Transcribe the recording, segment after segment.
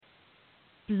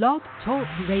Blog Talk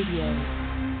Radio.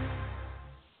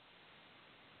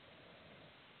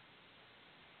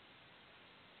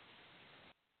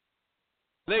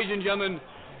 Ladies and gentlemen,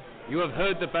 you have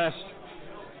heard the best,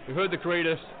 you heard the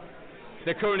greatest.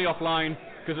 They're currently offline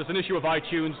because it's an issue of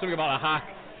iTunes, something about a hack.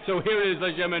 So here it is,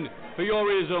 ladies and gentlemen, for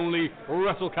your ears only,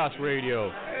 WrestleCast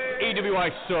Radio. EWI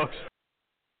sucks.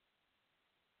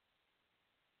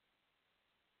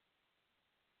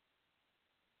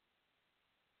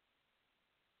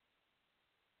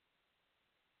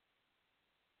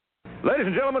 Ladies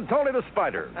and gentlemen, Tony the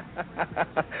Spider.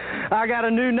 I got a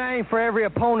new name for every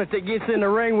opponent that gets in the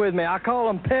ring with me. I call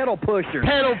them pedal pushers.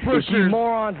 Pedal pushers. If you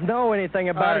morons know anything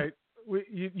about it.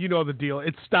 You know the deal.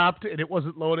 It stopped and it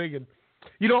wasn't loading. And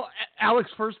you know,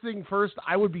 Alex, first thing first,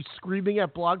 I would be screaming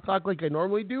at Blog Talk like I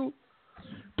normally do.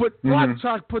 But Blog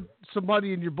Talk put some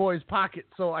money in your boy's pocket,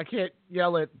 so I can't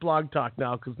yell at Blog Talk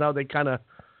now because now they kind of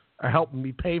are helping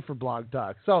me pay for Blog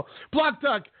Talk. So, Blog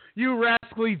Talk, you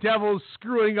rascally devils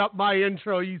screwing up my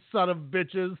intro, you son of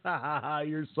bitches. Ha ha ha,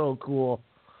 you're so cool.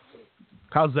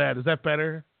 How's that? Is that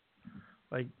better?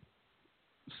 Like,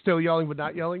 still yelling but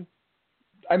not yelling?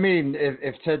 I mean,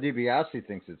 if Ted DiBiase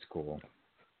thinks it's cool.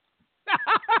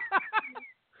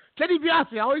 Ted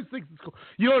DiBiase always thinks it's cool.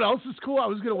 You know what else is cool? I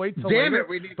was going to wait till Damn later, it,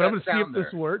 we need but I'm that going to see sound if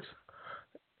this works.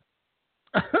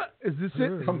 Is this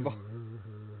it?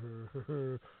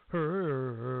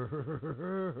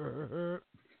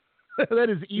 That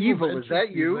is evil. Is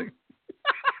that you?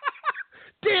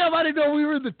 Damn, I didn't know we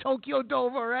were in the Tokyo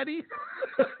Dome already.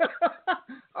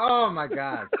 Oh my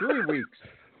God, 3 weeks.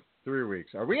 3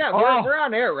 weeks. Are we out? We're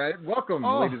on air, right? Welcome,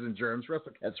 ladies and germs,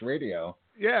 WrestleCast Radio.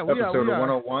 Yeah, we episode are.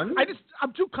 101.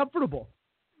 I'm too comfortable.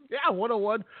 Yeah,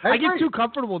 101. I get too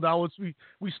comfortable now once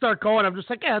we start going. I'm just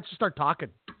like, let's just start talking.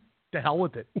 To hell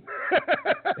with it.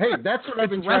 Hey, that's what I've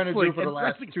been trying to do for the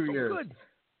last 2 so years. Good.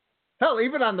 Hell,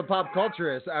 even on the Pop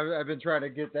Culturist, I've been trying to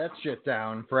get that shit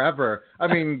down forever. I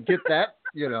mean, get that,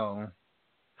 you know.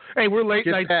 Hey, we're late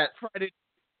night Friday.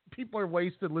 People are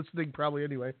wasted listening probably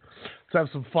anyway. Let's have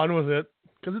some fun with it.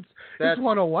 Because it's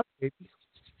 101, baby.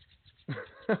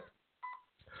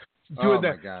 Oh,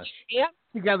 my gosh. Hands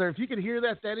together. If you can hear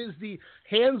that, that is the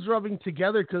hands rubbing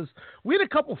together because we had a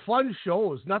couple fun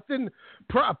shows. Nothing,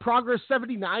 Progress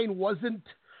 79 wasn't,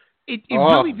 it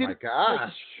really didn't. Oh, my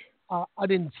gosh.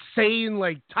 An insane,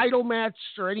 like, title match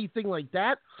or anything like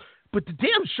that. But the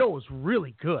damn show was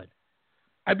really good.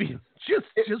 I mean, just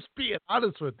being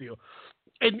honest with you.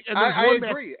 And I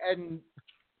agree.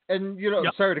 And you know,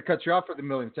 sorry to cut you off for the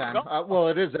millionth time. No. Well,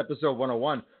 it is episode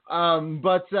 101.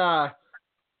 But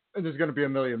there's going to be a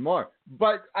million more.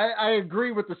 But I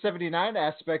agree with the 79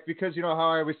 aspect because, you know, how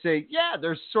I always say, yeah,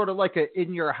 there's sort of like a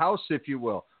in your house, if you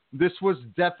will. This was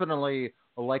definitely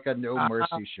like a No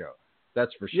Mercy show.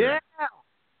 That's for sure. Yeah.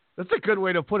 That's a good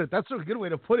way to put it.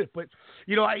 But,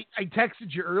 you know, I texted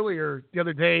you earlier the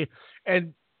other day,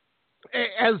 and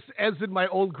as in my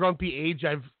old grumpy age,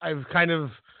 I've kind of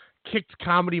kicked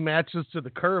comedy matches to the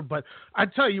curb. But I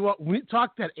tell you what, when we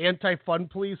talked that Anti-Fun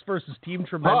Police versus Team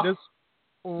Tremendous,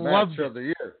 loved Match of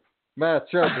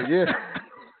the year.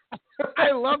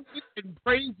 I loved it and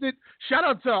praised it. Shout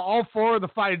out to all four of the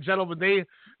fine gentlemen. They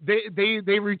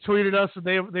retweeted us and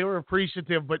they were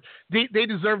appreciative, but they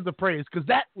deserve the praise because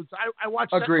that was I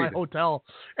watched that in my hotel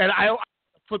and I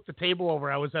flipped the table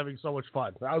over. I was having so much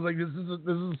fun. I was like, this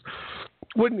is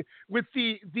when with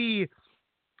the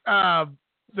crowd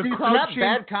not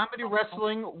bad comedy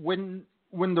wrestling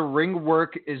when the ring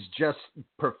work is just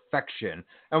perfection.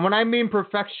 And when I mean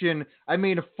perfection, I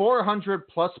mean 400+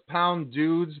 pound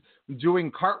dudes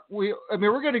doing cartwheel. I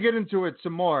mean, we're going to get into it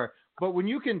some more, but when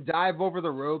you can dive over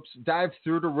the ropes, dive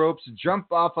through the ropes,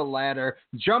 jump off a ladder,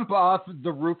 jump off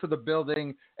the roof of the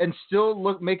building and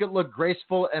still make it look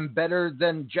graceful and better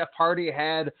than Jeff Hardy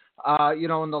had, in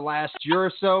the last year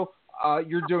or so,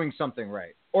 you're doing something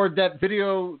right. Or that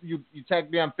video you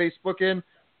tagged me on Facebook in,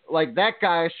 like that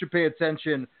guy should pay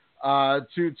attention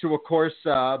to of course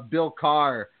Bill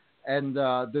Carr and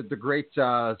the great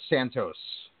Santos.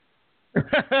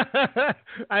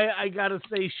 I gotta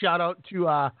say shout out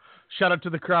to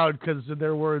the crowd because in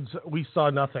their words we saw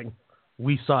nothing,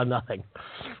 which that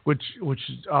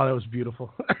was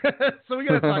beautiful. So we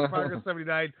gotta talk Progress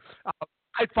 79.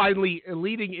 I finally,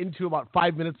 leading into about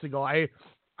 5 minutes ago,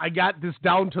 I got this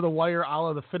down to the wire, a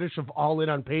la the finish of All In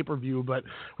on pay-per-view, but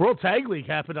World Tag League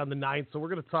happened on the 9th, so we're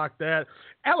going to talk that.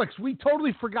 Alex, we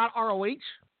totally forgot ROH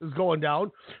is going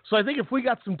down, so I think if we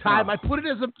got some time, I put it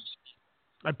as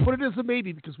a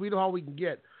maybe because we know how we can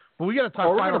get, but we got to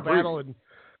talk Final Battle, and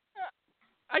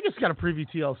I guess got to preview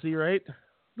TLC, right?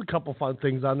 a couple fun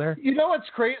things on there. You know what's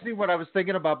crazy? What I was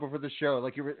thinking about before the show,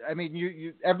 like you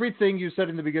everything you said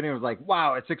in the beginning was like,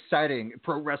 wow, it's exciting,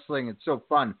 pro wrestling, it's so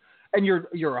fun, and you're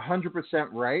 100%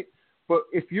 right. But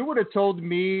if you would have told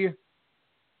me,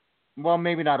 well,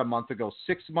 maybe not a month ago,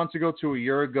 6 months ago to a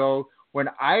year ago, when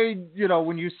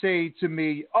when you say to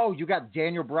me, oh, you got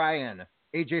Daniel Bryan,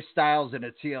 AJ Styles in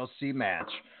a TLC match,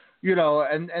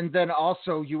 and then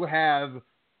also you have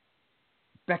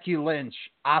Becky Lynch,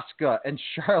 Asuka, and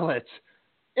Charlotte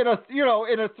in a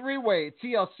three-way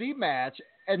TLC match,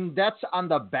 and that's on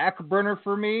the back burner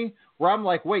for me, where I'm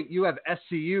like, wait, you have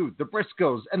SCU, the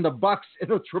Briscoes, and the Bucks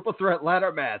in a triple threat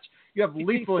ladder match. You have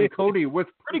Lethal and Cody with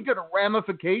pretty good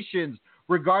ramifications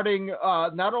regarding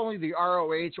not only the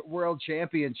ROH World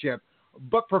Championship,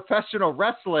 but professional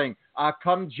wrestling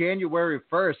come January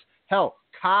 1st. Hell,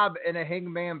 Cobb and a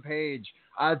Hangman Page.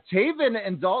 Taven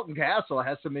and Dalton Castle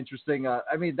has some interesting,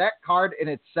 that card in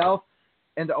itself.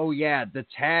 And, the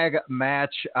tag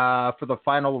match for the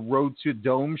final Road to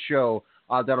Dome show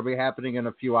that'll be happening in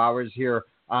a few hours here.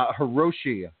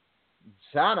 Hiroshi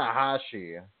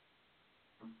Tanahashi,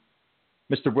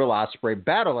 Mr. Will Ospreay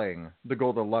battling the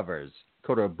Golden Lovers,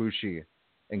 Kota Ibushi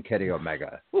and Kenny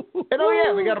Omega. And,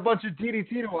 we got a bunch of DDT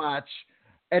to watch.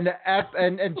 And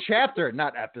chapter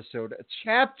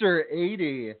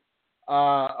 80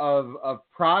 of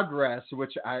Progress,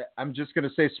 which I'm just going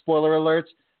to say, spoiler alert,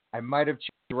 I might have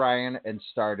cheated Ryan and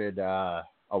started a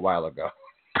while ago.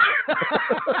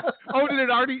 Oh, did it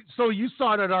already? So you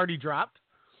saw it had already dropped?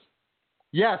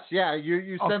 Yes, yeah.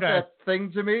 You sent that thing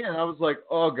to me, and I was like,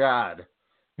 oh, God.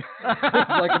 It's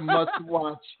like a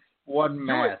must-watch one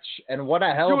match. And what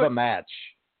a hell of a match.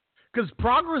 Because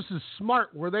Progress is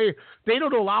smart, where they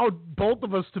don't allow both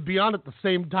of us to be on at the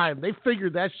same time. They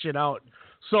figured that shit out.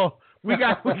 So we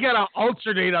got to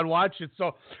alternate on watching.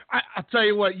 So I'll tell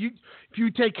you what, if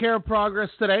you take care of Progress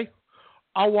today,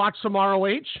 I'll watch some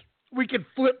ROH. We can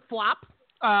flip-flop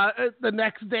the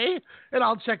next day, and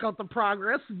I'll check out the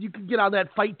Progress. You can get on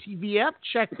that Fight TV app.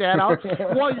 Check that out.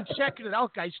 While you're checking it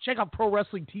out, guys, check out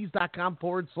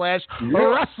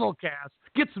ProWrestlingTees.com/WrestleCast.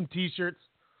 Get some T-shirts.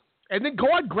 And then go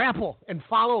on Grapple and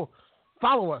follow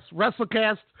us.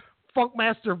 WrestleCast,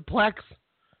 Funkmaster Plex,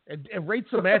 and rate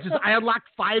some matches. I unlocked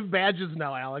 5 badges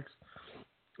now, Alex.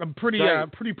 I'm pretty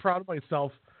proud of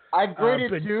myself. I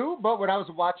graded 2, but when I was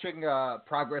watching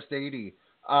Progress 80,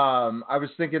 I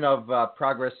was thinking of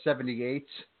Progress 78,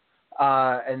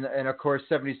 and of course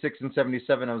 76 and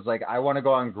 77. I was like, I want to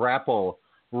go on Grapple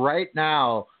right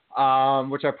now.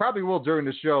 Which I probably will during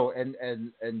the show, and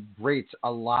rate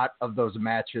a lot of those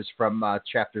matches from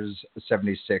chapters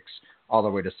 76 all the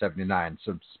way to 79.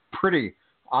 So it's pretty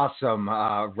awesome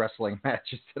wrestling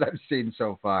matches that I've seen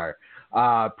so far.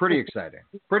 Pretty exciting.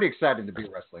 Pretty exciting to be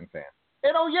a wrestling fan.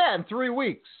 And in 3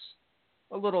 weeks,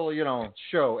 a little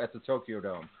show at the Tokyo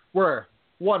Dome where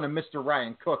one of Mr.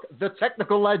 Ryan Cook, the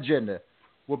technical legend,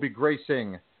 will be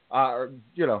gracing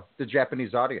the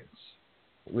Japanese audience.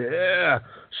 Yeah,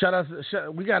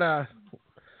 we got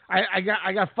I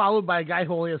got followed by a guy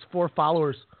who only has 4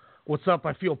 followers. What's up?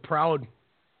 I feel proud.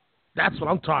 That's what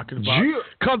I'm talking about.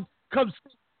 Come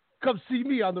see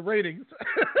me on the ratings.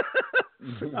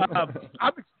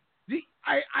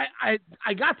 I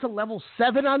got to level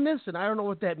 7 on this, and I don't know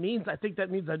what that means. I think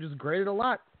that means I just graded a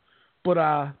lot. But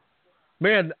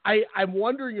man, I'm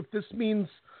wondering if this means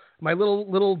my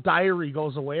little diary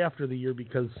goes away after the year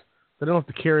because I don't have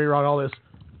to carry around all this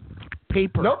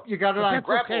paper. Nope, you got it on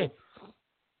Grapple. Okay.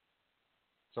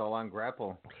 It's all on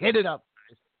Grapple. Hit it up.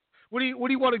 What do you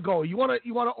want to go? You want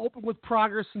to open with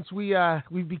Progress since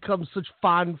we've become such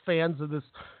fond fans of this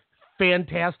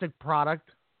fantastic product?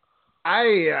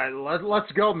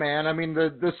 Let's go, man. I mean,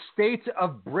 the state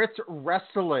of Brit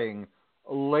wrestling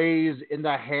lays in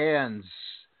the hands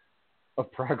of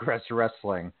Progress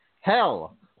Wrestling.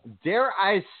 Hell, dare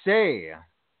I say,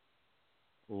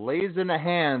 lays in the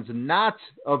hands not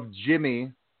of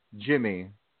Jimmy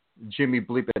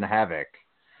Bleepin' Havoc,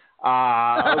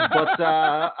 but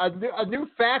a new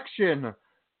faction,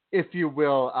 if you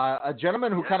will. A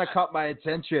gentleman who kind of caught my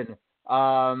attention.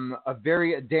 A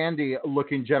very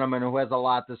dandy-looking gentleman who has a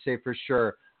lot to say for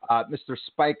sure. Mr.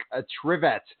 Spike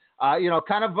Trivet.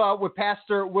 Kind of with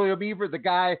Pastor William Evert, the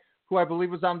guy who I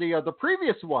believe was on the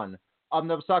previous one. That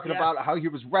was talking about how he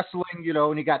was wrestling,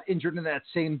 and he got injured in that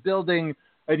same building.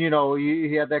 And,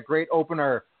 he had that great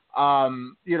opener.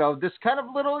 This kind of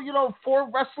little,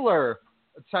 4-wrestler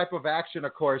type of action,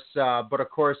 of course. But, of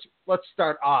course, let's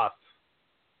start off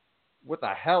with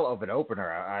a hell of an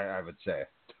opener, I would say.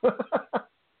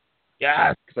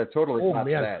 Yeah. Because I totally caught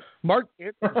that. Mark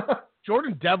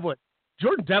Jordan Devlin.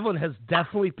 Jordan Devlin has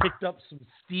definitely picked up some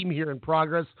steam here in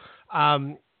Progress.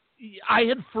 I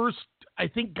had first, I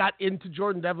think, got into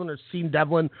Jordan Devlin or seen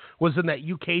Devlin was in that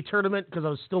UK tournament because I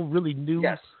was still really new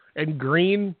and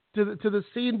green to the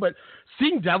scene. But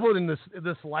seeing Devlin in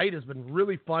this light has been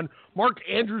really fun. Mark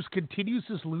Andrews continues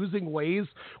his losing ways,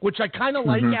 which I kind of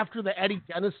like after the Eddie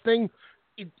Dennis thing.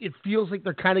 It feels like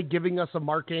they're kind of giving us a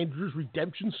Mark Andrews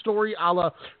redemption story a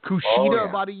la Kushida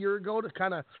about a year ago to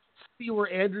kind of see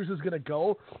where Andrews is going to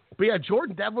go. But yeah,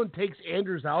 Jordan Devlin takes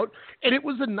Andrews out, and it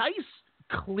was a nice,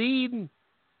 clean,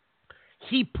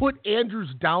 he put Andrews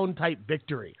down type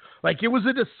victory. Like, it was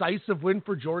a decisive win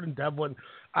for Jordan Devlin.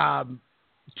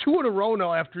 2 in a row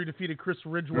now after he defeated Chris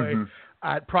Ridgway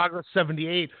at Progress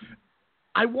 78.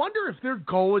 I wonder if they're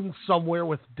going somewhere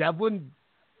with Devlin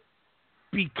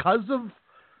because of,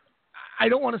 I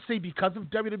don't want to say because of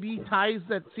WWE ties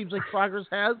that seems like Progress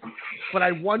has, but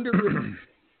I wonder if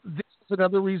this is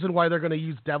another reason why they're going to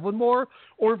use Devlin more,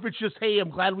 or if it's just, hey,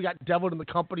 I'm glad we got Devlin in the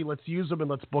company, let's use him and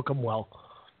let's book him well.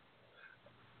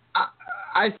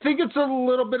 I think it's a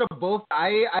little bit of both.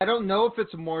 I don't know if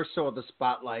it's more so the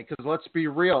spotlight, because let's be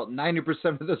real,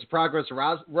 90% of this Progress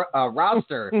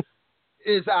roster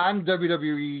is on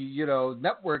WWE,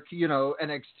 network,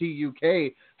 NXT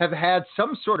UK have had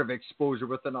some sort of exposure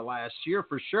within the last year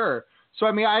for sure. So,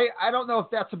 I mean, I don't know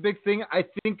if that's a big thing. I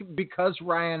think because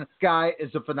Ryan Guy is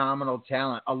a phenomenal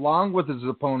talent, along with his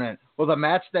opponent, well, the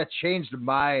match that changed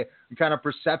my kind of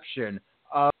perception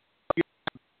of,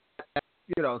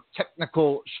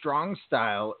 technical strong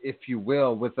style, if you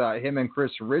will, with him and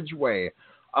Chris Ridgway.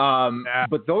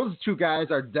 But those two guys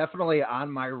are definitely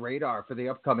on my radar for the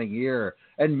upcoming year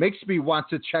and makes me want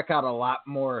to check out a lot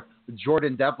more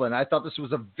Jordan Devlin. I thought this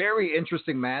was a very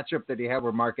interesting matchup that he had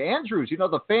with Mark Andrews,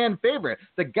 the fan favorite,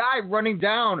 the guy running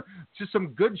down to some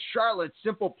good Charlotte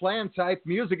Simple Plan type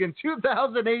music in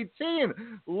 2018.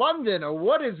 London,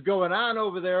 what is going on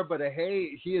over there? But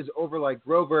hey, he is over like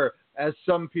Grover, as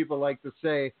some people like to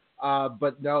say.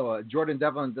 But no, Jordan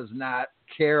Devlin does not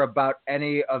care about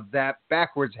any of that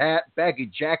backwards hat, baggy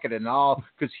jacket and all,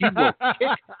 because he will kick,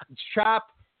 chop,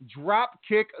 drop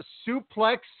kick,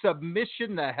 suplex,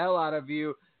 submission the hell out of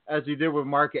you, as he did with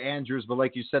Mark Andrews. But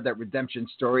like you said, that redemption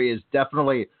story is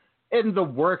definitely in the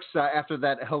works after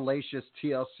that hellacious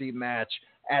TLC match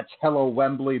at Hello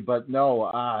Wembley. But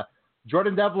no,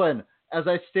 Jordan Devlin, as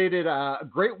I stated, a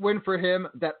great win for him.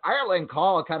 That Ireland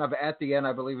call kind of at the end,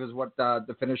 I believe is what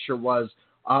the finisher was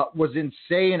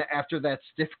insane after that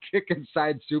stiff kick and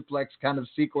side suplex kind of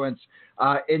sequence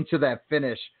into that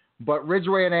finish. But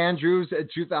Ridgway and Andrews in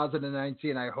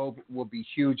 2019, I hope, will be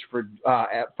huge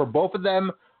for both of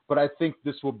them. But I think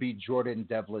this will be Jordan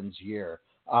Devlin's year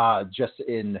just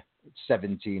in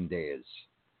 17 days.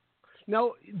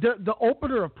 Now, the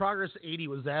opener of Progress 80,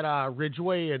 was that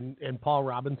Ridgway and Paul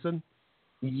Robinson?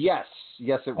 Yes,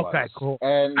 it was. Okay, cool.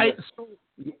 And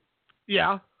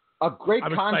yeah. A great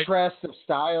contrast of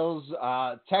styles,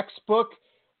 textbook,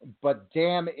 but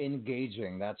damn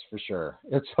engaging, that's for sure.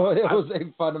 It was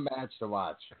a fun match to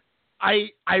watch.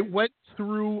 I went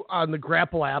through on the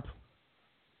Grapple app.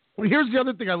 Well, here's the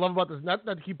other thing I love about this, not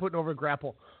to keep putting over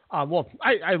Grapple. I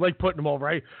like putting them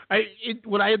over.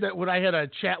 When I had a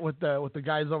chat with the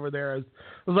guys over there, I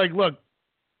was like, look,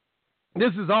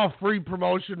 this is all free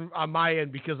promotion on my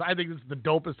end because I think this is the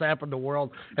dopest app in the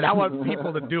world, and I want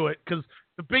people to do it because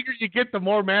the bigger you get, the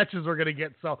more matches we're going to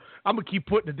get. So I'm going to keep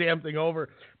putting the damn thing over.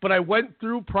 But I went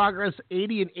through Progress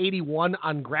 80 and 81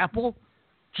 on Grapple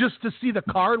just to see the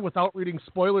card without reading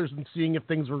spoilers and seeing if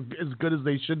things were as good as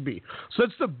they should be. So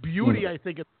that's the beauty, I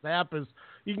think, of the app is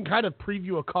you can kind of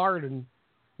preview a card and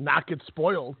not get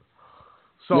spoiled.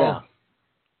 So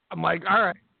I'm like, all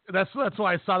right. That's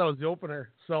why I saw that was the opener.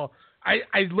 So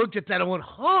I looked at that and went,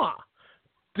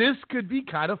 this could be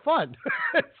kind of fun.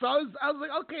 So I was like,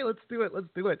 okay, let's do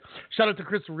it. Shout out to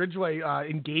Chris Ridgway,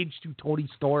 engaged to Tony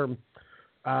Storm.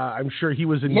 I'm sure he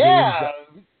was engaged. Yeah,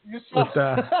 you saw.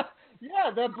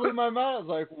 Yeah, that blew my mind. I was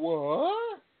like,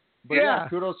 what? But yeah,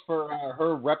 kudos for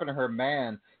her repping her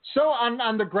man. So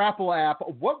on the Grapple app,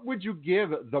 what would you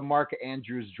give the Mark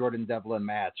Andrews Jordan Devlin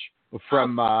match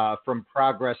from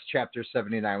Progress Chapter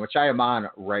 79, which I am on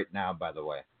right now, by the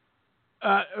way?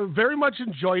 Very much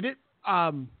enjoyed it.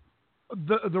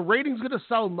 The rating's going to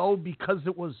sound low because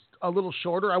it was a little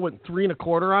shorter. I went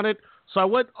 3.25 on it, so I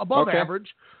went above average.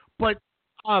 But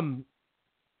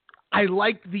I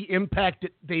liked the impact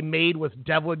that they made with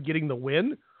Devlin getting the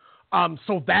win.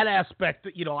 So that aspect,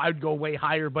 I'd go way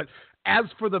higher. But as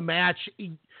for the match,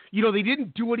 they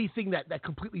didn't do anything that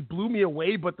completely blew me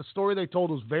away, but the story they told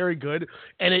was very good,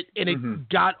 and it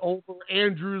got over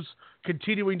Andrews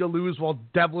continuing to lose while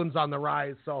Devlin's on the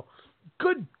rise. So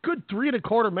good 3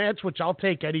 1/4 match, which I'll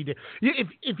take any day.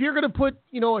 If you're going to put,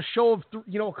 a show of,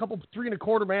 a couple 3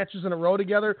 1/4 matches in a row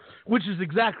together, which is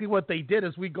exactly what they did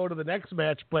as we go to the next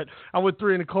match, but I went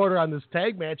 3 1/4 on this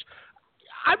tag match.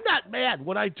 I'm not mad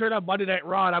when I turn on Monday Night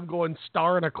Raw and I'm going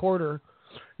 1 1/4.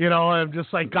 I'm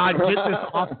just like, God, get this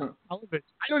off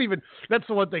television. That's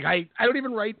the one thing. I don't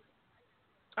even write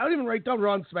down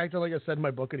Raw and SmackDown, like I said in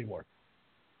my book, anymore.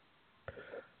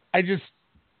 I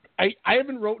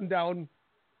haven't written down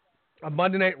a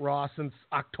Monday Night Raw since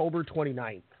October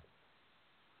 29th.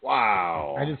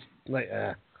 Wow. I just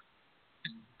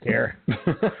care.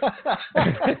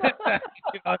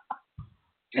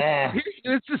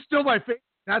 It's just still my favorite.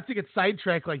 Not to get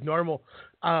sidetracked like normal.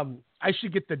 I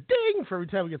should get the ding for every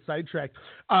time we get sidetracked.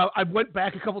 I went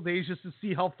back a couple days just to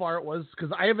see how far it was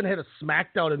because I haven't had a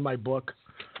SmackDown in my book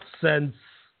since.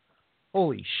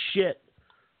 Holy shit.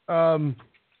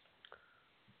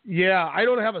 Yeah, I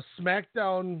don't have a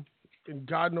SmackDown in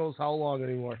God knows how long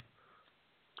anymore.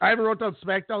 I haven't wrote down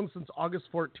SmackDown since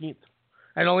August 14th.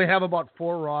 I only have about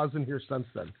 4 Raws in here since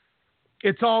then.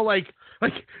 It's all like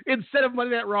instead of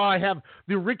Monday Night Raw, I have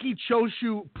the Ricky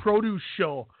Choshu produce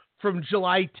show from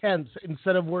July 10th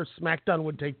instead of where SmackDown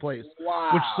would take place.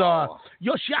 Wow. Which saw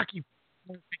Yoshiaki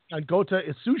on Gota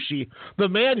Isushi, the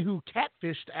man who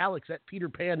catfished Alex at Peter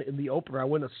Pan in the opener. I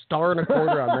win 1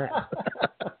 1/4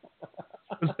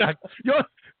 on that.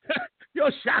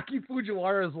 Yoshiaki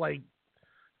Fujiwara is like,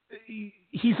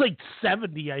 he's like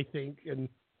 70, I think, and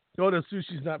Gota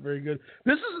Sushi's not very good.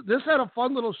 This had a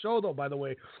fun little show though, by the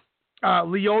way.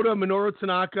 Leota, Minoru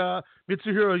Tanaka,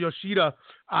 Mitsuhiro Yoshida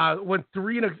went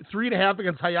 3 1/2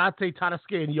 against Hayate,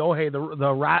 Tadasuke, and Yohei, the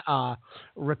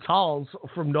Ratals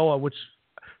from Noah, which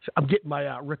I'm getting my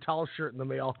Ratal shirt in the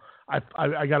mail. I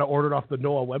got to order it off the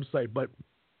Noah website. But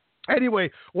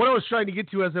anyway, what I was trying to get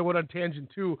to as I went on tangent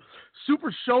 2,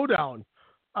 Super Showdown.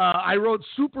 I wrote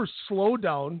Super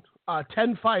Slowdown,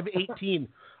 10-5-18.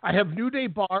 I have New Day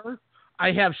Bar.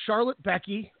 I have Charlotte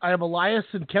Becky. I have Elias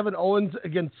and Kevin Owens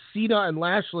against Cena and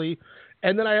Lashley.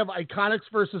 And then I have Iconics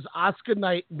versus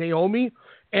Asuka Naomi.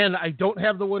 And I don't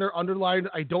have the winner underlined.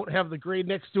 I don't have the grade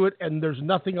next to it. And there's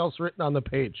nothing else written on the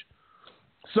page.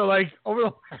 So, over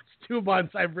the last 2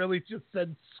 months, I've really just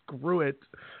said, screw it.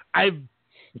 I'm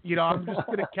just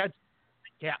going to catch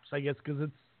caps, I guess, because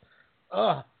it's,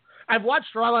 I've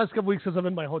watched Raw last couple weeks because I'm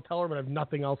in my hotel room and I have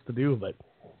nothing else to do, but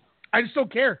I just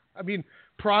don't care. I mean,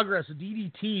 Progress,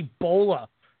 DDT, Bola,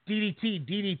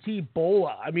 DDT,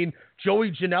 Bola. I mean,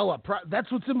 Joey Janela. That's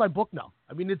what's in my book now.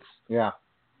 I mean, it's... Yeah.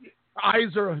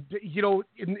 Eyes are,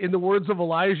 in the words of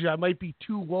Elijah, I might be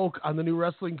too woke on the new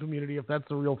wrestling community, if that's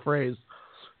a real phrase.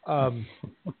 I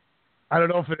don't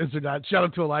know if it is or not. Shout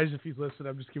out to Elijah if he's listening.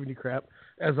 I'm just giving you crap,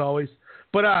 as always.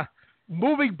 But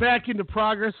moving back into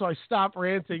Progress, so I stop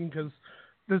ranting because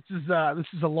this is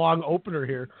a long opener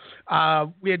here.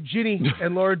 We had Ginny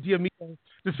and Laura Diamito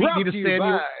defeat Nita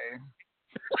Samuel.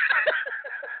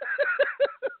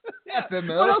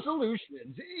 FML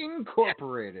Solutions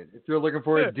Incorporated. If you're looking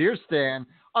for a deer stand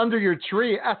under your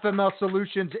tree, FML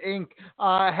Solutions Inc.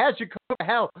 Has you covered.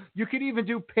 Hell, you can even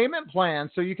do payment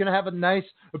plans so you can have a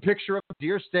picture of a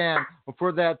deer stand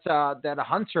for that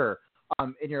hunter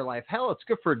in your life. Hell, it's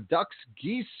good for ducks,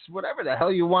 geese, whatever the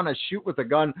hell you want to shoot with a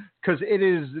gun because it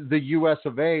is the U.S.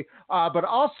 of A. But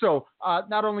also,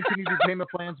 not only can you do payment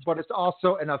plans, but it's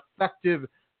also an effective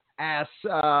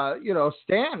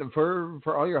stand for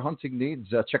all your hunting needs.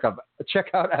 Check out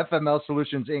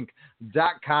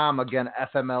FMLSolutionsInc.com. Again,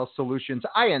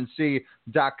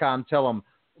 FMLSolutionsInc.com. Tell them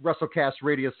WrestleCast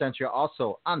Radio sent you.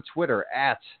 Also on Twitter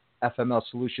at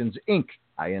FMLSolutionsInc.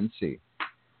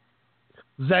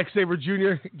 Zach Sabre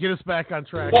Jr., get us back on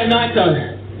track. What night, though?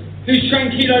 Who's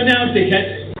tranquilo now,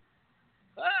 dickhead?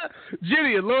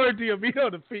 Ginny and Laura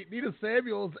Diamito defeat Nita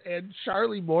Samuels and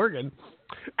Charlie Morgan.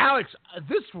 Alex,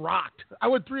 this rocked. I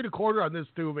went 3 1/4 on this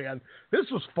too, man.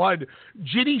 This was fun.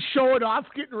 Ginny showing off,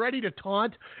 getting ready to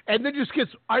taunt, and then just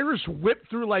gets Irish whipped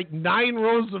through 9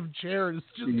 rows of chairs.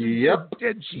 Yep.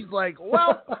 And she's like,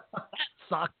 well, that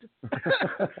sucked.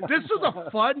 This was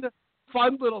a fun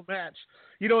little match.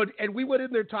 And we went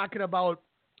in there talking about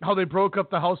how they broke up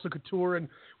the House of Couture, and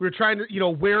we were trying to,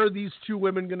 where are these 2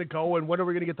 women going to go, and when are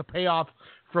we going to get the payoff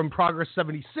from Progress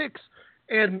 76?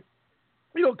 And,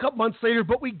 a couple months later,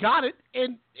 but we got it,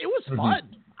 and it was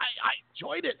fun. I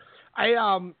enjoyed it. I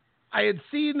had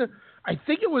seen, I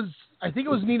think it was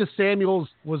Nina Samuels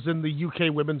was in the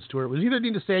UK Women's Tour. It was either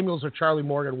Nina Samuels or Charlie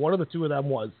Morgan. One of the 2 of them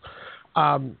was.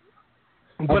 But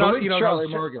Charlie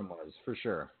Morgan was for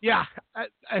sure. Yeah,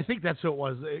 I think that's who it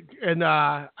was. And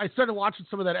I started watching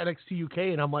some of that NXT UK,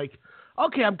 and I'm like,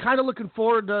 okay, I'm kind of looking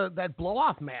forward to that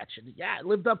blow-off match. And yeah, it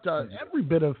lived up to every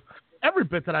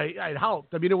bit that I'd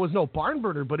hoped. I mean, it was no barn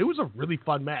burner, but it was a really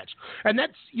fun match. And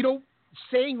that's,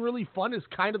 saying really fun is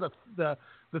kind of the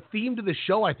theme to the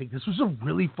show, I think. This was a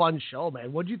really fun show,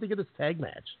 man. What did you think of this tag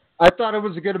match? I thought it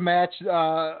was a good match.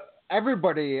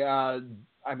 Everybody,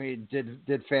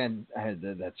 did fan.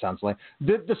 That sounds like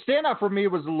the standout for me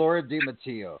was Laura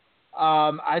DiMatteo.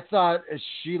 I thought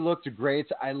she looked great.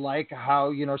 I like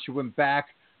how she went back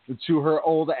to her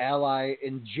old ally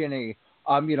in Ginny.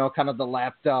 Kind of the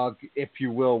lapdog, if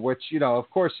you will. Which of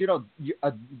course,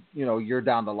 you're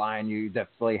down the line. You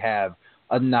definitely have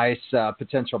a nice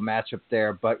potential matchup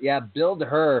there. But yeah, build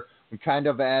her kind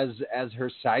of as her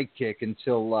sidekick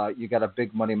until you got a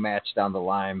big money match down the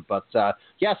line. But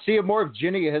seeing more of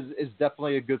Ginny is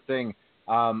definitely a good thing.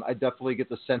 I definitely get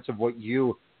the sense of what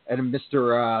you and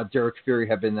Mr. Derek Fury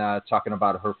have been talking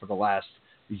about her for the last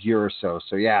year or so.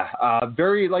 So yeah,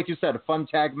 very, like you said, a fun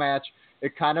tag match.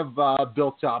 It kind of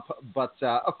built up, but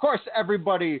of course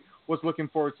everybody was looking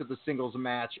forward to the singles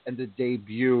match and the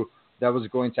debut that was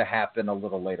going to happen a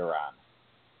little later on.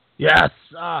 Yes.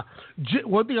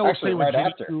 One thing I will say right with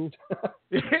after. Ginny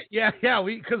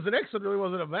too, because the next one really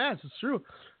wasn't a match. It's true.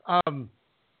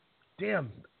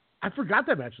 Damn, I forgot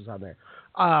that match was on there.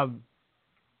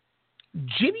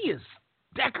 Ginny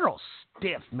that girl's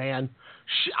stiff, man.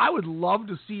 I would love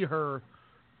to see her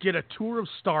get a tour of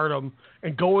Stardom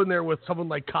and go in there with someone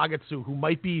like Kagetsu, who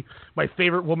might be my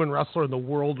favorite woman wrestler in the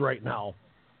world right now.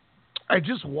 I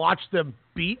just watched them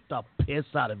beat the piss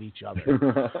out of each other.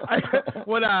 I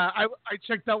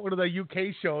checked out one of the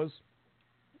UK shows,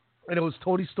 and it was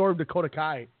Tony Storm, Dakota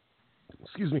Kai.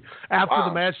 Excuse me. After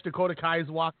the match, Dakota Kai's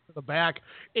walked to the back,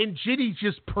 and Ginny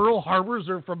just Pearl Harbors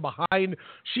her from behind.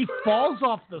 She falls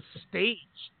off the stage.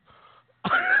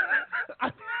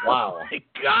 Wow. Oh my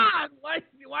God! Why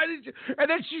did you? And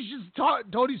then she's just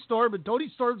Tony Storm, and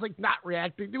Tony Storm's like not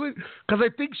reacting to it because I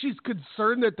think she's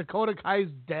concerned that Dakota Kai's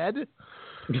dead.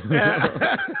 I'm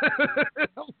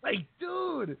like,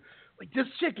 dude, this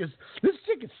chick is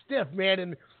stiff, man.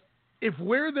 And if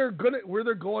where they're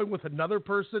going with another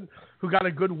person who got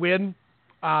a good win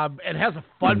and has a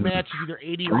fun match, either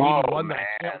 80 or 81, that I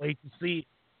can't wait to see.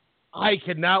 I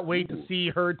cannot wait to see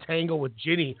her tangle with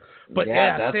Ginny. But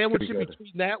sandwiched in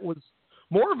between that was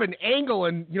more of an angle.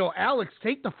 And, Alex,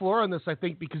 take the floor on this, I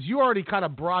think, because you already kind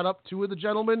of brought up two of the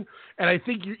gentlemen. And I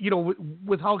think,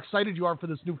 with how excited you are for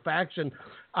this new faction,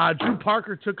 Drew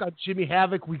Parker took on Jimmy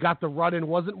Havoc. We got the run-in.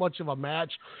 Wasn't much of a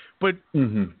match. But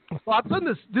thoughts on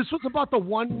this? This was about the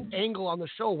one angle on the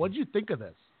show. What did you think of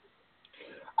this?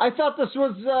 I thought this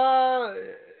was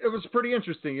it was pretty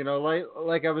interesting,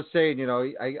 like I was saying,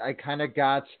 I kind of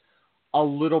got a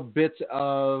little bit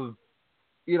of,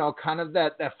 kind of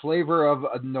that flavor of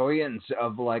annoyance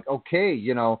of like, okay,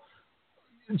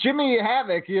 Jimmy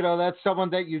Havoc, that's someone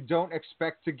that you don't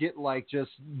expect to get like just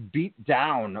beat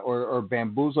down or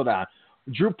bamboozled on.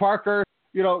 Drew Parker,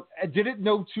 didn't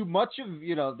know too much of,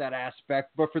 that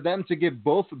aspect, but for them to get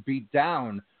both beat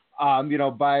down,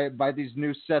 by these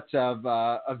new sets of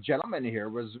gentlemen here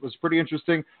was pretty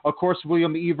interesting. Of course,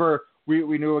 William Ever,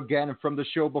 we knew again from the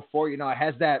show before,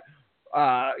 has that,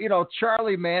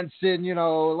 Charlie Manson,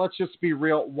 let's just be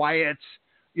real, Wyatt,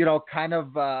 kind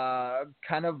of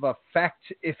effect,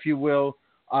 if you will,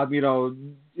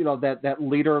 that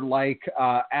leader-like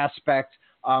aspect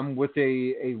with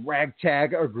a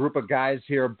ragtag, a group of guys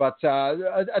here, but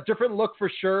a different look for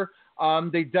sure.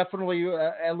 They definitely,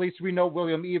 at least we know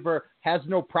William Ever has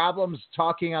no problems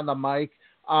talking on the mic,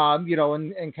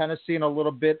 and kind of seeing a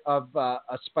little bit of a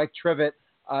Spike Trivet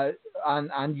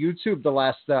on YouTube the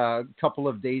last couple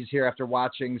of days here after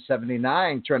watching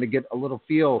 79, trying to get a little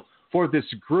feel for this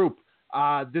group.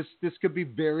 This could be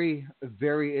very,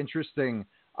 very interesting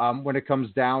when it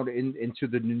comes down into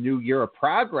the new year of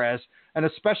progress, and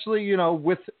especially,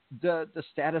 with the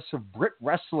status of Brit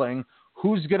Wrestling.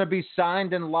 Who's going to be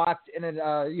signed and locked in a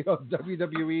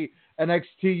WWE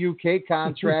NXT UK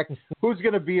contract? Who's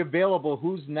going to be available?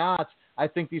 Who's not? I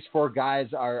think these four guys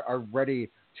are ready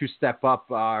to step up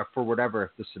for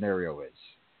whatever the scenario is.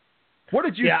 What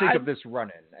did you think of this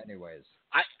run-in, anyways?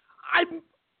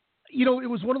 It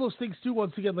was one of those things too.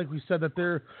 Once again, like we said, that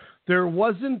there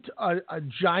wasn't a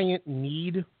giant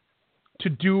need to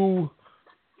do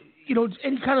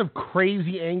any kind of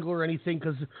crazy angle or anything,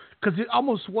 because it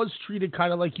almost was treated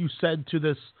kind of like you said to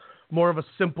this more of a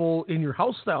simple in your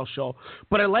house style show.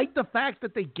 But I like the fact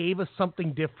that they gave us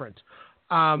something different.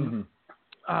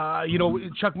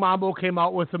 Chuck Mambo came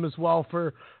out with them as well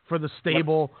for the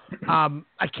stable.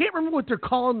 I can't remember what they're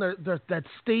calling that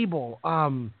stable.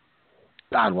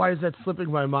 God, why is that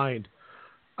slipping my mind?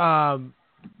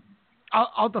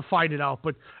 I'll have to find it out,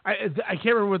 but I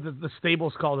can't remember what the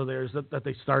stable's called of theirs that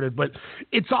they started, but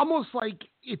it's almost like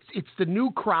it's the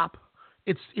new crop.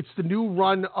 It's the new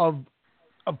run of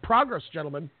Progress,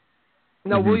 gentlemen.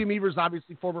 Now, William Evers,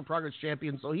 obviously former Progress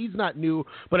champion, so he's not new,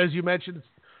 but as you mentioned,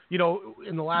 you know,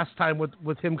 in the last time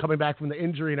with him coming back from the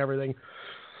injury and everything,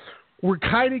 we're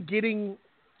kind of getting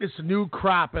this new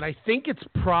crop, and I think it's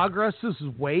Progress's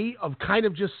way of kind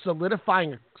of just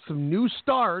solidifying some new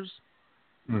stars,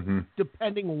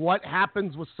 depending what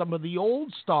happens with some of the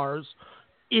old stars,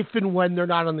 if and when they're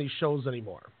not on these shows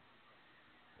anymore.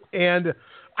 And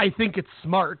I think it's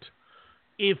smart.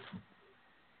 If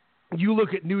you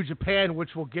look at New Japan, which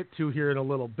we'll get to here in a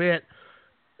little bit,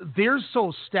 they're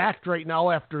so stacked right now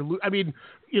after, I mean,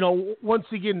 you know, once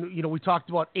again, you know, we talked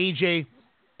about AJ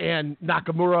and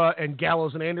Nakamura and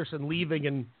Gallows and Anderson leaving,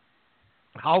 and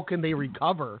how can they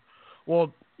recover?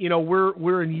 Well, you know,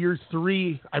 we're in year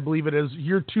 3, I believe it is.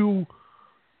 Year 2.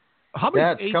 How many?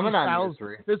 Yeah, it's coming on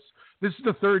year 3. This is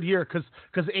the 3rd year because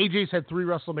AJ's had 3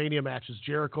 WrestleMania matches: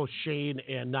 Jericho, Shane,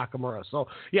 and Nakamura. So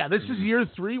yeah, this is year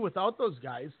 3 without those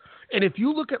guys. And if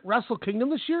you look at Wrestle Kingdom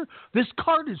this year, this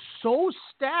card is so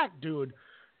stacked, dude.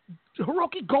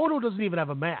 Hiroki Goto doesn't even have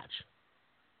a match.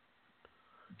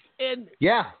 And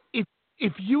yeah,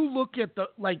 if you look at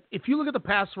the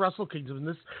past Wrestle Kingdom,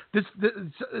 and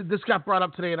this got brought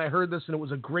up today, and I heard this, and it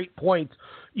was a great point.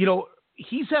 You know,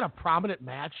 he's had a prominent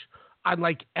match on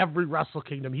like every Wrestle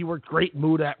Kingdom. He worked Great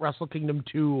Muta at Wrestle Kingdom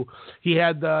 2. He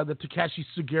had the Takeshi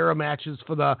Sugiura matches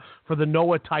for the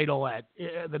Noah title at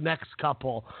the next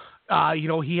couple. You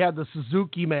know, he had the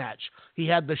Suzuki match. He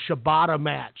had the Shibata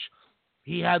match.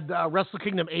 He had Wrestle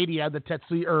Kingdom 8. He had the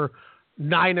Tetsuya, or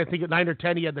 9, I think at 9 or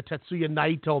 10, he had the Tetsuya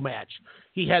Naito match.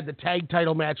 He had the tag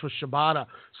title match with Shibata.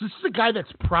 So this is a guy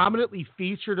that's prominently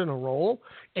featured in a role,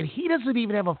 and he doesn't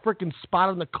even have a freaking spot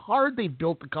on the card. They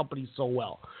built the company so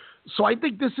well. So I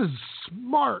think this is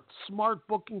smart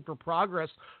booking for Progress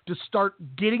to start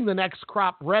getting the next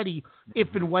crop ready if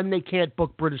and when they can't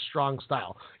book British Strong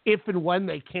Style, if and when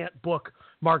they can't book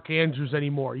Mark Andrews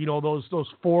anymore. You know, those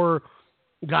 4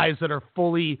 guys that are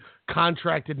fully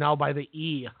contracted now by the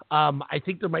E. I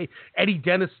think there might, Eddie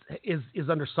Dennis is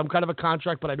under some kind of a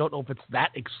contract, but I don't know if it's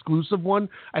that exclusive one.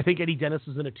 I think Eddie Dennis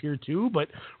is in a tier 2, but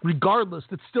regardless,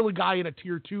 it's still a guy in a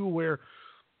tier 2 where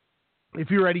if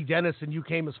you're Eddie Dennis and you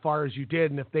came as far as you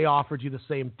did, and if they offered you the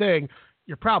same thing,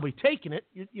 you're probably taking it.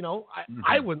 You know,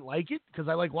 I wouldn't like it because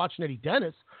I like watching Eddie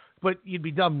Dennis, but you'd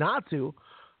be dumb not to.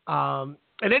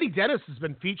 And Eddie Dennis has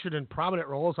been featured in prominent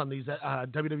roles on these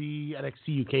WWE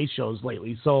NXT UK shows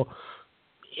lately. So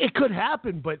it could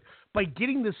happen, but by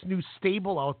getting this new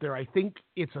stable out there, I think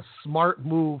it's a smart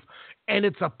move, and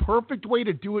it's a perfect way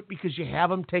to do it because you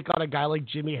have him take on a guy like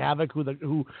Jimmy Havoc,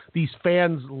 who these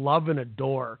fans love and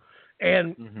adore.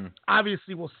 And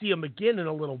obviously we'll see him again in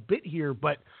a little bit here,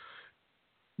 but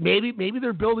maybe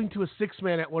they're building to a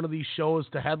 6-man at one of these shows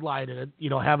to headline and, you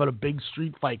know, having a big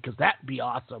street fight, because that'd be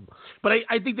awesome. But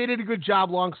I think they did a good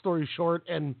job, long story short,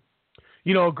 and,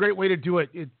 you know, a great way to do it.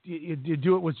 You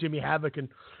do it with Jimmy Havoc, and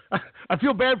I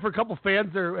feel bad for a couple fans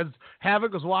there as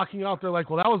Havoc was walking out there like,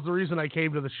 well, that was the reason I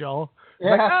came to the show.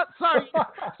 Yeah. Like,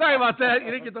 sorry about that. You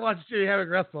didn't get to watch Jimmy Havoc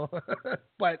wrestle.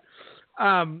 But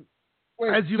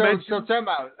wait, as you mentioned, so time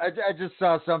out. I just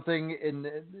saw something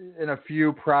in a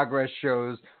few Progress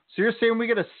shows. So you're saying we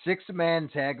get a 6-man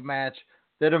tag match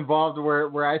that involved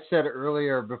where I said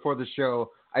earlier before the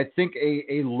show, I think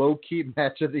a low-key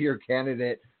match of the year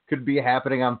candidate could be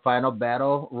happening on Final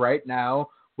Battle right now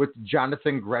with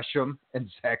Jonathan Gresham and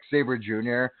Zack Sabre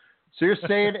Jr. So you're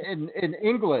saying in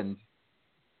England,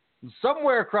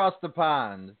 somewhere across the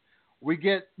pond, we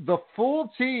get the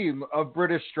full team of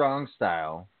British Strong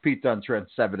Style, Pete Dunne, Trent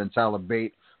Seven, and Tyler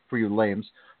Bate for you lames,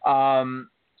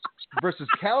 versus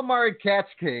Calamari Cats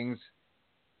Kings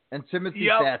and Timothy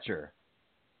Thatcher.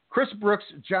 Chris Brooks,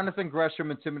 Jonathan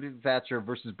Gresham, and Timothy Thatcher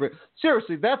versus Brit.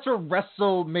 Seriously, that's a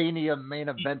WrestleMania main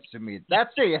event to me.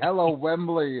 That's a Hello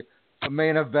Wembley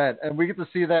main event, and we get to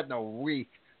see that in a week.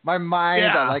 My mind,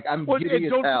 I'm giddy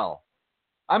as hell.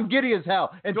 I'm giddy as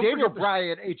hell. And Daniel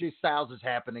Bryan, AJ Styles is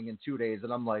happening in 2 days,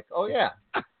 and I'm like, oh yeah.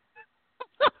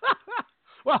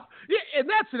 Well, yeah, and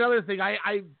that's another thing.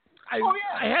 I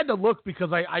had to look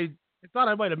because I thought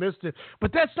I might have missed it,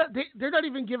 but that's not. They're not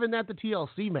even giving that the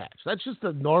TLC match. That's just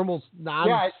a normal match.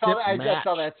 I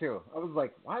saw that too. I was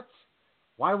like, what?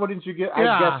 Why wouldn't you get? I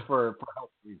guess for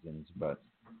health reasons, but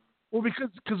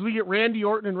because we get Randy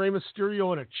Orton and Rey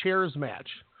Mysterio in a chairs match.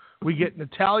 We get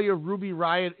Natalya, Ruby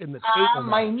Riott in the table match.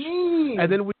 My knee.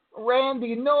 And then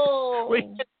Randy, no.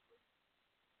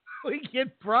 we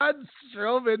get Braun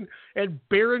Strowman and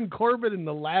Baron Corbin in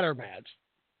the ladder match.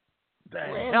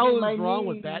 The hell is wrong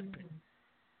with that?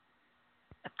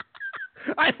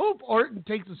 I hope Orton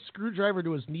takes a screwdriver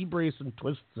to his knee brace and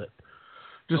twists it,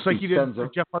 just like he did for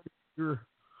Jeff Hardy.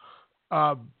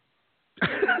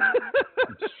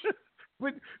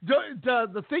 But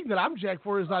the thing that I'm jacked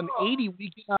for is on 80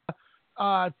 we get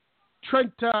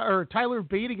or Tyler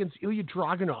Bate against Ilya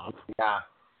Dragunov.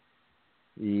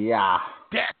 Yeah.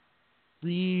 That's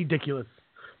ridiculous.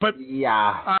 But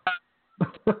yeah.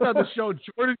 On the show,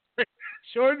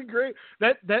 Jordan Gray.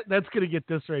 That's gonna get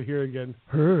this right here again.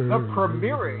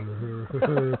 Premiering.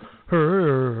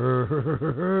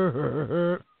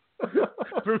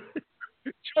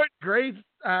 Jordan Gray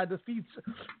defeats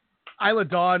Isla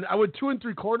Dawn. I went 2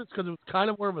 3/4 because it was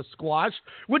kind of more of a squash,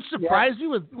 which surprised me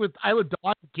with Isla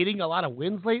Dawn getting a lot of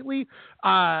wins lately.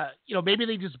 Maybe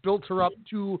they just built her up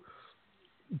to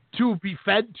be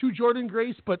fed to Jordan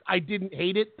Grace, but I didn't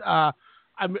hate it.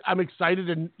 I'm excited,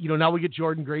 and now we get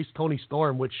Jordan Grace, Tony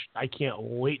Storm, which I can't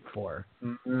wait for.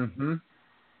 Mm-hmm.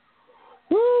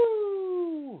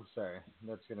 Woo! Sorry,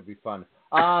 that's gonna be fun.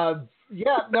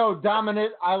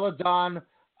 Dominant Isla Dawn.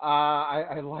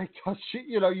 I liked how she,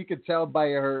 you could tell by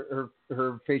her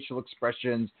facial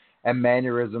expressions and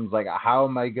mannerisms, like, how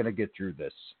am I gonna get through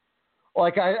this?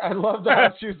 Like, I loved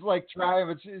how she was like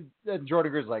trying, and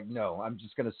Jordan Grace like, no, I'm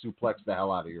just gonna suplex the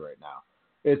hell out of you right now.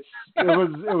 It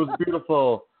was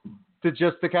beautiful to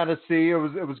kind of see. It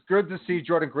was good to see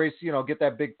Jordan Grace, get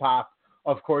that big pop.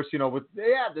 Of course,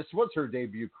 this was her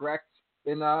debut, correct,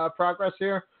 in Progress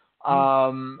here.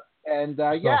 So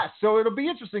it'll be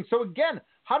interesting. So again,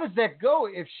 how does that go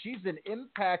if she's an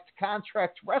Impact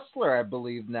contract wrestler, I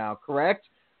believe now, correct?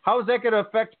 How is that going to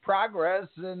affect Progress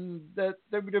and the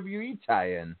WWE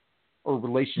tie-in or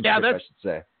relationship, I should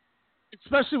say?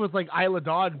 Especially with like Isla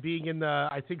Dawn being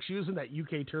I think she was in that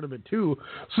UK tournament too.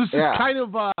 So this is kind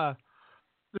of the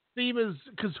theme is,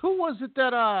 because who was it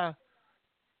that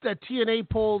TNA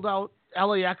pulled out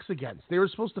LAX against? They were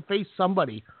supposed to face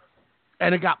somebody,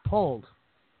 and it got pulled.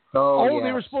 They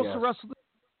were supposed to wrestle the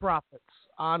Profits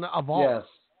on Evolve.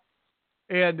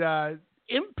 Yes. And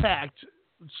Impact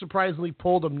surprisingly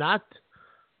pulled them, not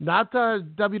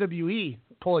WWE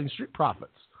pulling Street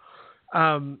Profits.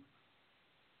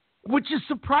 Which is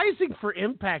surprising for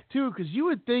Impact, too, because you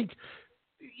would think,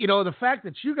 the fact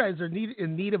that you guys are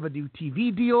in need of a new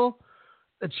TV deal,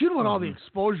 that you'd want all the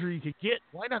exposure you could get.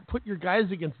 Why not put your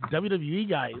guys against WWE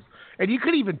guys? And you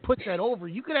could even put that over.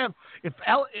 You could have,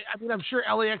 I'm sure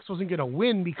LAX wasn't going to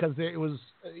win because it was,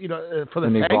 for the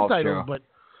tag title, but,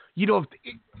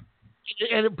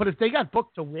 but if they got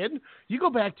booked to win, you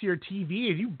go back to your TV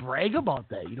and you brag about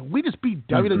that. We just beat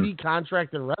WWE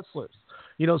contracted wrestlers.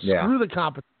 Screw the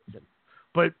competition.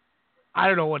 But I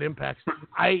don't know what impacts.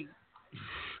 I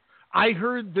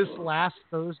heard this last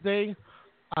Thursday,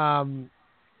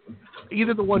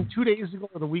 either the one 2 days ago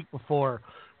or the week before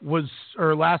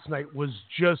or last night was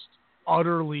just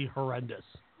utterly horrendous.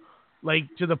 Like,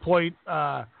 to the point,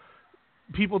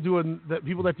 people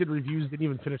that did reviews didn't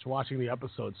even finish watching the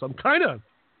episode. So I'm kind of,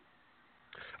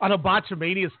 on a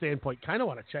Botchamania standpoint, kind of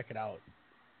want to check it out.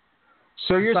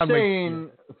 So you're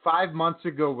saying 5 months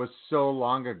ago was so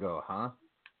long ago, huh?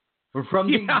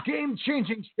 From the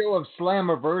game-changing show of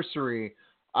Slammiversary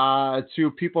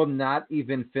to people not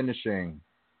even finishing.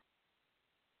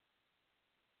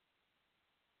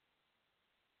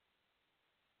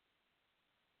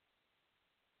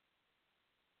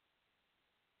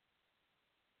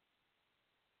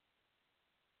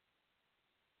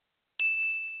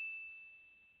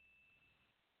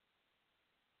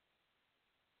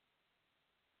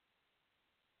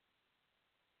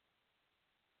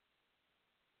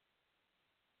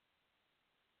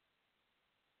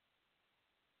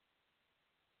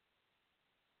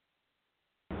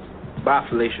 Bye,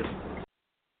 Felicia.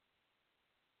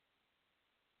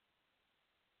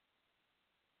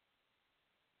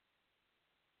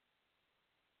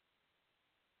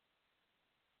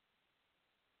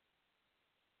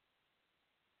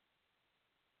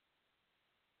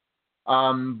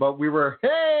 But we were,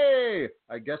 hey!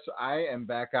 I guess I am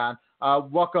back on.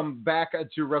 Welcome back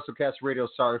to WrestleCast Radio.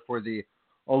 Sorry for a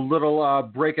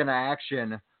little break in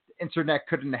action. The internet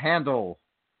couldn't handle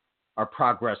our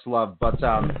Progress love, but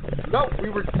no, we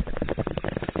were.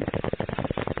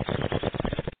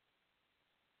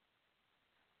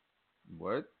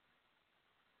 What?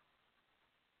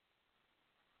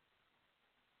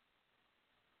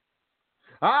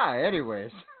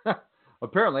 Anyways.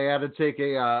 Apparently, I had to take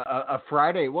a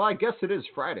Friday. Well, I guess it is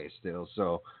Friday still,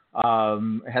 so I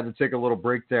had to take a little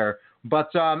break there.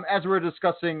 But as we're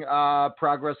discussing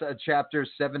progress at Chapter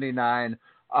 79,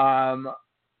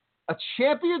 a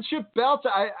championship belt,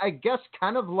 I guess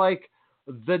kind of like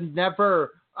the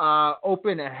never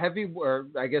open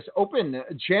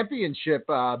championship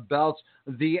belt,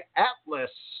 the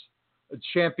Atlas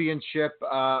Championship,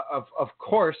 of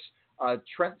course,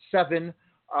 Trent Seven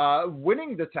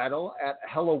winning the title at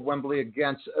Hello Wembley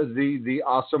against the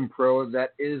awesome pro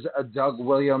that is Doug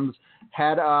Williams.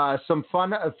 Had some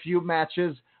fun, a few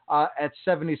matches at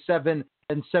 77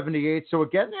 and 78. So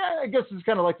again, I guess it's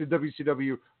kind of like the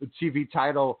WCW TV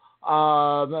title.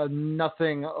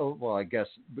 Nothing. Well, I guess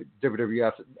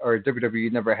WWF or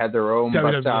WWE never had their own.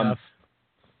 WWF.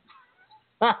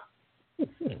 But,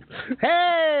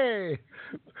 hey,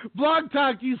 Blog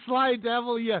Talk, you sly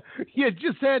devil! You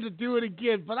just had to do it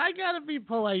again, but I gotta be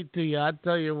polite to you. I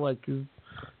tell you what, because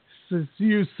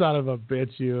you son of a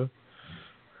bitch, you.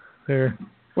 There.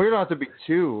 We don't have to be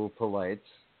too polite.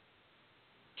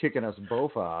 Kicking us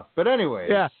both off, but anyways.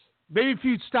 Yeah. Maybe if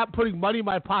you'd stop putting money in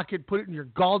my pocket, put it in your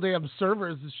goddamn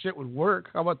servers, this shit would work.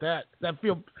 How about that? I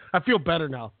feel better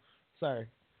now. Sorry.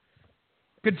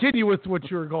 Continue with what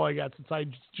you were going at since I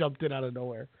just jumped in out of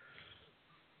nowhere.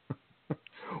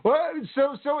 Well,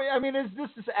 so I mean, is this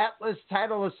Atlas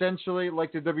title essentially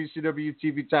like the WCW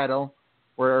TV title,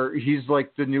 where he's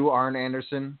like the new Arn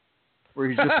Anderson, where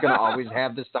he's just going to always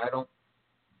have this title?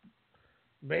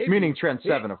 Maybe. Meaning Trent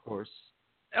Seven, of course.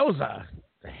 That was a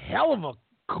hell of a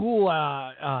cool,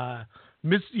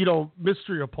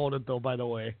 mystery opponent, though. By the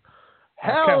way,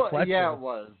 hell yeah, it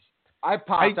was. I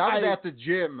was at the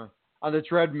gym on the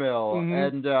treadmill,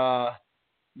 and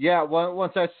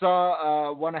once I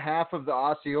saw 1/2 of the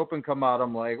Aussie Open come out,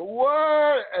 I'm like,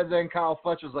 what? And then Kyle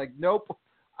Fletcher's like, nope,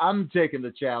 I'm taking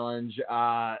the challenge.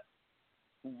 Wow,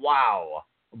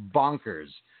 bonkers.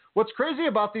 What's crazy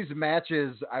about these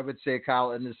matches, I would say,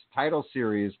 Kyle, in this title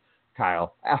series,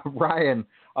 Ryan,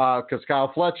 because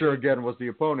Kyle Fletcher, again, was the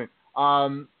opponent,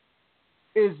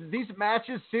 is these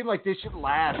matches seem like they should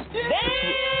last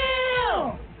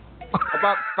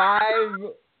about 5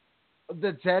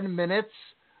 to 10 minutes,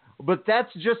 but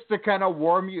that's just to kind of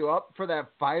warm you up for that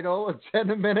final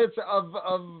 10 minutes of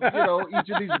each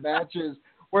of these matches,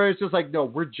 where it's just like, no,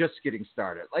 we're just getting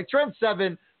started. Like Trent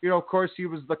Seven, of course, he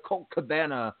was the Colt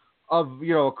Cabana of,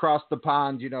 across the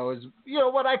pond, is,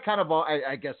 what I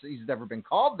guess he's never been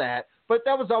called that, but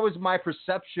that was always my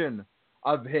perception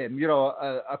of him,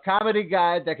 a comedy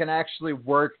guy that can actually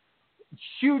work,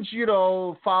 huge,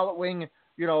 following,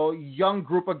 young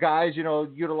group of guys,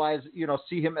 utilize,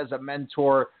 see him as a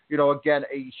mentor, again,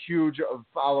 a huge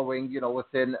following,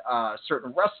 within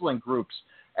certain wrestling groups.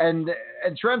 And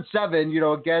Trent Seven,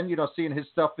 again, seeing his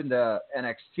stuff in the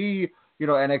NXT,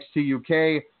 NXT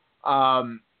UK,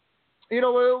 it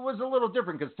was a little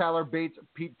different because Tyler Bates,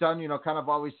 Pete Dunne, kind of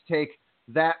always take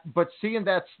that, but seeing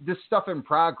this stuff in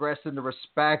progress and the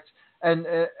respect and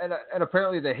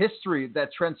apparently the history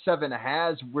that Trent Seven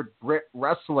has with Brit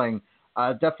wrestling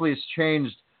definitely has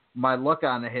changed my look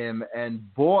on him. And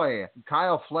boy,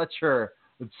 Kyle Fletcher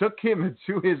took him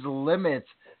to his limit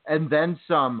and then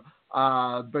some.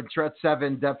 But Trent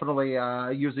Seven definitely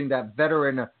using that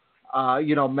veteran,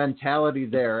 mentality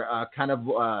there, kind of.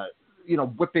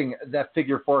 Whipping that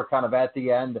figure four kind of at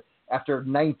the end after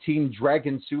 19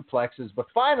 dragon suplexes, but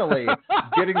finally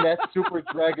getting that super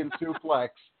dragon suplex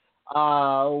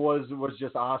was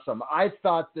just awesome. I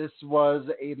thought this was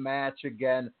a match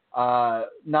again.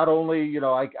 Not only,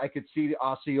 I could see the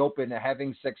Aussie Open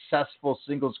having successful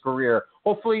singles career,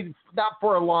 hopefully not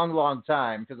for a long, long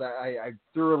time, because I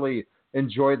thoroughly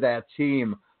enjoyed that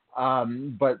team.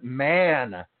 But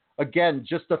man, again,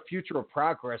 just the future of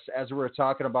progress, as we were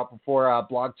talking about before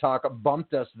Blog Talk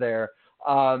bumped us there,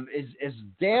 is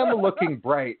damn looking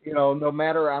bright, no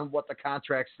matter on what the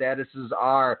contract statuses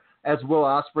are. As Will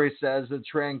Ospreay says,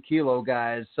 tranquilo,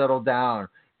 guys, settle down.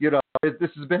 This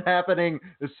has been happening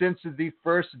since the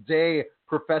first day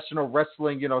professional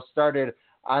wrestling, started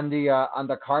on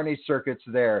the carny circuits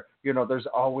there. There's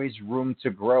always room to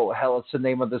grow. Hell, it's the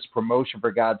name of this promotion,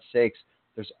 for God's sakes.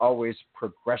 There's always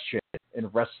progression in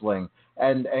wrestling.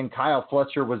 And Kyle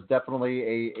Fletcher was definitely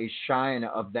a shine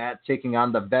of that, taking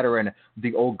on the veteran,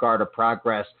 the old guard of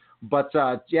progress. But,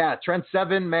 Trent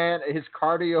Seven, man, his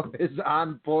cardio is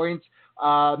on point.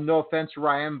 No offense,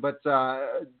 Ryan, but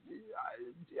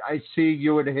I see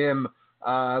you and him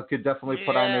could definitely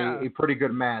put on a pretty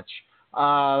good match.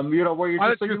 Where you're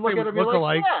just you look at him, you're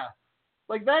like, yeah,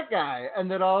 like that guy.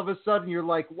 And then all of a sudden you're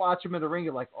like, watch him in the ring,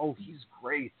 you're like, oh, he's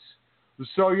great.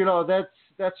 So,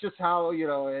 that's just how,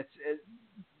 it's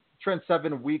Trent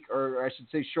Seven week, or I should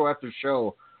say show after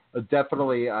show,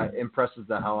 definitely impresses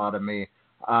the hell out of me.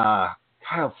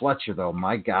 Kyle Fletcher, though,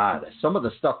 my God, some of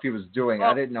the stuff he was doing,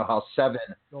 I didn't know how Seven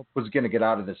was going to get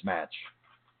out of this match.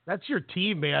 That's your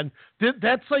team, man.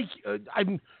 That's like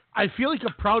I feel like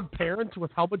a proud parent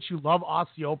with how much you love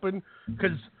Aussie Open,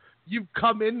 because you've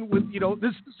come in with,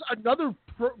 this is another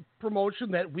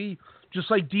promotion that we, just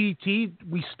like DDT,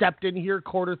 we stepped in here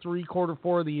quarter 3, quarter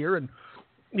 4 of the year and,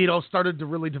 started to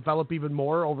really develop even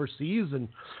more overseas. And,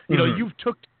 you've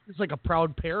took it's like a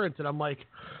proud parent, and I'm like,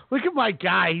 look at my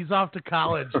guy, he's off to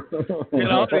college.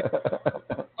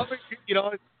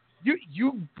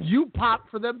 You popped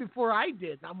for them before I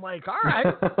did. And I'm like, all right,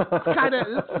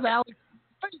 this is Alex.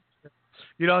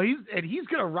 He's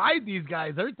gonna ride these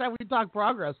guys. Every time we talk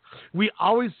progress, we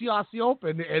always see Aussie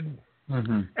Open, and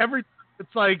every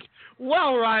it's like,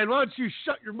 well, Ryan, why don't you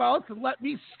shut your mouth and let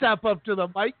me step up to the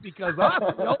mic, because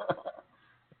Aussie Open.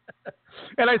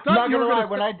 And I thought you were going to...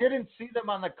 When I didn't see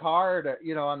them on the card,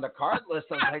 on the card list,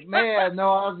 I was like, man, no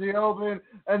Aussie Open.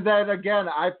 And then again,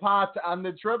 I popped on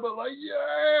the triple, like,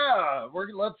 yeah,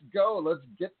 let's go, let's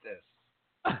get this.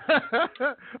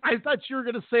 I thought you were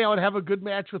going to say I would have a good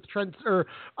match with Trent, or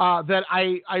that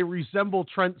I resemble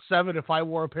Trent Seven if I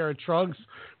wore a pair of trunks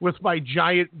with my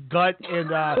giant gut and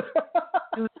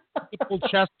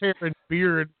chest hair and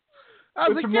beard.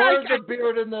 It's more the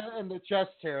beard and the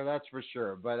chest hair, that's for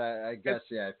sure. But I guess,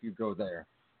 if you go there.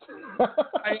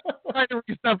 I try to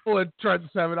resemble a Trent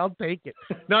Seven. I'll take it.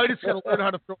 Now I just got to learn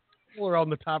how to throw a pole around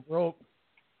the top rope.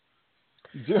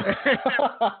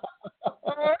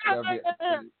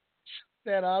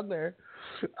 That on there.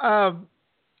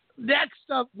 Next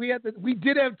up, we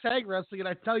did have tag wrestling, and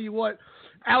I tell you what,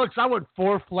 Alex, I went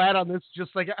 4 flat on this.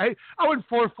 Just like I went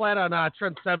 4 flat on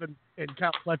Trent Seven and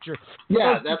Kyle Fletcher.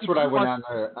 Yeah, that's what I went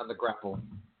on the Grapple.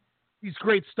 These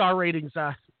great star ratings.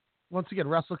 Once again,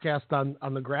 WrestleCast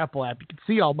on the Grapple app. You can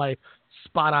see all my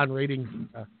spot on ratings.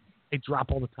 They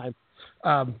drop all the time.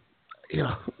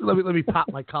 Let me pop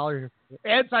my collar here.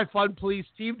 Anti-Fun Police,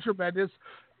 Team Tremendous.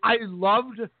 I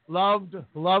loved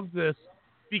this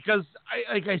because,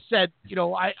 like I said,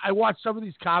 I watch some of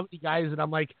these comedy guys and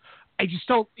I'm like, I just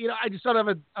don't have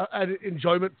an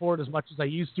enjoyment for it as much as I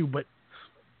used to. But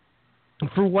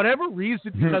for whatever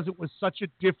reason, because it was such a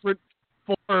different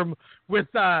form with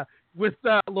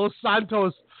Los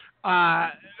Santos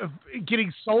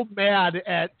getting so mad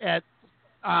at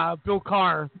Bill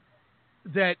Carr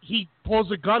that he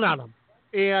pulls a gun on him,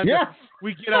 and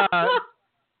we get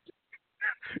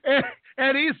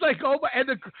and he's like, oh my,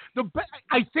 and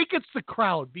I think it's the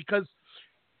crowd, because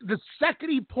the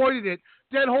second he pointed it,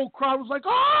 that whole crowd was like,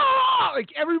 oh, like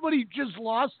everybody just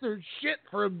lost their shit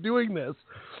for him doing this.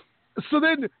 So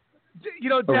then,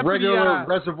 the regular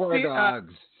Reservoir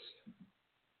Dogs.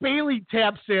 Bailey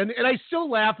taps in, and I still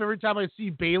laugh every time I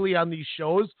see Bailey on these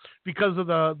shows because of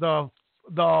the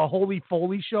Holy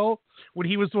Foley show when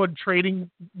he was the one training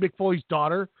Mick Foley's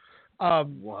daughter.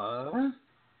 What?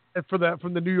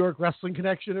 From the New York Wrestling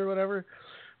Connection or whatever.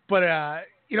 But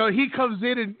he comes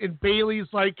in and Bailey's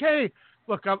like, hey,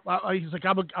 look, he's like,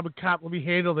 I'm a cop. Let me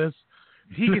handle this.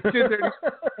 He gets in there.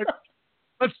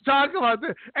 Let's talk about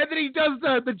this. And then he does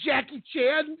the Jackie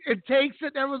Chan and takes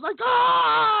it, and everyone's like,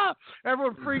 ah!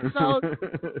 Everyone freaks out. And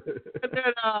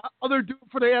then other dude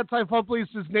for the Anti-Fun Police,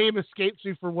 his name escapes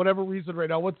me for whatever reason right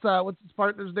now. What's his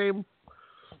partner's name?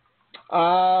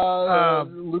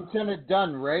 Lieutenant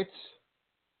Dunn, right?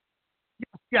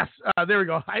 Yes, there we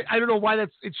go. I don't know why it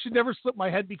should never slip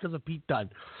my head because of Pete Dunne.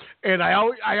 And I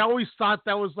always thought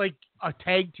that was like a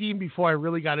tag team before I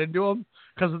really got into them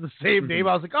because of the same name.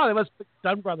 I was like, oh, they must be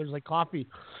Dunn brothers like coffee.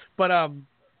 But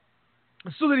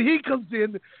so then he comes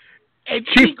in and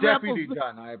Chief Deputy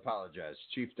Dunn. I apologize.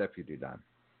 Chief Deputy Dunn.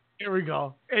 Here we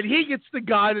go. And he gets the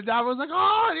gun, and everyone's like,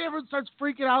 oh, and everyone starts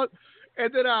freaking out.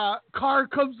 And then Carr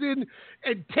comes in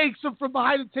and takes him from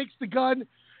behind and takes the gun.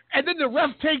 And then the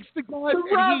ref takes the gun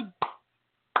and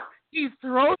he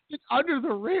throws it under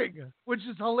the ring, which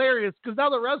is hilarious because now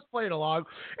the ref's playing along.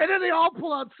 And then they all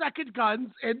pull out second guns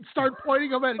and start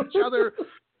pointing them at each other.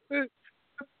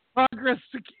 Progress,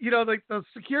 like the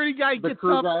security guy gets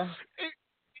up.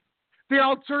 They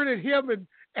all turn at him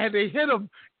and they hit him.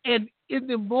 And in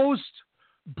the most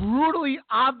brutally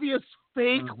obvious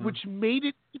fake, which made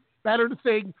it better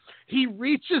thing, he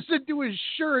reaches into his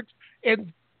shirt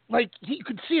and like he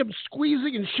could see him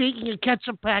squeezing and shaking a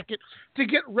ketchup packet to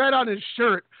get red on his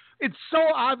shirt. It's so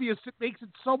obvious, it makes it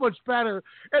so much better.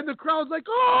 And the crowd's like,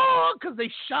 oh, because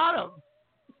they shot him.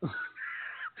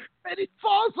 And he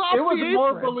falls off the apron. It was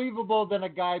more believable than a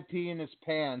guy peeing his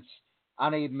pants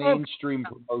on a mainstream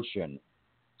promotion.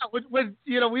 When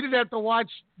we didn't have to watch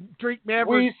Drake Maverick.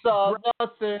 We saw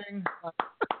nothing.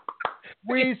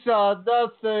 We saw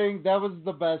nothing. That was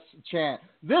the best chant.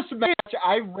 This match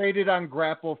I rated on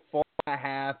Grapple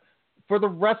 4.5. For the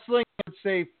wrestling, I would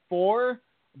say 4.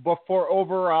 But for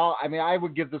overall, I mean, I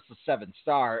would give this a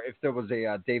 7-star if there was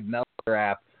a Dave Meltzer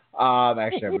app.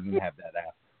 Actually, I wouldn't have that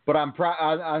app. But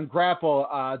on Grapple,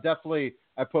 definitely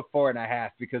I put 4.5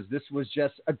 because this was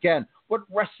just, again, what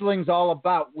wrestling's all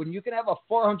about. When you can have a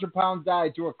 400-pound guy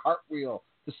do a cartwheel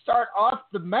to start off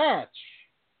the match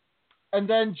and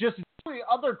then just do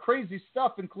other crazy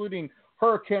stuff, including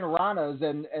Hurricane Ranas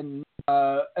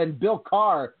and Bill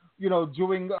Carr,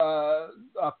 doing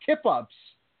kip-ups.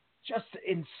 Just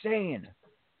insane.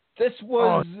 This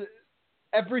was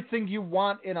everything you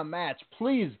want in a match.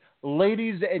 Please,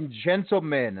 ladies and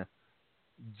gentlemen,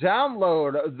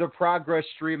 download the Progress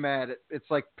stream at,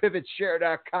 it's like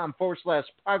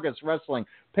pivotshare.com/Progress Wrestling.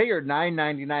 Pay your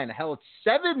 $9.99. Hell, it's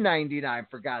 $7.99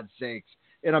 for God's sakes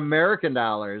in American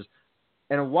dollars.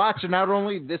 And watch not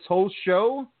only this whole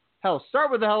show, hell,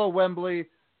 start with the Hell of Wembley,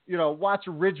 watch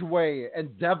Ridgeway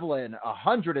and Devlin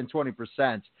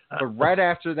 120%. But right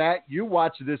after that, you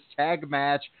watch this tag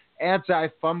match,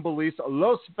 Anti-Fumbalist,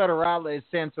 Los Federales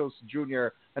Santos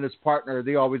Jr. and his partner,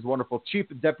 the always wonderful Chief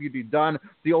Deputy Dunn,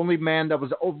 the only man that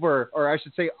was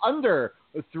under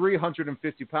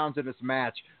 350 pounds in this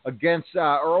match against,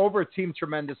 or over Team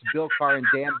Tremendous, Bill Carr and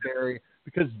Dan Barry,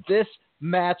 because this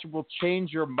match will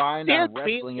change your mind on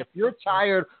wrestling. If you're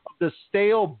tired of the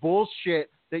stale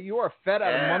bullshit that you are fed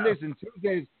on Mondays and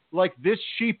Tuesdays like this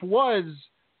sheep was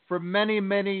for many,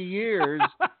 many years,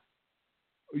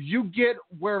 you get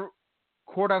where,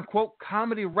 quote unquote,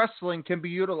 comedy wrestling can be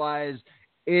utilized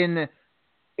in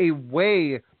a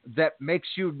way that makes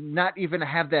you not even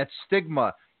have that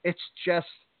stigma. It's just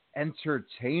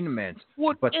entertainment.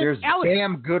 But there's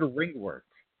damn good ring work.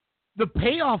 The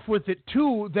payoff with it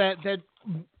too, that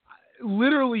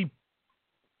literally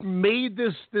made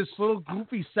this little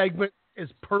goofy segment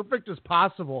as perfect as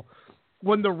possible.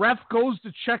 When the ref goes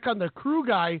to check on the crew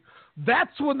guy,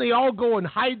 that's when they all go and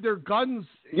hide their guns.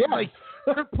 Yeah. Like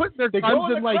they're putting their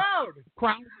guns in like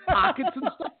crowd pockets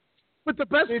and stuff. But the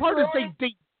best part is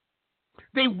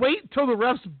they wait till the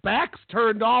ref's back's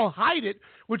turned, all hide it,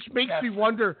 which makes me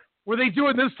wonder, were they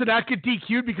doing this to not get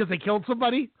DQ'd because they killed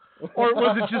somebody? Or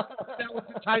was it just that was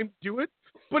the time to do it?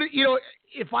 But,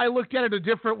 if I looked at it a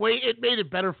different way, it made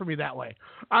it better for me that way.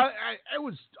 It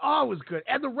was good.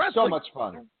 And the rest so much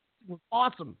fun. Was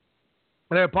awesome.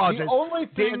 And I apologize. The only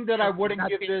thing that I wouldn't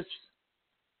give this,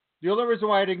 the only reason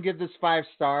why I didn't give this 5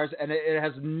 stars, and it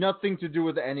has nothing to do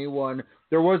with anyone,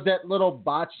 there was that little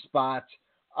botch spot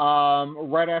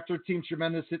right after Team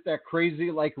Tremendous hit that crazy,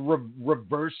 like,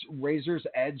 reverse Razor's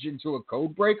Edge into a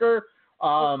code breaker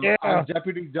on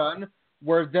Deputy Dunn,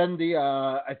 where then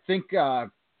I think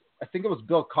it was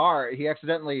Bill Carr, he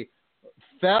accidentally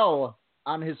fell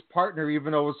on his partner,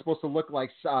 even though it was supposed to look like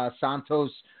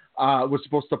Santos was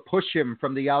supposed to push him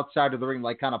from the outside of the ring,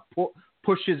 like kind of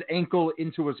push his ankle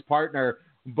into his partner.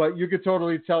 But you could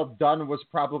totally tell Dunn was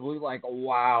probably like,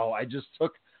 wow, I just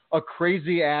took a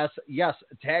crazy ass,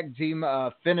 tag team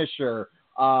finisher.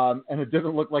 And it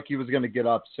didn't look like he was going to get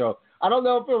up. So I don't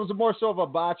know if it was more so of a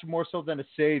botch, more so than a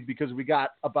save, because we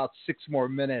got about 6 more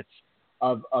minutes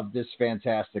of this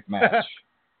fantastic match.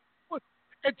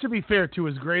 And to be fair, too,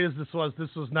 as great as this was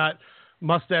not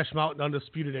Mustache Mountain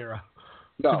Undisputed Era.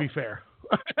 No. To be fair,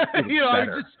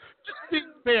 just being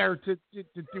fair to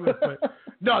do it. But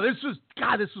no, this was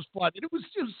fun. And it was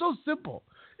so simple.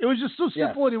 It was just so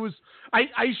simple, and it was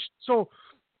so.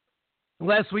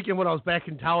 Last weekend when I was back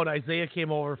in town, Isaiah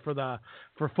came over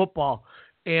for football,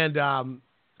 and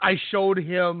I showed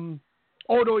him.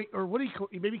 Oh no, or what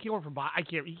maybe he came over from.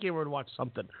 He came over to watch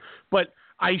something, but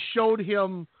I showed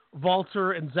him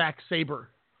Walter and Zack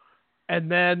Sabre, and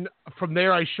then from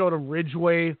there I showed him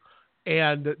Ridgeway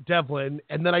and Devlin,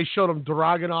 and then I showed him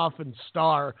Dragunov and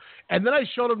Starr, and then I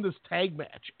showed him this tag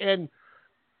match, and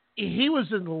he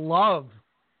was in love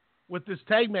with this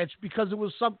tag match because it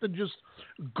was something just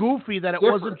goofy, that it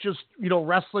wasn't just,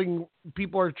 wrestling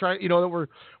people are trying, that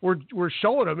we're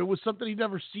showing him. It was something he'd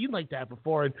never seen like that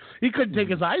before, and he couldn't take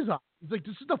his eyes off. He's like,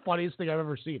 this is the funniest thing I've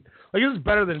ever seen. Like, this is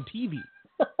better than TV,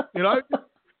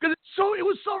 Because it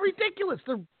was so ridiculous.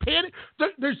 They're panic.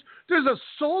 There's a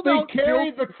sold out. They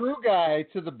carried the crew guy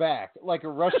to the back, like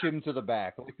rush him to the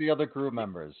back, like the other crew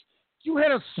members. You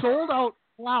had a sold out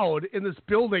crowd in this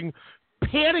building,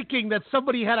 panicking that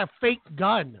somebody had a fake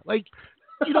gun. Like,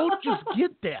 you don't just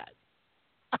get that.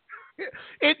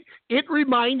 It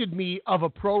reminded me of a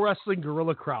pro wrestling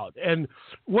guerrilla crowd. And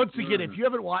once again, if you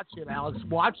haven't watched it, Alex,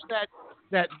 watch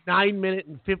that 9-minute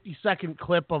and 50-second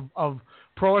clip of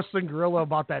Pro Wrestling Guerrilla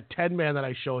about that 10-man that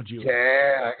I showed you.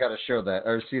 Yeah, I gotta show that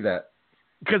or see that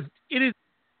because it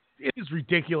is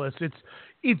ridiculous.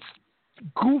 It's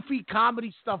goofy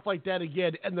comedy stuff like that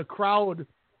again, and the crowd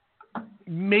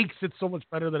makes it so much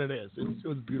better than it is. It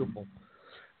was beautiful.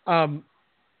 Then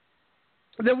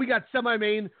we got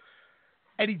semi-main.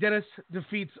 Eddie Dennis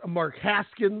defeats Mark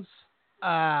Haskins.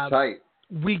 tight.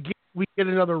 We get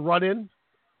another run-in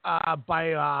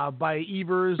by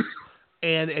Evers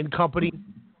and company,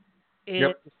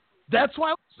 and that's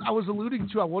why I was alluding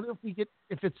to. I wonder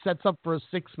if it sets up for a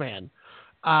 6-man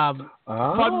fun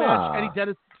match. Eddie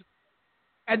Dennis,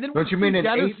 and then don't you mean an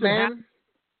 8-man?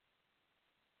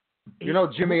 You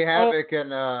know, Jimmy Havoc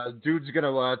and dude's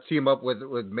gonna team up with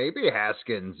maybe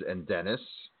Haskins and Dennis.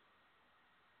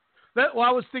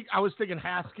 I was thinking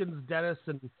Haskins, Dennis,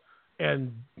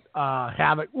 and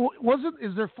Havoc.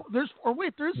 There's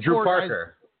Drew 4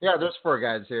 Parker. guys. Yeah, there's 4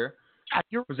 guys here.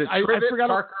 Yeah, was it Trivet,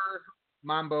 Parker,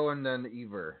 Mambo, and then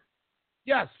Ever?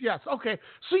 Yes. Okay.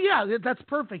 So yeah, that's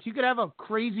perfect. You could have a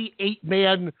crazy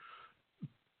 8-man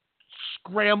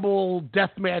scramble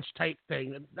deathmatch type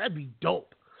thing. That'd be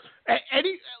dope.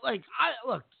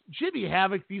 Look, Jimmy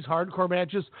Havoc, these hardcore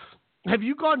matches. Have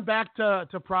you gone back to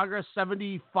Progress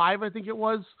 75, I think it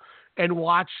was, and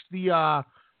watched the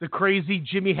crazy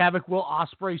Jimmy Havoc Will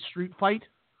Ospreay street fight?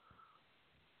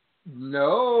 No.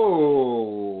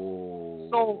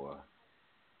 So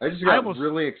I just got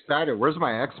really excited. Where's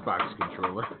my Xbox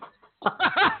controller?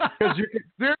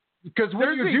 Because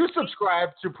when you do subscribe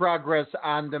to Progress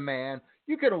On Demand,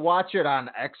 you can watch it on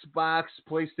Xbox,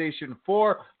 PlayStation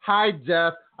 4, high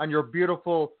def, on your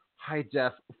beautiful high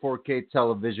def 4K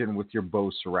television with your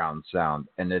Bose surround sound,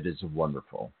 and it is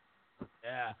wonderful.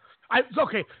 Yeah.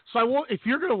 Okay, so I won't. If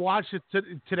you're going to watch it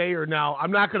today or now,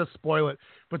 I'm not going to spoil it.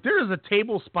 But there is a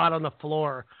table spot on the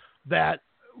floor that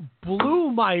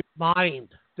blew my mind.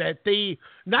 That they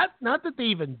not that they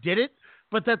even did it,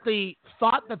 but that they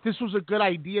thought that this was a good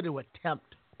idea to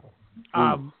attempt.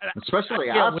 Especially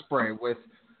Ospreay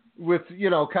with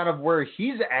kind of where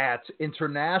he's at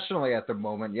internationally at the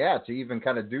moment. Yeah, to even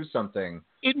kind of do something,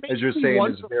 as you're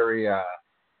saying, is very.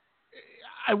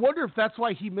 I wonder if that's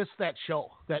why he missed that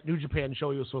show, that New Japan show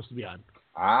he was supposed to be on.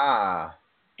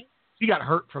 He got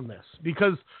hurt from this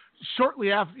because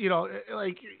shortly after,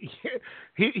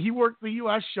 he worked the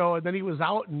U.S. show and then he was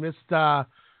out and missed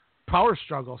Power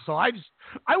Struggle. So I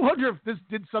wonder if this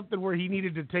did something where he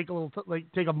needed to take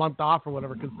take a month off or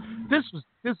whatever, because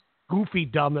this goofy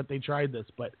dumb that they tried this.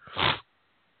 But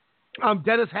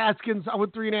Dennis Haskins, I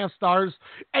went 3.5 stars.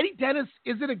 Eddie Dennis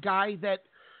isn't a guy that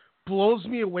blows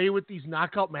me away with these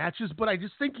knockout matches, but I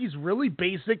just think he's really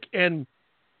basic, and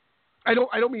I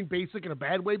don't mean basic in a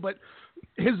bad way, but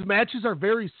his matches are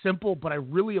very simple, but I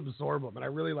really absorb them and I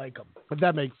really like them. If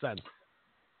that makes sense.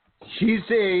 He's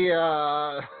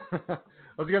I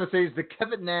was gonna say he's the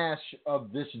Kevin Nash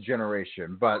of this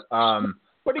generation, but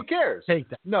he cares. Take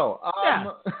that. No,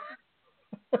 yeah.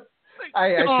 I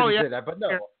shouldn't say that, but no.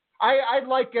 I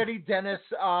like Eddie Dennis.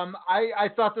 I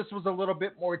thought this was a little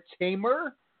bit more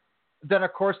tamer than,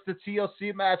 of course, the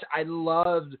TLC match. I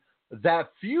loved that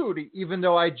feud, even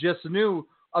though I just knew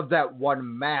of that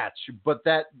one match. But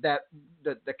the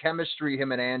chemistry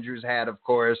him and Andrews had, of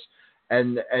course,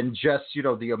 and just,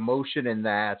 the emotion in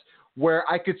that, where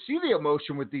I could see the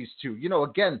emotion with these two.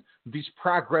 Again, these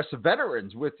Progress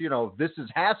veterans with, this is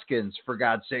Haskins, for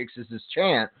God's sakes, is his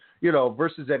chant,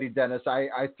 versus Eddie Dennis.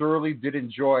 I thoroughly did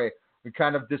enjoy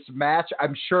kind of this match.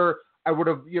 I'm sure I would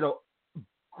have,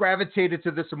 gravitated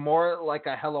to this more like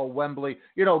a Hello Wembley,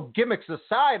 gimmicks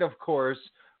aside, of course,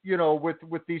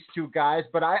 with these two guys.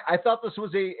 But I thought this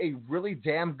was a really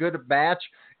damn good match.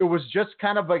 It was just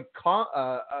kind of a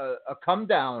come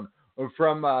down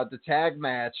from the tag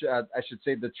match. I should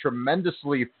say the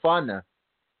tremendously fun,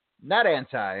 not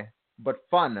anti, but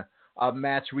fun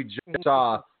match we just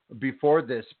saw before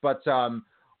this. But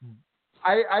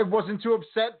I wasn't too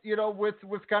upset,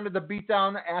 with kind of the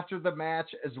beatdown after the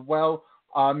match as well.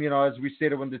 As we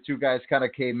stated when the two guys kind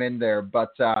of came in there,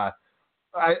 but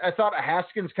I thought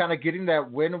Haskins kind of getting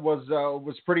that win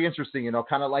was pretty interesting.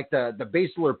 Kind of like the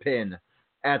Baszler pin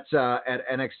at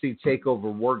NXT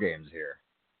Takeover War Games here.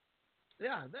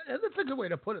 Yeah, that's a good way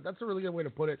to put it. That's a really good way to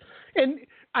put it. And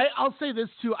I'll say this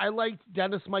too: I liked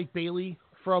Dennis Mike Bailey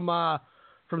from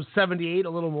 '78 a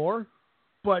little more,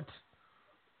 but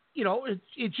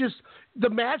it just, the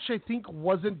match I think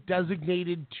wasn't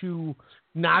designated to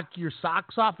knock your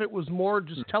socks off. It was more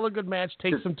just tell a good match,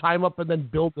 take some time up, and then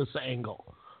build this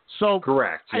angle. So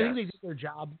correct. I think they did their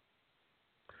job.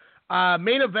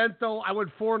 Main event though, I went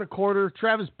 4.25.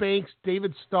 Travis Banks,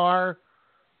 David Starr.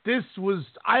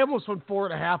 I almost went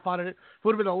 4.5 on it. It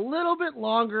would have been a little bit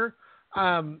longer.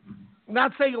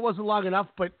 Not saying it wasn't long enough,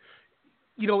 but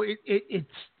it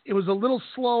was a little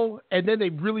slow, and then they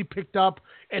really picked up,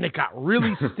 and it got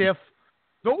really stiff.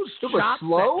 Those chops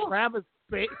that Travis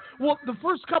Banks. Well, the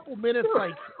first couple minutes,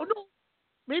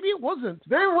 maybe it wasn't.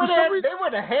 They went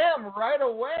ham right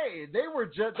away. They were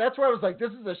just. That's why I was like,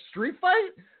 this is a street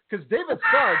fight. Because David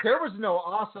Starr, there was no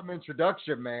awesome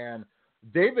introduction, man.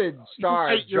 David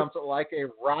Starr jumped like a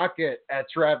rocket at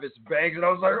Travis Banks, and I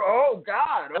was like, oh,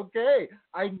 God, okay.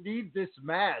 I need this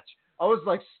match. I was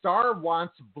like, Starr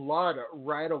wants blood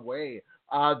right away.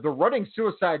 The running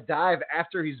suicide dive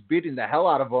after he's beating the hell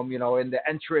out of him, in the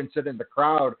entrance and in the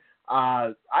crowd.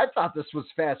 I thought this was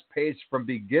fast-paced from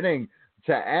beginning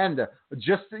to end,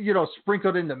 just,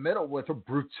 sprinkled in the middle with a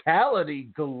brutality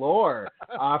galore,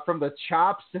 from the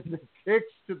chops and the kicks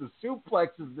to the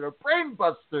suplexes, the brain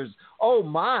busters. Oh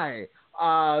my,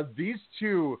 these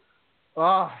two,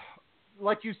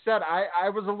 like you said, I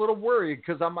was a little worried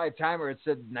because on my timer it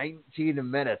said 19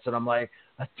 minutes, and I'm like,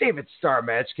 a David Starr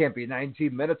match can't be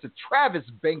 19 minutes. A Travis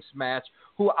Banks match,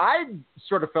 who I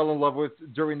sort of fell in love with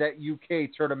during that UK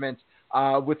tournament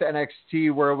with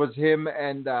NXT, where it was him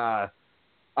and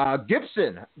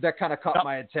Gibson that kind of caught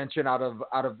my attention out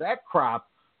of that crop.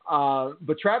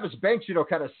 But Travis Banks,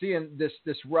 kind of seeing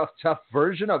this rough, tough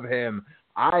version of him,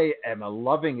 I am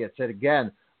loving it. And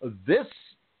again, this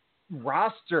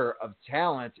roster of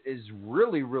talent is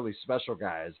really, really special,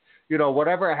 guys.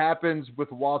 Whatever happens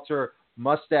with Walter,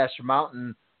 Mustache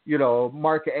Mountain,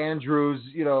 Mark Andrews,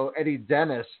 Eddie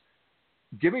Dennis,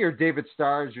 give me your David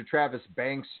Starrs, your Travis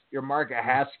Banks, your Mark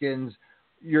Haskins,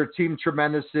 your Team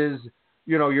Tremenduses,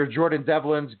 your Jordan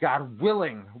Devlins. God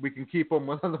willing, we can keep them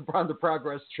on the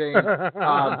Progress train.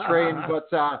 But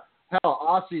hell,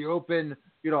 Aussie Open,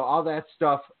 all that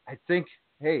stuff. I think,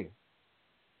 hey,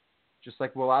 just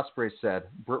like Will Ospreay said,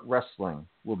 wrestling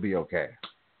will be okay.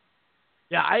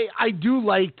 Yeah, I do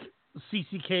like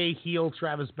CCK heel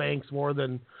Travis Banks more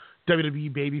than WWE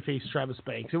babyface Travis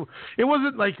Banks. It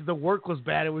wasn't like the work was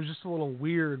bad. It was just a little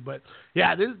weird. But,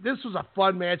 yeah, this was a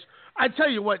fun match. I tell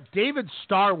you what, David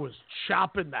Starr was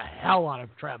chopping the hell out of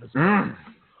Travis Banks.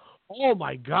 Oh,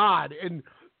 my God. And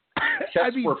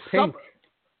were pink.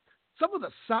 Some of the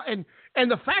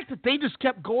and the fact that they just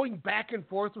kept going back and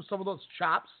forth with some of those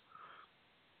chops,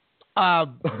 I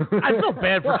feel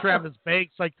bad for Travis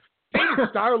Banks. Like, David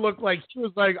Starr looked like he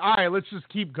was like, all right, let's just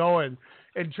keep going.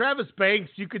 And Travis Banks,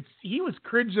 he was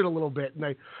cringing a little bit.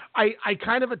 And I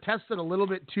kind of attested a little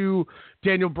bit to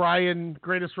Daniel Bryan,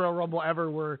 greatest Royal Rumble ever,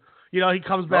 where, he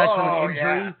comes back from an injury.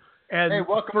 Yeah. And hey,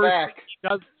 welcome back.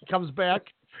 He comes back,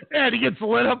 and he gets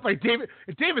lit up by David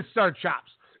Starr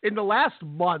chops. In the last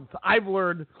month, I've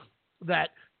learned that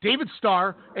David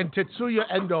Starr and Tetsuya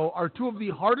Endo are two of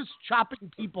the hardest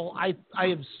chopping people I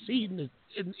have seen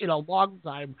in a long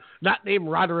time, not named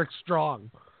Roderick Strong.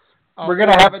 We're going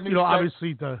to have a new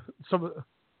obviously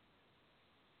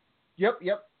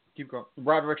Yep. Keep going.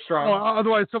 Roderick Strong.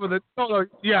 Otherwise, some of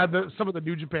the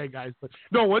New Japan guys. But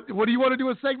no, what do you want to do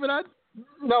a segment on?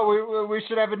 No, we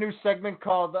should have a new segment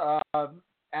called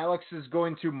Alex is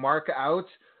going to mark out.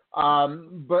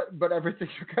 But everything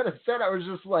you kind of said, I was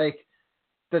just like,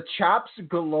 the chops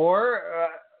galore.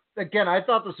 Again, I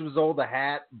thought this was old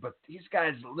hat, but these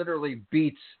guys literally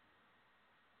beat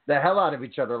the hell out of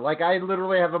each other. Like, I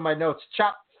literally have in my notes,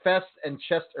 chop, fest, and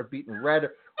chest are beaten red.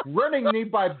 Running knee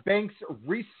by Banks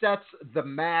resets the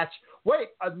match. Wait,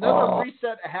 another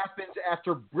reset happens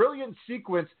after brilliant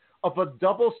sequence of a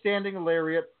double standing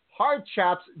lariat, hard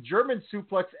chops, German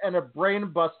suplex, and a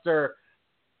brain buster.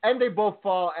 And they both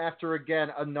fall after, again,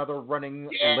 another running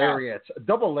lariat, a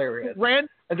double lariat.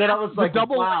 And then I was like,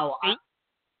 wow.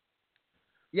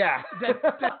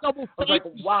 That double I was like,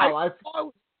 wow.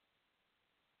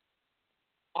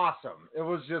 Awesome. It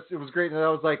was great. And I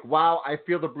was like, wow, I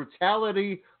feel the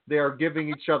brutality they are giving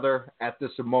each other at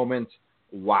this moment.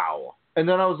 Wow. And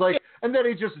then I was like, and then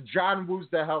he just John Woos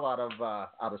the hell out of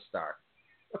Starr.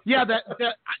 Yeah,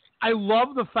 I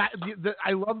love the fact that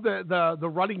I love the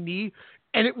running knee,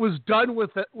 and it was done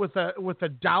with a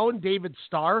down David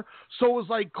Starr, so it was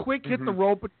like quick hit the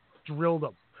rope and drilled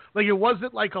him. Like, it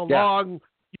wasn't like a long,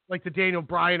 like the Daniel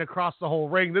Bryan across the whole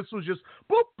ring. This was just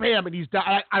boop, bam, and he's down.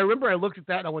 I remember I looked at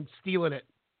that and I went, stealing it.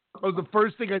 That was the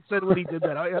first thing I said when he did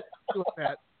that. I stealing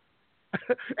that.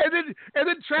 and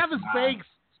then Travis Banks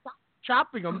stopped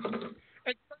chopping him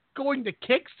and going to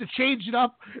kicks to change it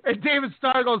up, and David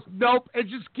Starr goes, nope, and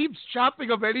just keeps chopping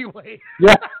him anyway.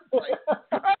 Yeah.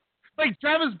 like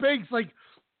Travis Banks,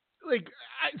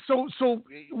 so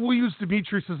we'll use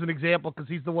Demetrius as an example because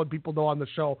he's the one people know on the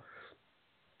show.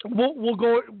 we'll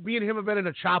go. Me and him have been in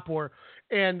a chop war,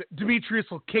 and Demetrius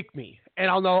will kick me, and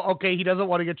I'll know, okay, he doesn't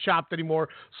want to get chopped anymore,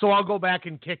 so I'll go back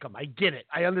and kick him. I get it.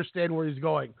 I understand where he's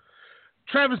going.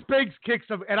 Travis Banks kicks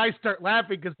him, and I start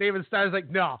laughing because David Steyer's like,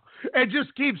 no, and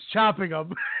just keeps chopping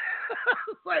him.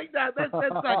 Like that. That's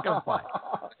not gonna fly.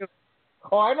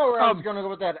 Oh, I know where I was going to go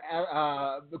with that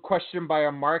the question by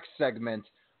a Mark segment.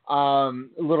 A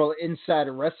little inside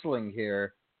wrestling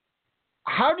here.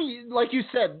 How do you, like you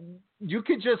said, you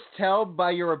could just tell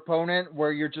by your opponent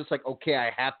where you're just like, okay,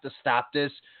 I have to stop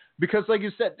this. Because like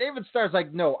you said, David Starr's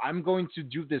like, no, I'm going to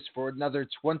do this for another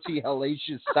 20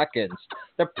 hellacious seconds.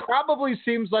 That probably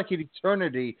seems like an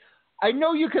eternity. I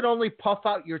know you can only puff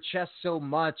out your chest so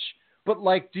much, but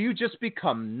like, do you just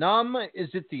become numb? Is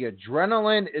it the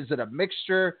adrenaline? Is it a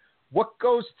mixture? What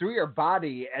goes through your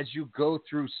body as you go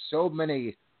through so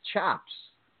many chops?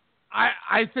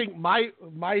 I think my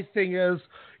thing is,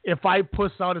 if I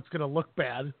puss out, it's going to look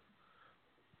bad.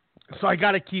 So I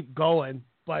got to keep going.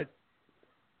 But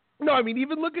no, I mean,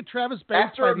 even look at Travis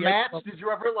Banks. After a match, did you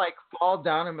ever like fall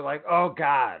down and be like, oh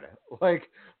God, like,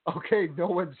 okay, no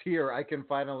one's here. I can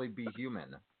finally be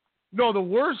human. No, the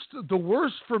worst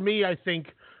for me, I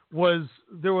think, was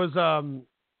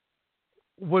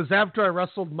after I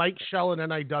wrestled Mike Shell in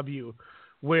NIW,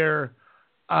 where,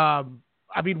 I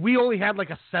mean, we only had like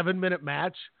a 7-minute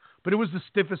match, but it was the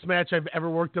stiffest match I've ever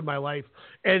worked in my life.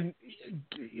 And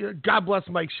God bless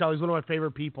Mike Shell. He's one of my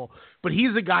favorite people, but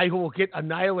he's a guy who will get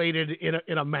annihilated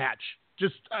in a match,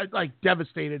 just like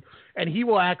devastated. And he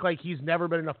will act like he's never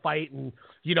been in a fight. And,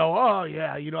 oh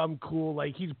yeah, I'm cool.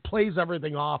 Like he plays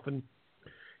everything off. And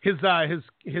his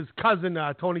cousin,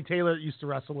 Tony Taylor, used to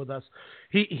wrestle with us.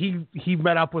 He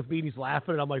met up with me and he's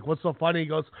laughing. And I'm like, what's so funny?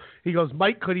 He goes,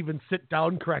 Mike couldn't even sit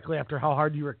down correctly after how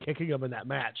hard you were kicking him in that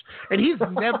match. And he's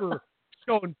never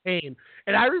shown pain.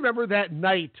 And I remember that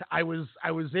night I was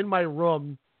in my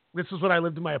room. This is when I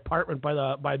lived in my apartment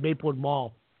by Maplewood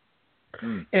Mall.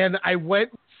 And I went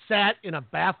and sat in a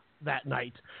bath that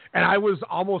night. And I was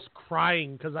almost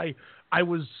crying because I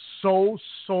was so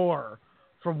sore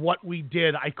from what we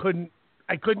did. I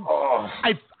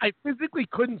physically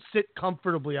couldn't sit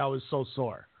comfortably. I was so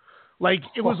sore. Like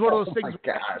it was one of those things. Oh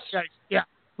my gosh. Yeah.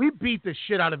 We beat the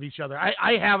shit out of each other.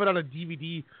 I have it on a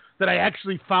DVD that I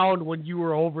actually found when you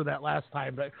were over that last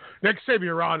time. But next time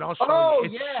you're on, I'll show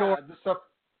you. It's short. The stuff.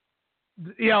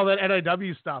 Yeah, that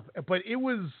NIW stuff. But it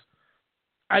was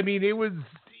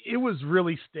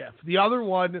really stiff. The other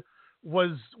one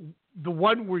was the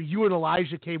one where you and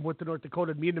Elijah came with the North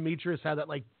Dakota. Me and Demetrius had that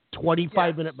like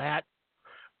 25-minute match.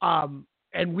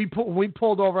 And we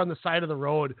pulled over on the side of the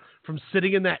road from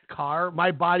sitting in that car.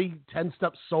 My body tensed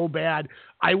up so bad.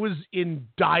 I was in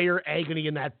dire agony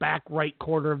in that back right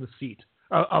corner of the seat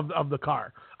of the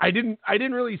car. I didn't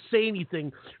really say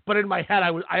anything, but in my head,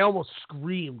 I almost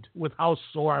screamed with how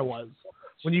sore I was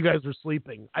when you guys were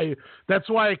sleeping. That's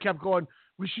why I kept going,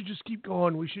 we should just keep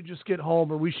going. We should just get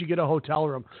home, or we should get a hotel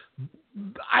room.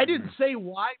 I didn't say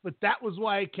why, but that was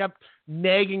why I kept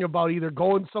nagging about either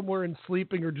going somewhere and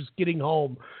sleeping or just getting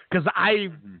home. Because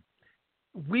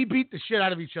we beat the shit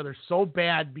out of each other so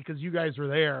bad because you guys were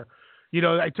there.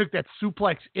 I took that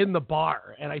suplex in the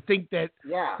bar, and I think that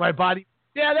my body.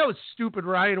 Yeah, that was stupid,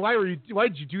 Ryan. Why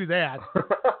did you do that?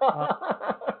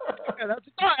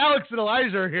 Alex and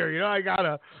Elijah are here. I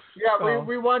gotta. Yeah,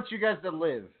 we want you guys to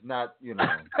live, not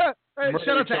Hey,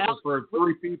 shout out to Alex for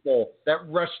 3 people that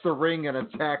rush the ring and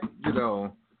attack. Yes,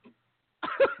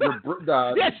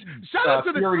 shout out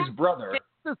to Fury's brother.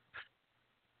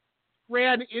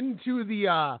 Ran into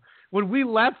the when we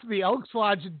left the Elks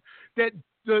Lodge, that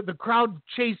the crowd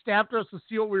chased after us to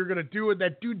see what we were gonna do, and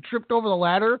that dude tripped over the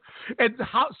ladder and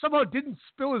somehow didn't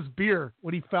spill his beer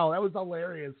when he fell. That was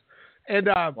hilarious. And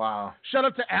wow! Shout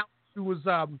out to Alex, who was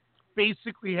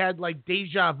basically had like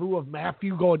deja vu of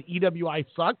Matthew going EWI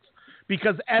sucks,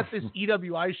 because at this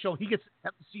EWI show he gets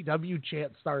an MCW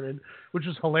chant started, which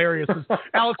was hilarious.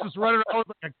 Alex was running around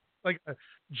with like a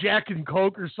Jack and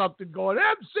Coke or something, going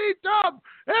MC Dub,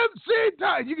 MC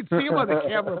Dub. You can see him on the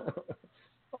camera.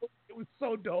 It was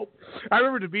so dope. I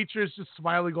remember Demetrius just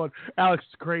smiling, going, "Alex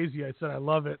is crazy." I said, "I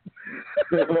love it."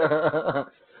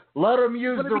 Let him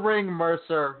use the ring,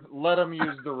 Mercer. Let him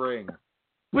use the ring.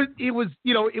 But it was,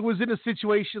 it was in a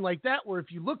situation like that where if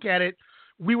you look at it,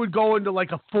 we would go into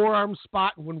like a forearm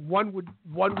spot, and when one would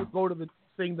go to the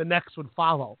thing, the next would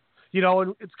follow.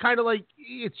 And it's kind of like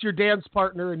it's your dance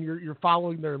partner and you're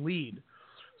following their lead.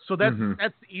 So that's the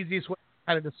easiest way to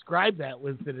kind of describe that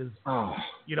with it is,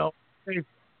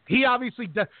 he obviously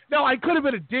does. No, I could have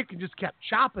been a dick and just kept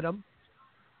chopping him,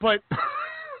 but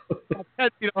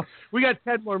we got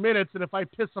 10 more minutes, and if I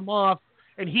piss him off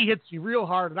and he hits you real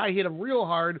hard, and I hit him real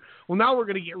hard. Well, now we're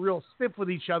going to get real stiff with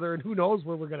each other, and who knows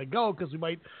where we're going to go because we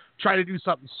might try to do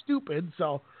something stupid.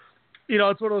 So,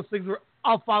 it's one of those things where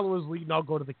I'll follow his lead and I'll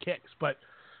go to the kicks. But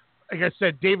like I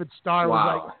said, David Starr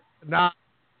was like, nah,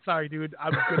 sorry, dude,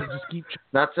 I'm going to just keep.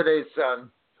 Not today, son.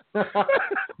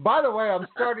 By the way, I'm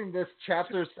starting this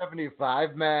Chapter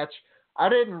 75 match. I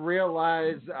didn't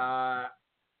realize, I'm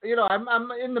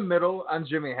in the middle on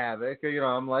Jimmy Havoc.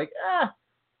 I'm like,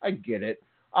 I get it.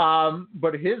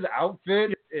 But his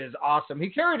outfit is awesome. He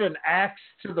carried an axe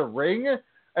to the ring,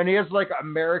 and he has like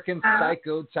American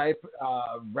Psycho type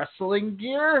wrestling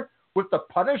gear with the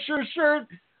Punisher shirt.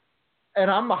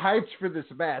 And I'm hyped for this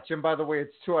match. And by the way,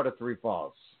 it's 2 out of 3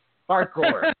 falls.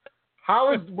 Hardcore.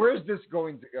 Where's this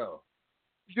going to go?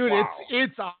 Dude, wow.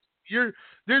 It's you're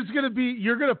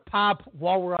gonna pop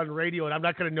while we're on radio, and I'm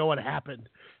not gonna know what happened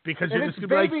because you're just gonna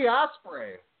be like, Baby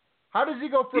Ospreay. How does he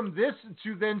go from this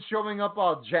to then showing up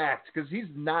all jacked? Because he's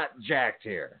not jacked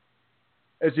here,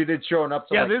 as he did showing up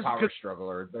to Power Struggle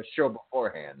or the show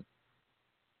beforehand.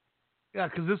 Yeah,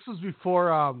 because this was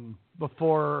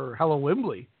before Hello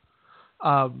Wembley.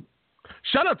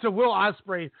 Shout out to Will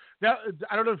Ospreay.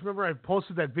 I don't know if you remember, I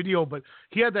posted that video, but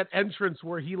he had that entrance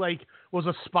where he was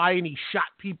a spy and he shot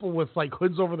people with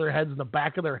hoods over their heads in the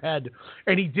back of their head,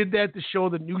 and he did that to show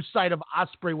the new side of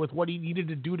Ospreay with what he needed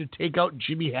to do to take out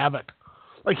Jimmy Havoc.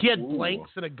 He had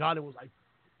blanks and a gun. It was like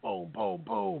boom, boom,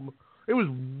 boom. It was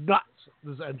nuts.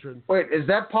 This entrance. Wait, is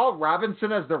that Paul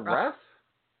Robinson as the ref?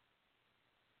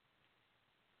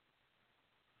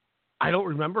 I don't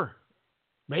remember.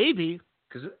 Maybe.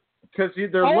 Because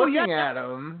they're looking at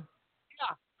him.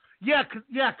 Because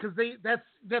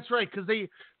that's right. Because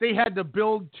they had to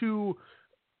build to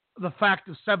the fact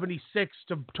of 76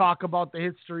 to talk about the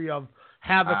history of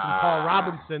Havoc and Paul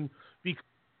Robinson, because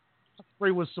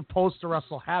Ospreay was supposed to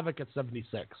wrestle Havoc at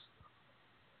 76,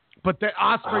 but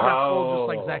Ospreay got pulled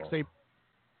just like Zack Sabre.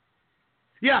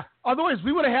 Yeah. Otherwise,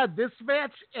 we would have had this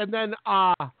match and then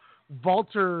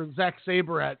Walter Zack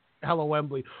Sabre at Hello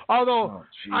Wembley. Although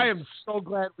I am so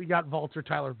glad we got Walter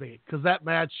Tyler Bate, because that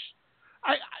match,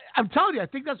 I'm telling you, I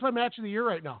think that's my match of the year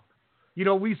right now.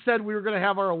 We said we were going to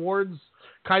have our awards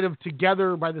kind of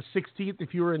together by the 16th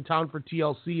if you were in town for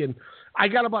TLC, and I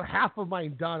got about half of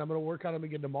mine done. I'm going to work on them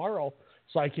again tomorrow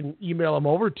so I can email them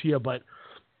over to you, but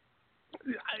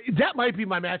that might be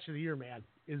my match of the year, man,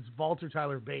 is Walter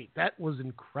Tyler Bate. That was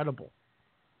incredible.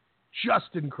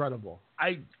 Just incredible.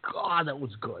 God, that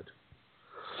was good.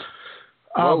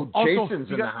 Jason's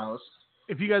in the house.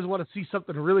 If you guys want to see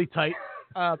something really tight,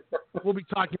 we'll be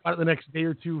talking about it the next day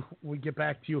or two when we get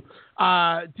back to you.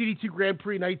 DD2 Grand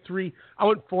Prix Night 3. I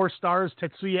went 4 stars.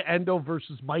 Tetsuya Endo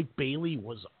versus Mike Bailey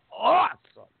was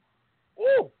awesome.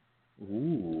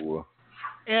 Ooh.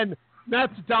 And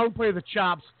not to downplay the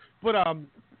chops, but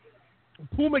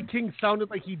Puma King sounded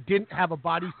like he didn't have a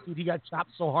bodysuit. He got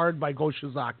chopped so hard by Go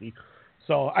Shizaki.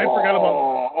 So I forgot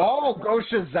about. Go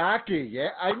Shizaki. Yeah,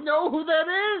 I know who that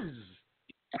is.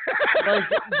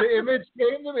 The image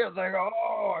came to me. I was like,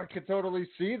 I could totally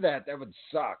see that. That would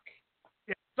suck.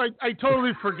 Yeah, I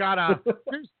totally forgot.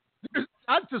 There's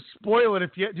not to spoil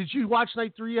it. Did you watch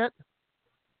Night 3 yet?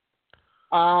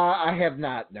 I have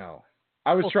not. No,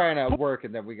 I was trying to work,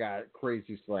 and then we got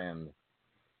crazy slammed.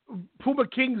 Puma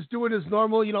King's doing his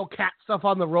normal, cat stuff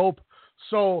on the rope.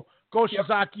 So Go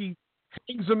Shizaki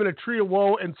hangs him in a tree of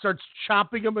woe and starts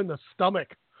chopping him in the stomach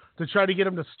to try to get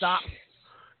him to stop.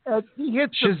 And he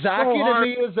hits him so hard. To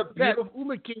me is a beautiful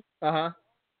Puma King. Puma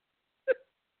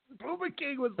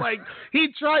King was like, he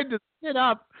tried to sit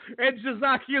up, and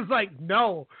Shizaki was like,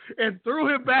 no, and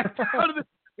threw him back down to the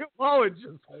tree of woe and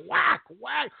just whack.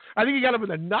 I think he got him in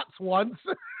the nuts once.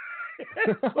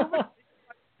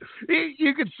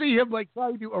 You could see him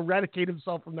trying to eradicate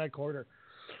himself from that corner.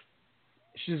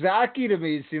 Shizaki to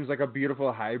me seems like a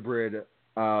beautiful hybrid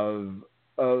of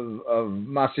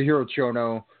Masahiro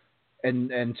Chono and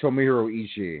Tomohiro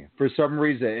Ishii. For some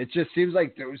reason, it just seems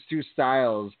like those two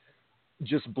styles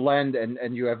just blend,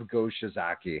 and you have Go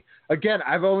Shizaki. Again,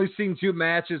 I've only seen 2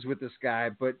 matches with this guy,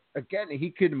 but again,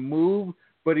 he can move,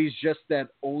 but he's just that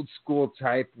old school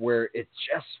type where it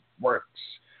just works.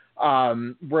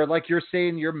 Where like you're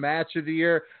saying, your match of the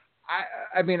year,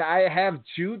 I mean, I have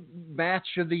 2 match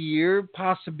of the year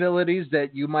possibilities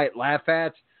that you might laugh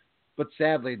at, but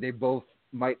sadly, they both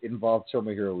might involve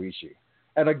Tomohiro Ishii.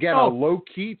 And again, a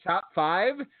low-key top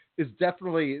 5 is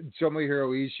definitely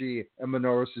Tomohiro Ishii and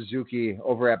Minoru Suzuki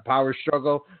over at Power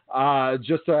Struggle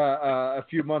just a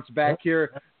few months back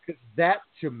here. Because that,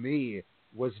 to me,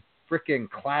 was freaking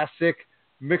classic,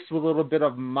 mixed with a little bit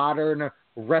of modern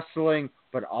wrestling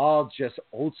but all just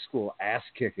old school ass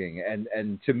kicking.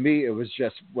 And to me, it was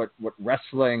just what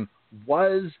wrestling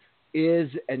was, is,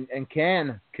 and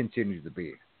can continue to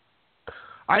be.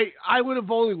 I would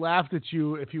have only laughed at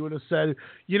you if you would have said,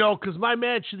 because my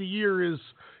match of the year is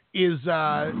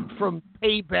from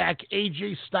Payback,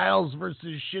 AJ Styles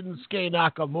versus Shinsuke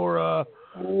Nakamura.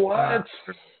 What?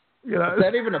 Is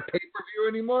that even a pay-per-view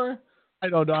anymore? I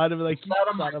don't know. I'd have been like, you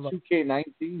son of a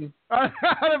 2K19. I'd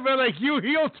have been like, you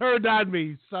heel turned on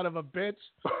me, son of a bitch.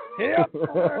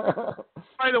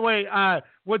 By the way,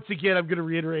 once again, I'm going to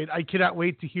reiterate, I cannot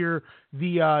wait to hear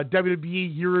the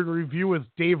WWE year in review with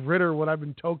Dave Ritter when I'm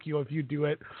in Tokyo if you do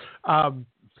it.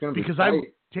 It's going to be I'm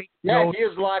taking notes. He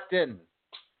is locked in.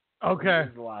 Okay.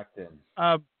 He is locked in.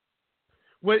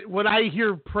 When I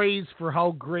hear praise for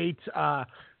how great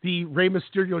the Rey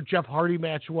Mysterio Jeff Hardy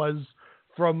match was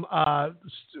from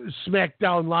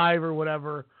SmackDown Live or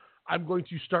whatever, I'm going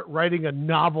to start writing a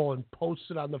novel and post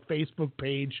it on the Facebook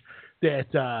page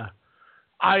that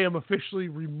I am officially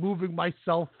removing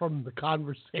myself from the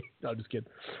conversation. No, just kidding.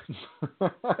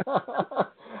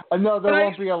 No, there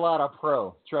won't be a lot of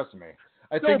pro. Trust me.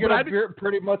 I think it'll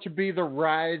pretty much be the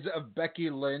rise of Becky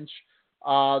Lynch,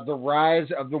 the rise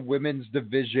of the women's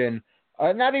division.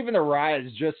 Not even the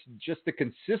rise, just the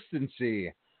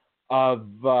consistency of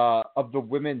the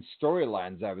women's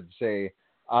storylines, I would say.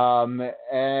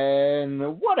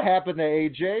 And what happened to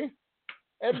AJ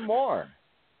and more.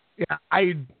 Yeah,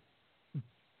 I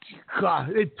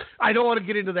don't want to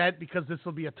get into that because this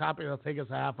will be a topic that'll take us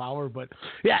a half hour. But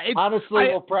yeah, honestly,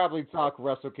 we'll probably talk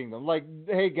Wrestle Kingdom. Like,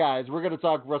 hey guys, we're going to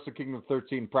talk Wrestle Kingdom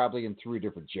 13 probably in 3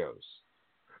 different shows.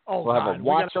 Oh, we'll have a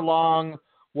watch along.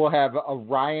 We'll have a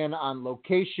Ryan on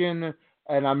location,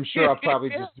 and I'm sure I'll probably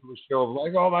just do a show of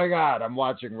like, oh my God, I'm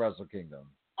watching Wrestle Kingdom.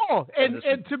 Oh, and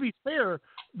to be fair,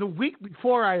 the week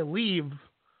before I leave,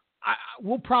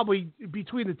 we'll probably,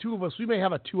 between the two of us, we may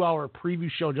have a 2-hour preview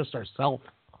show just ourselves.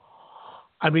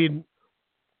 I mean,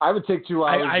 I would take 2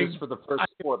 hours just for the first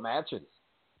 4 matches.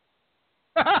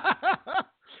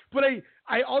 But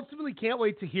I ultimately can't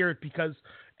wait to hear it because,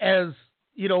 as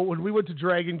you know, when we went to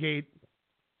Dragon Gate,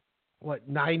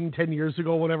 9-10 years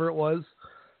ago, whenever it was,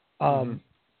 went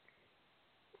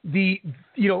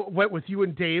with you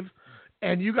and Dave,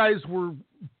 and you guys were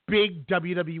big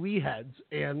WWE heads,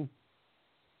 and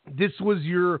this was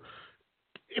your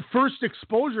first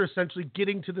exposure, essentially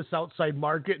getting to this outside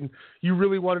market, and you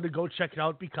really wanted to go check it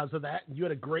out because of that. And you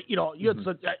had a great,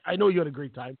 I know you had a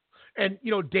great time. And,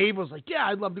 Dave was like, yeah,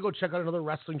 I'd love to go check out another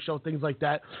wrestling show, things like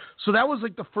that. So that was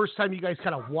like the first time you guys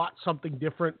kind of watched something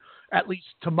different, at least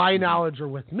to my knowledge or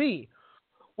with me.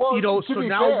 Well, to be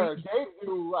fair, Dave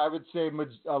knew, I would say,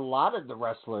 a lot of the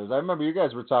wrestlers. I remember you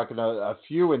guys were talking a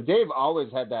few, and Dave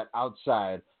always had that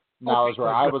outside knowledge where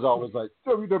I was always like,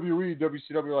 WWE,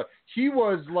 WCW. Like, he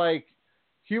was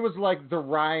like the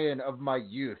Ryan of my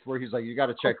youth, where he's like, you got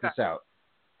to check this out.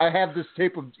 I have this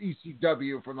tape of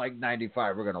ECW from like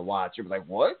 95 we're going to watch. You're like,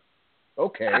 what?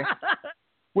 Okay.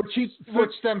 which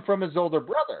stemmed from his older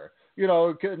brother,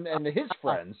 and his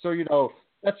friends. So,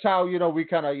 that's how, we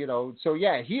kind of, so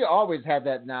yeah, he always had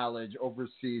that knowledge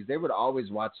overseas. They would always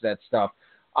watch that stuff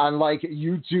on like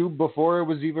YouTube before it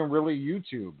was even really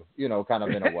YouTube, kind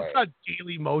of in a way.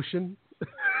 Daily Motion.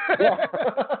 Yeah.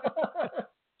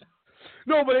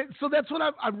 No, but so that's what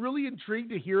I'm really intrigued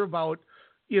to hear about,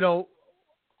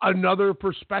 another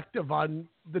perspective on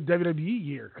the WWE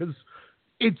year. Cause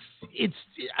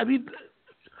I mean,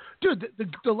 dude,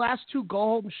 the last 2 go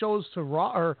home shows to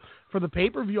Raw or for the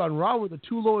pay-per-view on Raw were the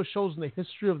 2 lowest shows in the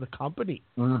history of the company.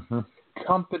 Mm-hmm.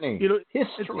 Company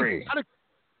history.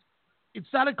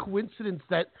 It's not a coincidence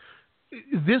that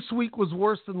this week was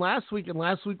worse than last week, and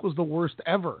last week was the worst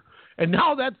ever. And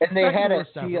now that's and they had a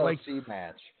TLC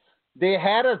match. They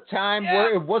had a time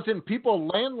where it wasn't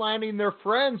people landlining their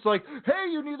friends like,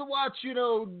 hey, you need to watch,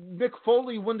 Mick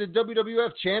Foley win the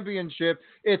WWF Championship.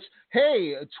 It's,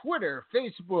 hey, Twitter,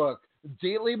 Facebook,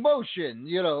 Daily Motion,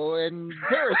 and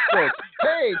Periscope.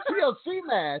 Hey, TLC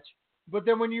match. But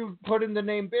then when you put in the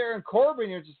name Baron Corbin,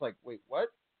 you're just like, wait, what?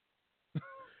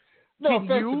 No offense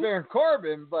to Baron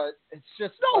Corbin, but it's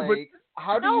just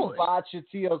how do you botch a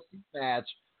TLC match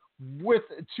with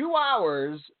 2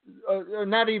 hours, or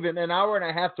not even an hour and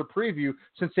a half to preview,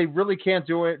 since they really can't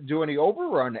do any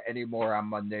overrun anymore on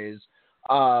Mondays,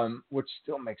 which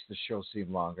still makes the show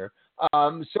seem longer.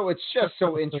 So it's just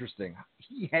so interesting.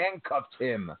 He handcuffed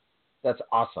him. That's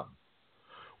awesome.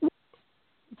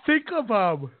 Think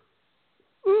of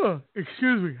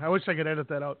excuse me. I wish I could edit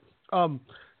that out.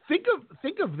 Think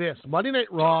of this. Monday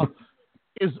Night Raw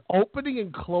is opening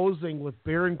and closing with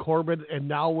Baron Corbin and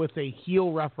now with a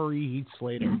heel referee, Heath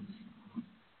Slater.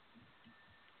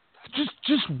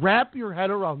 Just wrap your head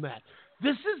around that.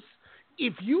 This is,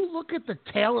 if you look at the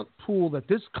talent pool that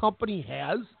this company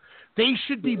has, they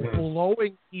should be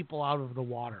blowing people out of the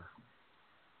water.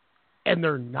 And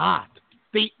they're not.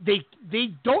 They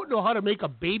don't know how to make a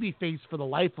babyface for the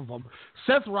life of them.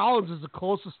 Seth Rollins is the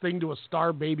closest thing to a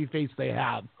star babyface they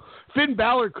have. Finn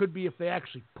Balor could be if they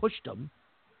actually pushed him.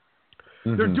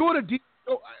 Mm-hmm. They're doing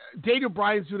Daniel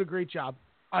Bryan's doing a great job.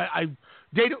 By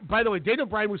the way, Daniel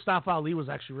Bryan Mustafa Ali was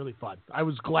actually really fun. I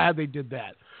was glad they did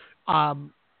that.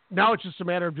 Now it's just a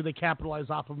matter of do they capitalize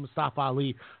off of Mustafa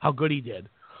Ali, how good he did.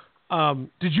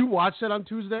 Did you watch that on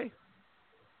Tuesday?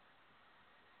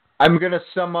 I'm going to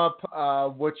sum up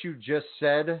what you just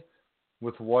said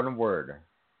with one word.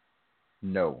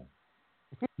 No.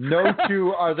 No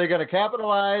to are they going to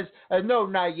capitalize? No,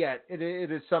 not yet.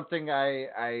 It is something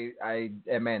I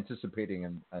am anticipating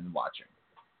and watching.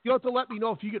 You'll have to let me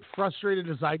know if you get frustrated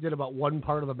as I did about one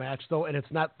part of the match, though, and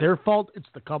it's not their fault, it's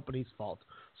the company's fault.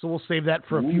 So we'll save that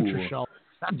for a future show.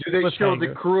 Do they show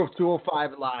the crew of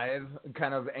 205 Live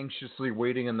kind of anxiously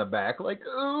waiting in the back like,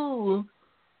 ooh?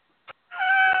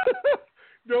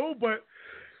 No, but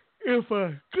if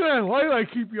God, why do I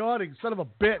keep yawning, son of a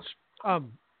bitch?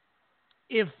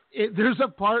 If there's a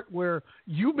part where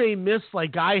you may miss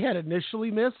like I had initially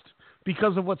missed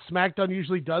because of what SmackDown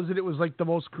usually does, and it was like the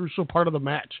most crucial part of the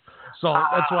match. So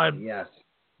that's why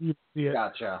you see it.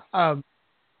 Gotcha.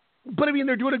 But I mean,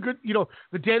 they're doing a good,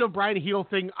 the Daniel Bryan heel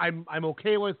thing. I'm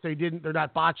okay with. They're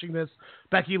not botching this.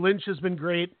 Becky Lynch has been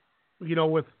great.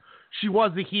 She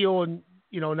was the heel, and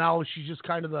now she's just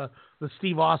kind of the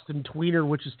Steve Austin tweener,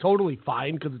 which is totally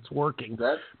fine because it's working.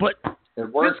 But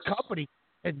this company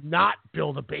did not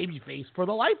build a babyface for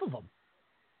the life of them.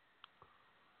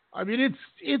 I mean,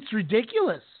 it's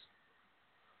ridiculous.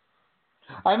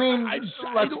 I mean,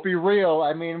 let's be real.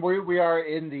 I mean, we are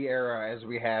in the era, as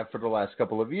we have for the last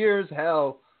couple of years,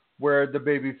 where the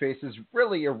babyface is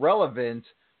really irrelevant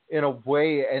in a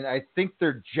way, and I think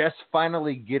they're just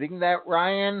finally getting that,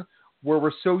 Ryan, where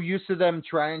we're so used to them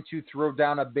trying to throw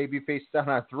down a babyface down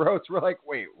our throats. We're like,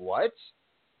 wait, what?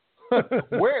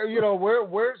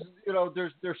 Where's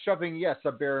they're shoving,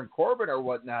 a Baron Corbin or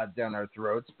whatnot down our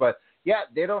throats, but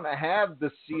they don't have the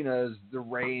Cenas, the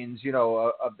Reigns,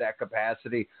 of that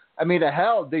capacity. I mean,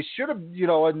 they should have,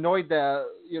 annoyed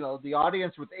the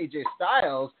audience with AJ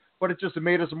Styles, but it just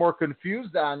made us more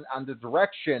confused on the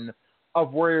direction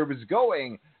of where it was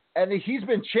going. And he's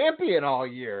been champion all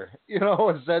year,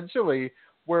 essentially,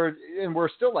 we're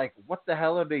still like, what the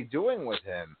hell are they doing with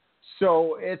him?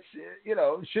 So it's,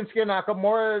 Shinsuke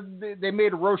Nakamura, they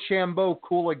made Rochambeau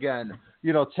cool again,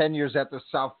 10 years after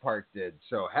South Park did.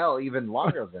 So hell, even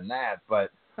longer than that.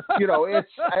 But,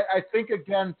 I think,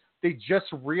 again, they just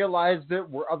realized it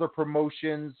where other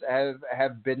promotions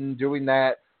have been doing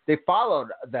that. They followed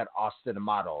that Austin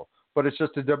model, but it's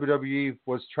just the WWE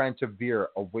was trying to veer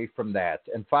away from that.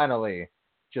 And finally,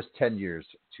 just 10 years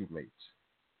too late.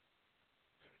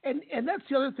 And that's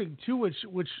the other thing too, which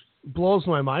blows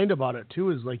my mind about it too,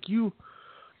 is like you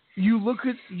look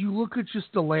at just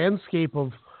the landscape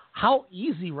of how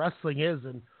easy wrestling is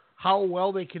and how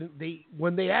well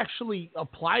when they actually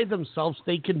apply themselves,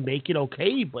 they can make it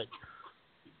okay. But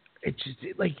it's just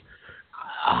like,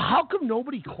 how come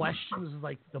nobody questions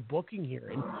like the booking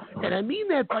here? And I mean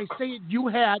that by saying you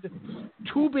had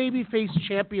two babyface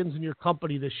champions in your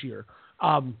company this year.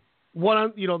 One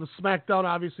on, the SmackDown,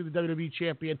 obviously the WWE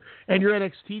champion, and your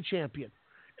NXT champion.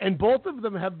 And both of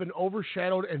them have been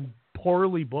overshadowed and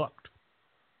poorly booked.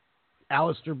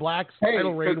 Aleister Black's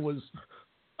title reign was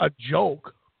a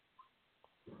joke.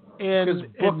 Because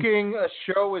booking a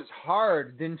show is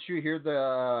hard. Didn't you hear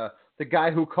the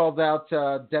guy who called out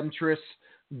Demetrius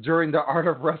during the Art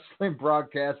of Wrestling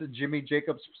broadcast that Jimmy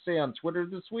Jacobs say on Twitter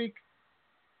this week?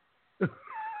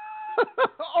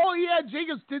 Oh yeah,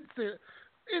 Jacobs did say it.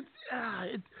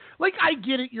 It's like, I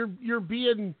get it.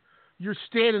 You're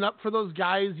standing up for those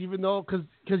guys, even though because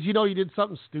you did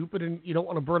something stupid and you don't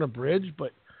want to burn a bridge.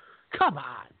 But come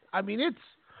on, I mean,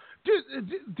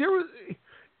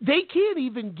 they can't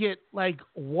even get like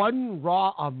one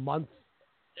Raw a month.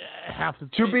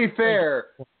 To be fair,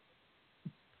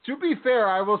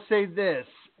 I will say this: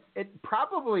 it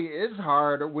probably is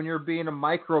hard when you're being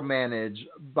micromanaged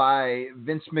by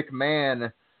Vince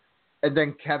McMahon. And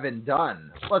then Kevin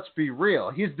Dunn. Let's be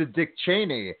real. He's the Dick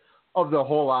Cheney of the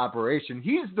whole operation.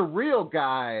 He's the real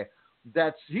guy.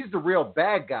 He's the real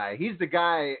bad guy. He's the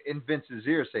guy in Vince's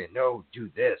ear saying, no, do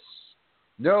this.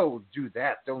 No, do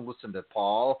that. Don't listen to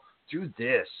Paul. Do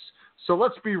this. So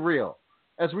let's be real.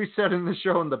 As we said in the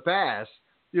show in the past,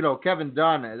 Kevin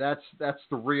Dunn, that's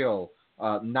the real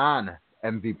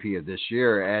MVP of this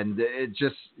year, and it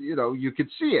just, you could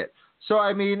see it. So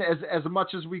I mean, as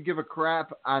much as we give a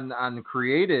crap on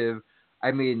creative,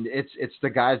 I mean, it's the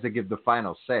guys that give the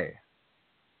final say.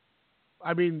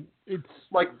 I mean, it's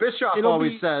like Bischoff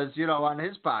always says, on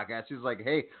his podcast, he's like,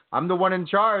 "Hey, I'm the one in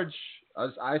charge.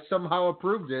 I somehow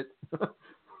approved it."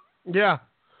 Yeah,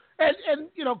 and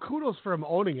kudos for him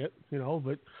owning it.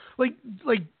 But like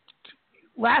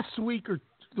last week or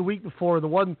the week before,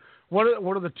 one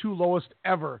of the two lowest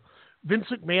ever, Vince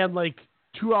McMahon, like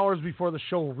 2 hours before the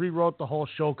show, rewrote the whole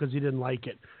show because he didn't like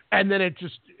it, and then it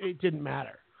didn't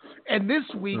matter. And this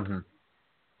week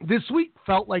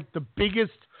felt like the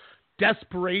biggest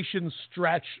desperation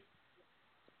stretch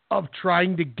of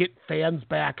trying to get fans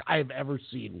back I've ever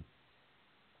seen.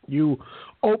 You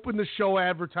open the show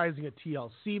advertising a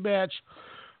TLC match.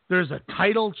 There's a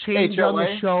title change HLA. On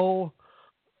the show.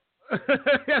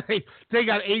 they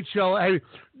got HLA.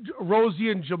 Rosie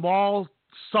and Jamal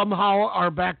somehow are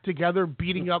back together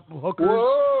beating up hookers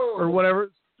or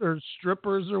whatever, or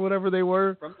strippers or whatever they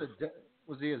were.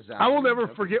 Was he a zombie? I will never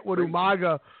forget when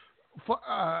Umaga,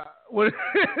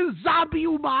 zombie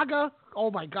Umaga.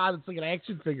 Oh my God, it's like an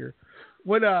action figure.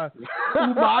 When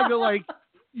Umaga like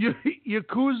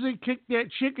Yakuza kicked that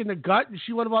chick in the gut and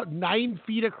she went about 9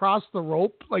 feet across the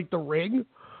rope, like the ring.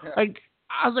 Yeah. Like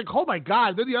I was like, oh my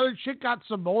God. Then the other chick got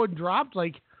Samoan dropped.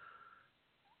 Like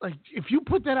if you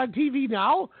put that on TV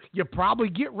now, you probably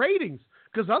get ratings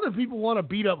because other people want to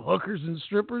beat up hookers and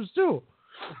strippers too.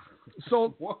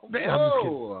 So,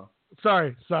 whoa.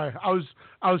 Sorry. I was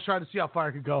trying to see how far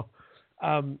I could go.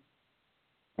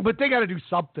 But they got to do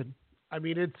something. I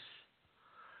mean,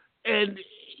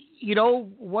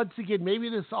 once again, maybe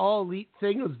this all elite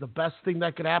thing is the best thing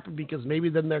that could happen because maybe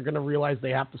then they're going to realize they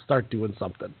have to start doing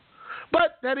something.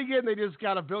 But then again, they just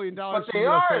got $1 billion from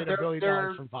USA and $1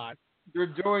 billion from Fox. They're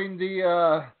doing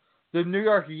the New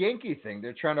York Yankee thing.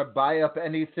 They're trying to buy up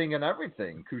anything and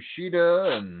everything.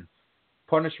 Kushida and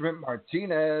Punishment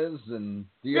Martinez and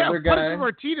the other guy. Punishment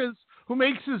Martinez, who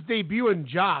makes his debut in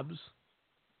Jobs.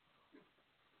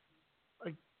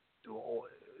 Like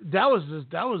that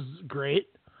was great.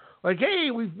 Like, hey,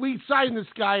 we signed this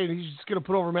guy and he's just gonna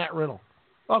put over Matt Riddle.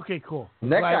 Okay, cool.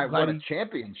 And that guy won a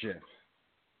championship.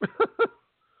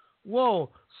 Whoa!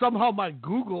 Somehow my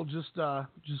Google just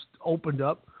opened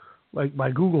up, like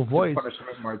my Google Voice.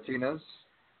 Punishment Martinez.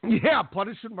 Yeah,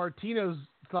 Punishment Martinez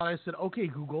thought I said okay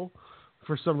Google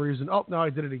for some reason. Oh no,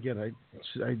 I did it again.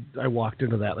 I walked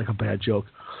into that like a bad joke.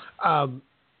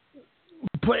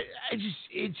 But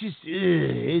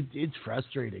it's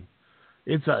frustrating.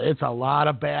 It's a lot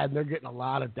of bad, and they're getting a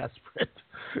lot of desperate,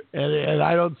 and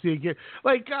I don't see it get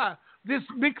like this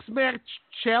mixed match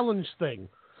challenge thing.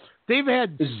 They've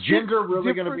had is Jinder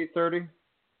really going to be 30?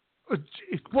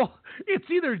 Well, it's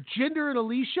either Jinder and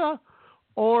Alicia,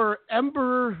 or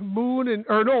Ember Moon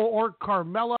or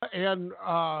Carmella and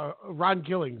Ron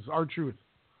Killings, R-Truth.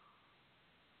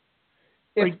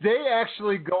 If they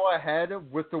actually go ahead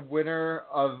with the winner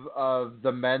of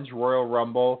the men's Royal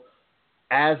Rumble,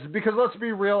 because let's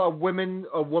be real, a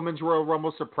women's Royal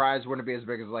Rumble surprise wouldn't be as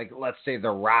big as, like, let's say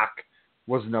The Rock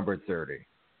was number 30.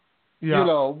 Yeah.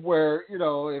 Where,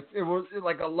 if it was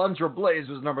like Alundra Blaze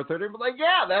was number 30, but like,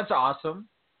 yeah, that's awesome.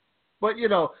 But,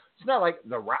 it's not like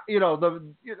The Rock,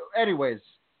 anyways.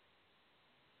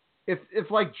 If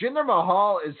like Jinder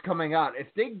Mahal is coming out,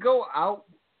 if they go out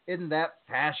in that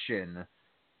fashion,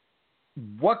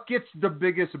 what gets the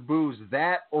biggest boos,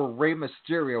 that or Rey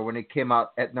Mysterio when it came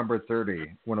out at number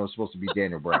 30 when it was supposed to be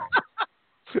Daniel Bryan?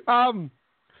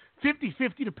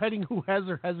 50-50 depending who has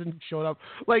or hasn't showed up.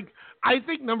 Like, I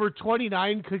think number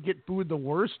 29 could get booed the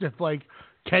worst if, like,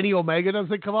 Kenny Omega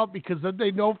doesn't come out because then they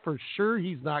know for sure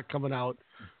he's not coming out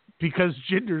because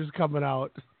Jinder's coming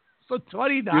out. So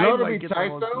 29 might get the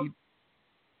most heat.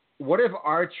 What if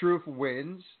R-Truth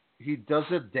wins, he does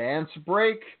a dance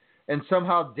break, and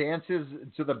somehow dances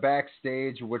to the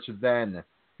backstage, which then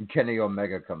Kenny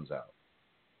Omega comes out?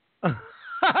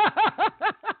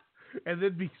 And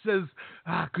then he says,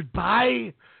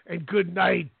 goodbye and good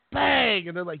night, bang!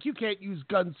 And they're like, you can't use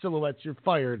gun silhouettes, you're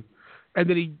fired. And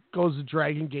then he goes to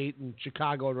Dragon Gate in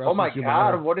Chicago and wrestles. Oh my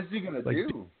God, what is he going to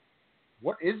do?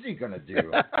 What is he going to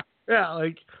do? Yeah,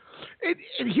 like, and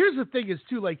here's the thing is,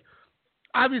 too, like,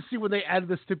 obviously when they added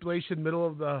the stipulation middle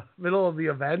of the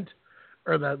event,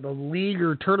 or the league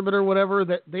or tournament or whatever,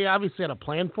 that they obviously had a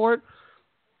plan for it.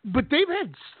 But they've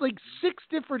had like 6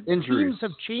 different injuries. teams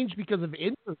have changed because of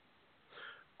injuries.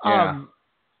 Yeah.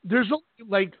 There's only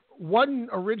like one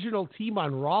original team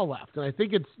on Raw left, and I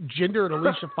think it's Jinder and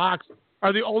Alicia Fox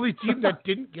are the only team that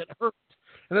didn't get hurt.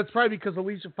 And that's probably because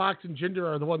Alicia Fox and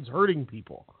Jinder are the ones hurting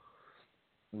people.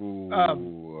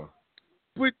 Ooh.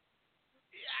 But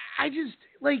I just,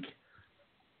 like,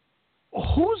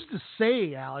 who's to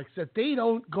say, Alex, that they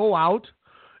don't go out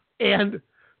and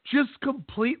just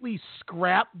completely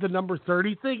scrap the number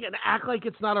 30 thing and act like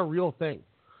it's not a real thing?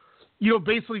 You know,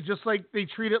 basically just like they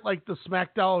treat it like the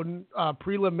SmackDown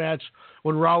prelim match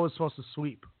when Raw was supposed to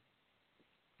sweep.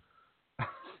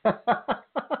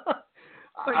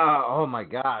 Oh my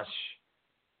gosh.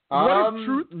 What if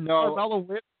truth? No.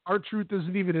 Our truth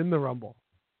isn't even in the Rumble.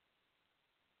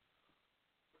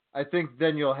 I think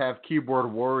then you'll have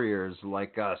keyboard warriors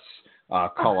like us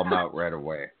call them out right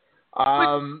away.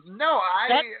 That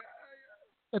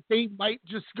they might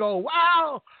just go,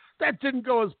 wow, that didn't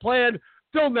go as planned.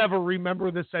 They'll never remember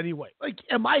this anyway. Like,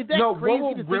 am I that crazy? No, what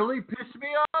will really piss me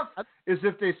off is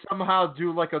if they somehow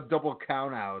do like a double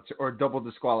count out or double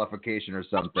disqualification or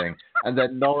something, and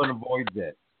then no one avoids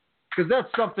it. Because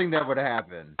that's something that would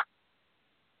happen.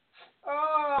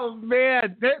 Oh,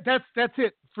 man. That's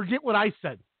it. Forget what I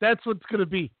said. That's what it's going to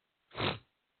be.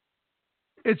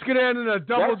 It's going to end in a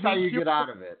double. That's how you get out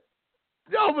of it.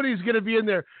 Nobody's going to be in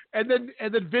there. And then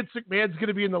Vince McMahon's going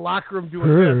to be in the locker room doing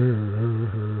this.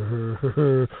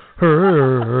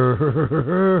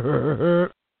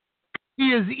 He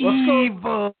is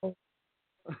evil.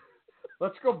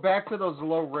 Let's go back to those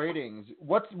low ratings.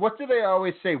 What do they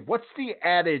always say? What's the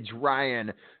adage,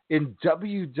 Ryan, in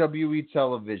WWE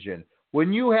television?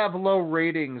 When you have low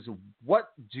ratings,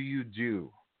 what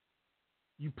do?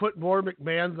 You put more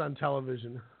McMahons on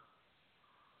television.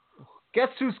 Guess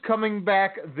who's coming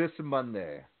back this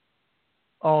Monday?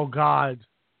 Oh, God.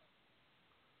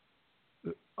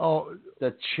 Oh,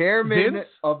 the chairman Vince?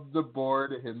 of the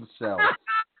board himself.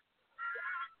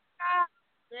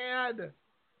 Man.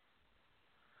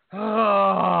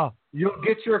 You'll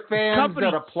get your fans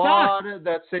that applaud,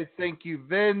 that say thank you,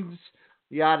 Vince,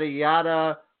 yada,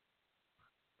 yada.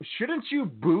 Shouldn't you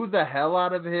boo the hell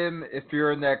out of him if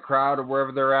you're in that crowd or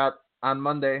wherever they're at on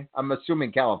Monday? I'm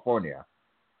assuming California.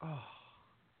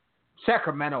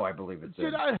 Sacramento, I believe it's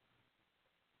in.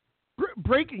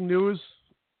 Breaking news.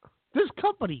 This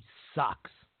company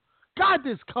sucks. God,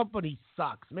 this company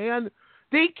sucks, man.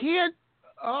 They can't.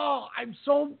 Oh, I'm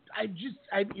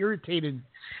irritated.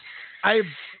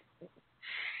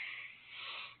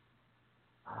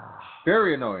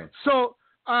 Very annoying. So,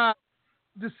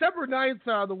 December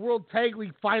 9th, the World Tag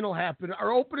League Final happened.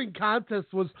 Our opening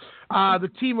contest was the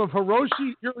team of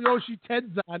Hiroshi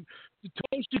Tenzan,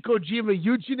 Satoshi Kojima,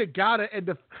 Yuji Nagata,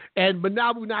 and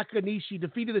Manabu Nakanishi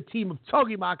defeated the team of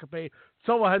Togi Makabe,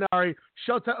 Toa Hanari,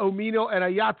 Shota Umino, and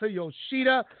Ayata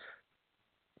Yoshida.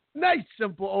 Nice,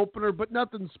 simple opener, but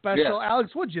nothing special. Yes.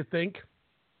 Alex, what'd you think?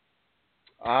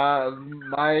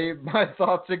 My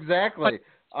thoughts exactly.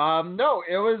 No,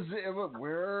 it was.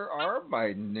 Where are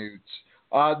my notes?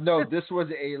 No, this was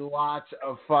a lot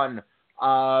of fun.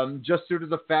 Just due to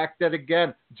the fact that,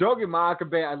 again, Togi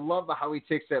Makabe, I love how he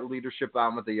takes that leadership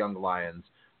on with the Young Lions.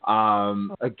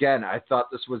 Again, I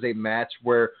thought this was a match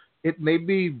where it made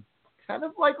me kind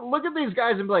of like look at these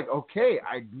guys and be like, okay,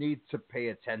 I need to pay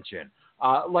attention.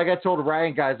 Like I told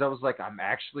Ryan, guys, I was like, I'm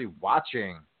actually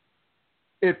watching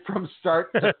it from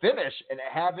start to finish and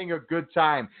having a good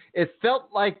time. It felt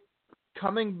like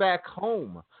coming back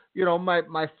home. You know,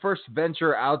 my first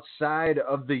venture outside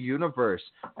of the universe.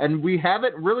 And we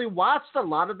haven't really watched a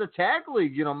lot of the tag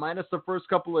league, you know, minus the first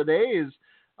couple of days.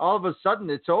 All of a sudden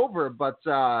it's over. But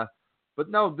no,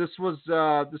 this was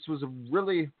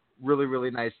really, really,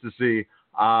 really nice to see.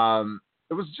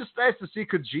 It was just nice to see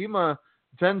Kojima,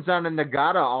 Tenzan, and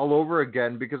Nagata all over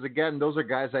again, because again, those are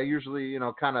guys I usually, you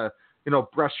know, kind of, you know,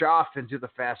 brush off into the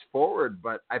fast forward,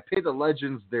 but I pay the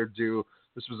legends their due.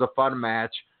 This was a fun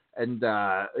match. And,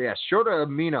 yeah, Shota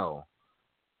Umino,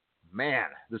 man,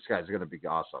 this guy's going to be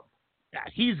awesome. Yeah,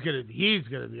 he's gonna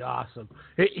be awesome.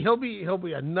 He'll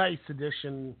be a nice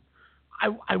addition.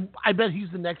 I bet he's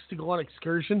the next to go on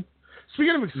Excursion.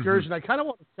 Speaking of Excursion, I kind of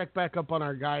want to check back up on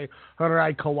our guy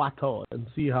Harai Kawato and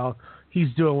see how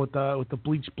he's doing with the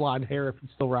bleached blonde hair, if he's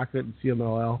still rocking it in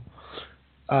CMLL.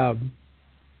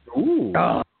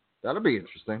 That'll be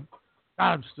interesting.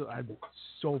 I'm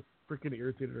so freaking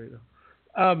irritated right now.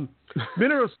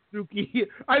 Minoru Suzuki,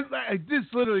 I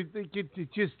just literally think it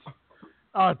just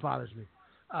it bothers me.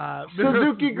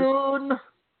 Suzuki-gun.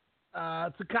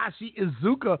 Takashi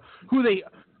Iizuka, who they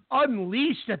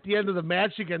unleashed at the end of the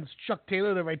match against Chuck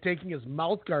Taylor by taking his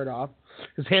mouth guard off,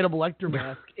 his Hannibal Lecter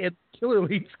mask, and Killer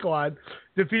Elite Squad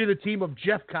defeated the team of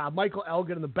Jeff Cobb, Michael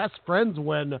Elgin, and the Best Friends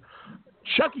when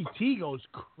Chucky T goes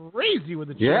crazy with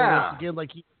the chair again,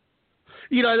 like he,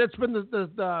 you know, that's been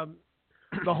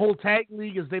the whole tag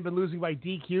league is they've been losing by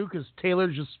DQ because Taylor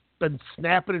just been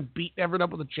snapping and beating everyone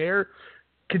up with a chair.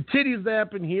 Continues to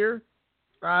happen here.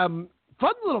 Fun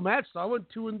little match. So I went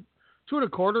 2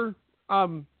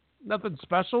 2.25. Nothing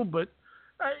special, but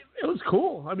it was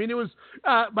cool. I mean, it was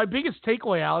my biggest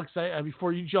takeaway, Alex.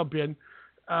 Before you jump in,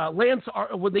 Lance,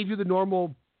 when they do the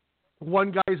normal,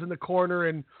 one guy's in the corner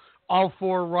and all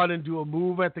 4 run and do a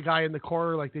move at the guy in the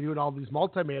corner like they do in all these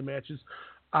multi-man matches.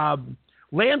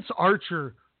 Lance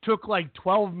Archer took like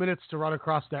 12 minutes to run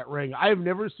across that ring. I have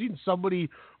never seen somebody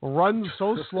run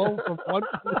so slow from one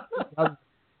to the other.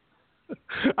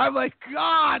 I'm like,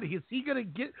 God, is he going to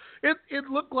get it? It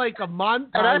looked like a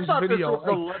montage and I thought video. This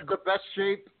was the best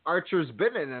shape Archer's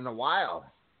been in a while.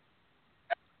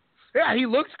 Yeah, he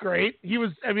looks great. He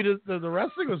was, I mean, the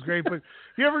wrestling was great, but if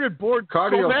you ever get bored,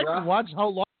 Cardio, go back and watch how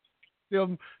long it took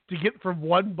him to get from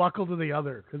one buckle to the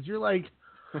other. Because you're like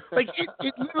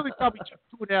it literally probably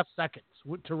took 2.5 seconds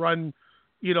to run,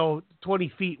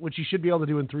 20 feet, which you should be able to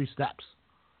do in 3 steps.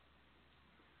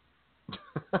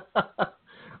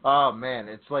 Oh man,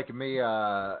 it's like me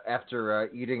after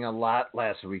eating a lot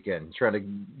last weekend, trying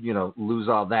to lose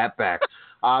all that back.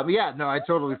 Yeah, no, I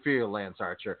totally feel Lance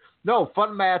Archer. No,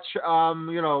 fun match.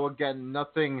 Again,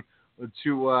 nothing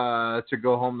to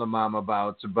go home to mom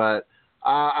about, but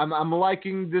I'm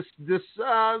liking this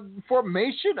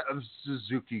formation of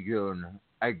Suzuki-gun.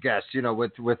 I guess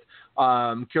with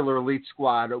Killer Elite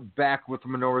Squad back with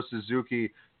Minoru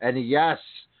Suzuki, and yes.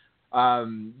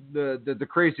 The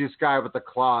craziest guy with the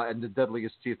claw and the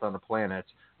deadliest teeth on the planet,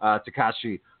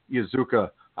 Takashi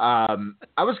Iizuka. I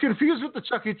was confused with the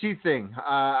Chuck E. Cheese thing.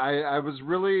 I was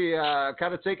really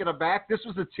kind of taken aback. This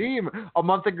was a team a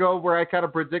month ago where I kind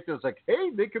of predicted, it's like,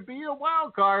 hey, they could be a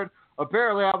wild card.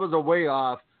 Apparently, I was a way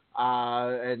off,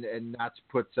 and not to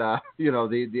put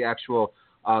the actual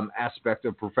aspect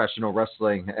of professional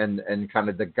wrestling and kind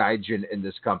of the gaijin in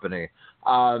this company.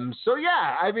 So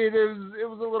yeah, I mean, it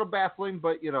was a little baffling,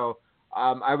 but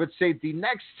I would say the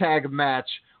next tag match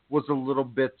was a little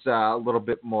bit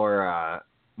more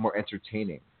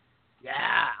entertaining.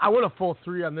 Yeah, I went a full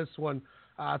 3 on this one.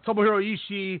 Tomohiro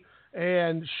Ishii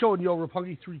and Shonyo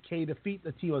Roppongi 3K defeat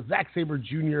the team of Zack Sabre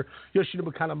Jr.,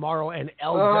 Yoshinobu Kanemaru, and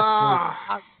El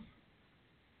Desperado.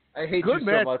 I hate you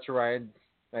so much, Ryan.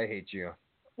 I hate you.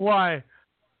 Why?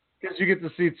 Because you get to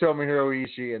see Tomohiro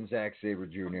Ishii and Zack Sabre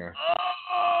Jr.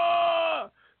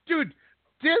 Dude,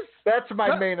 that's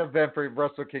my main event for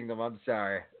Wrestle Kingdom. I'm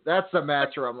sorry. That's the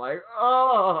match where I'm like,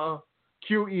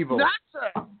 cue evil.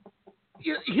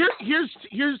 Here's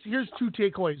 2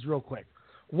 takeaways real quick.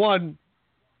 One,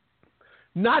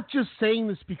 not just saying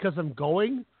this because I'm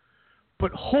going,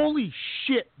 but holy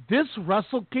shit, this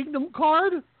Wrestle Kingdom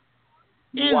card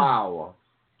is wow.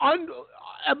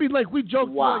 I mean, like we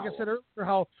joked, like I said earlier,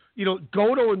 how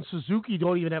Goto and Suzuki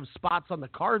don't even have spots on the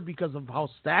card because of how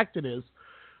stacked it is.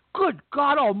 Good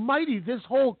God Almighty, this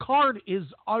whole card is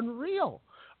unreal.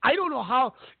 I don't know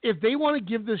how, if they want to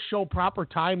give this show proper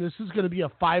time, this is going to be a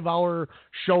 5-hour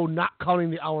show, not counting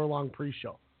the hour-long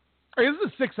pre-show. This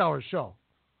is a 6-hour show.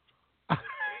 I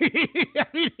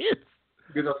mean, it's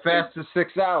the fastest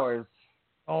 6 hours.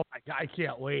 Oh my God, I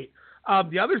can't wait.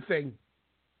 The other thing.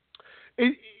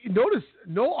 Notice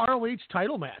no ROH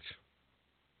title match.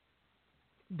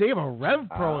 They have a Rev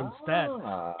Pro instead.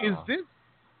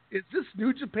 Is this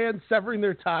New Japan severing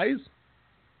their ties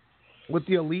with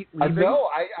the Elite leaving?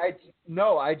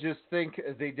 No, I just think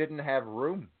they didn't have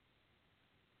room,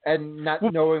 and not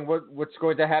knowing what's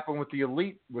going to happen with the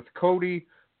Elite, with Cody,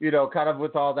 kind of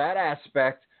with all that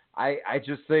aspect. I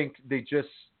just think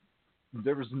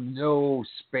there was no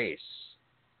space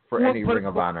for any Ring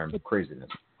of Honor craziness.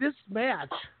 This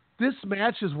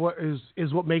match is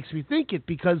what makes me think it,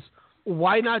 because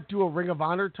why not do a Ring of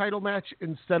Honor title match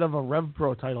instead of a Rev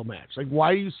Pro title match? Like,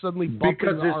 why are you suddenly bumping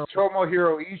because it's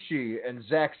Tomohiro Ishii and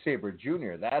Zack Sabre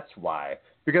Jr. That's why.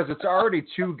 Because it's already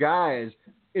 2 guys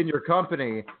in your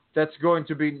company. That's going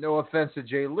to be, no offense to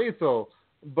Jay Lethal,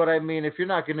 but I mean, if you're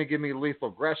not going to give me Lethal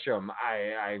Gresham,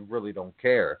 I really don't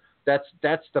care. That's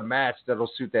the match that'll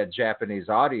suit that Japanese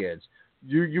audience.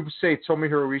 You say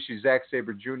Tomohiro Ishii, Zack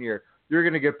Sabre Jr., you're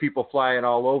going to get people flying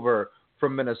all over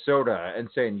from Minnesota and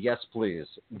saying, yes, please,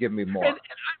 give me more. And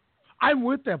I'm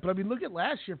with that, but I mean, look at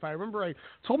last year. If I remember right,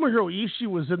 Tomohiro Ishii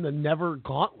was in the Never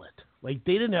Gauntlet. Like,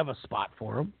 they didn't have a spot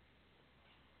for him.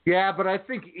 Yeah, but I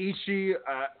think Ishii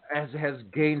has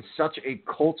gained such a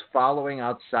cult following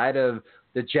outside of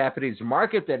the Japanese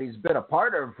market that he's been a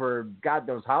part of for God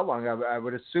knows how long. I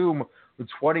would assume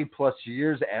 20-plus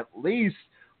years at least,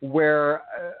 where,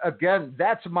 again,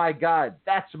 that's my God.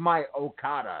 That's my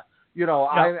Okada.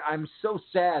 I'm so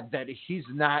sad that he's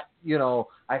not,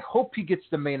 I hope he gets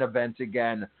the main event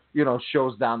again,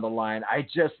 shows down the line.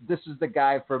 This is the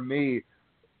guy for me.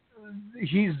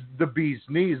 He's the bee's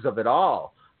knees of it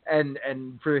all. And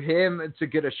for him to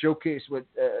get a showcase with,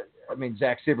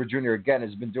 Zack Sabre Jr. again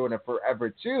has been doing it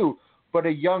forever too, but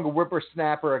a young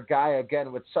whippersnapper, a guy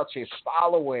again with such a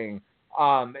following,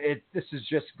 this is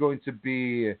just going to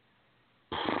be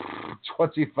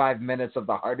 25 minutes of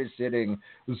the hardest hitting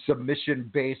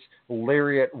submission-based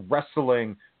lariat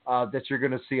wrestling that you're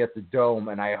going to see at the Dome.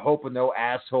 And I hope no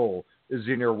asshole is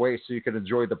in your way so you can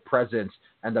enjoy the presence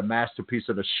and the masterpiece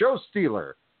of the show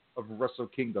stealer of Wrestle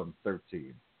Kingdom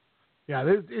 13. Yeah,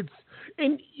 the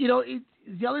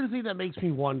other thing that makes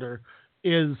me wonder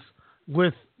is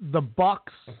with the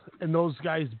Bucks and those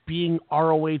guys being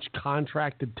ROH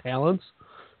contracted talents,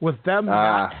 with them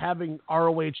not having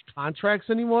ROH contracts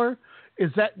anymore,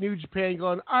 is that New Japan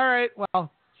going, all right,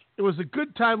 well, it was a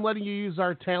good time letting you use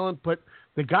our talent, but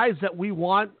the guys that we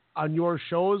want on your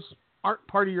shows aren't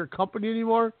part of your company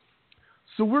anymore,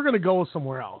 so we're going to go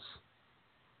somewhere else.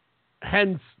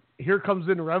 Hence, here comes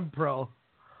in Rev Pro,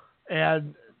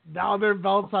 and now their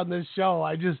belts on this show.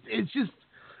 I don't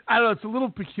know, it's a little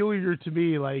peculiar to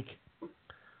me, like...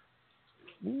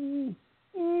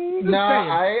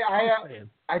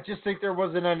 I just think there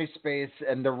wasn't any space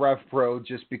in the Rev Pro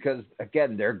just because,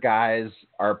 again, their guys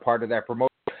are part of that promotion.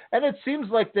 And it seems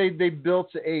like they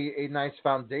built a nice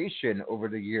foundation over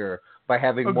the year by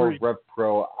having more Rev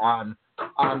Pro on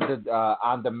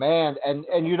demand. And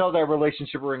that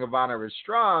relationship with Ring of Honor is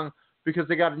strong because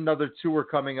they got another tour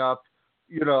coming up,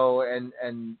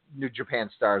 and New Japan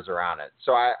stars are on it.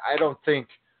 So I don't think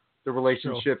the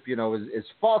relationship, is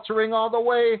faltering all the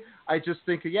way. I just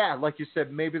think, like you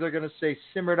said, maybe they're going to say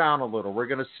simmer down a little. We're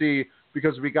going to see,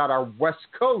 because we got our West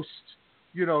Coast,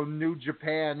 New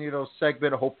Japan,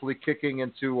 segment hopefully kicking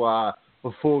into a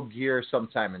full gear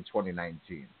sometime in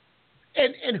 2019.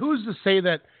 And who's to say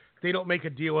that they don't make a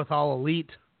deal with All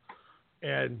Elite?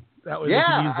 And that way they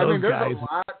can use those there's guys.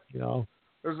 a lot.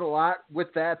 There's a lot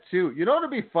with that too.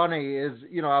 What'd be funny is,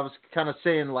 I was kind of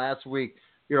saying last week,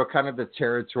 kind of the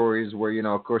territories where,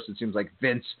 of course, it seems like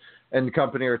Vince and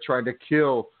company are trying to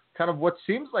kill kind of what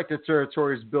seems like the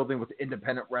territories building with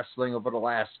independent wrestling over the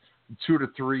last 2 to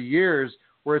 3 years,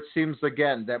 where it seems,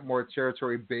 again, that more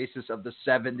territory basis of the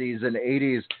 70s and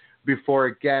 80s before,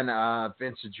 again,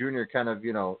 Vince Jr. kind of,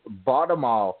 bought them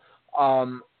all.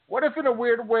 What if in a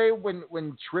weird way,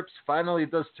 when Trips finally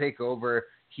does take over,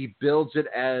 he builds it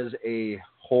as a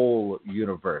whole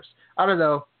universe? I don't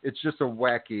know. It's just a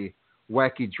wacky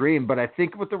dream, but I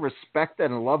think with the respect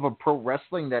and love of pro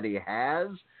wrestling that he has,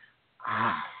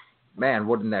 man,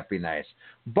 wouldn't that be nice?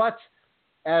 But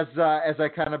as I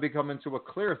kind of become into a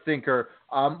clear thinker,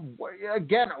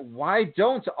 again, why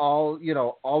don't all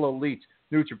Elite,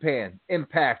 New Japan,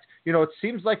 Impact, it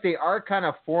seems like they are kind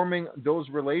of forming those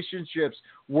relationships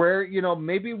where,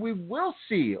 maybe we will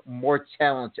see more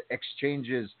talent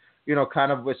exchanges,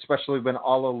 kind of, especially when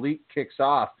All Elite kicks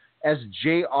off. As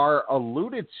JR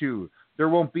alluded to, there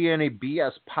won't be any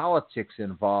BS politics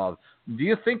involved. Do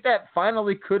you think that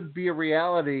finally could be a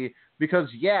reality? Because,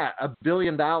 $1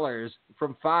 billion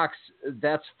from Fox,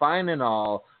 that's fine and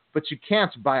all, but you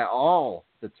can't buy all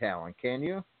the talent, can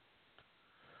you?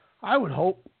 I would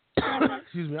hope.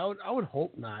 Excuse me. I would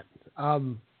hope not.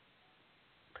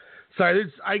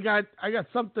 Sorry, I got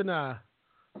something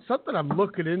I'm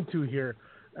looking into here,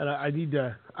 and I need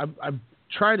to. I'm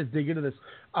trying to dig into this.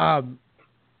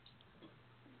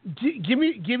 Give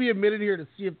me a minute here to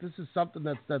see if this is something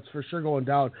that's for sure going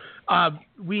down.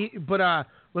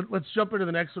 Let's jump into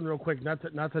the next one real quick. Not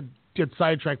to get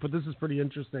sidetracked, but this is pretty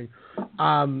interesting.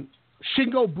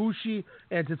 Shingo Bushi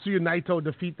and Tetsuya Naito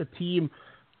defeat the team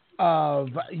of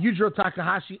Yujiro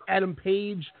Takahashi, Adam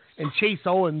Page, and Chase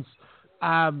Owens.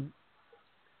 I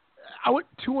went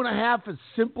 2.5, as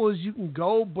simple as you can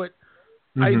go, but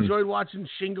I enjoyed watching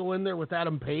Shingo in there with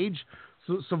Adam Page.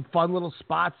 So some fun little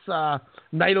spots.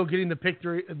 Naito getting the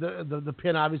victory, the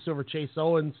pin obviously over Chase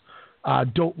Owens.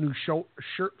 Dope new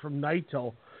shirt from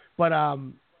Naito. But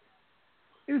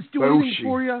is it doing anything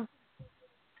for you?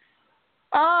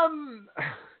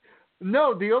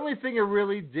 No, the only thing it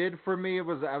really did for me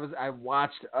was I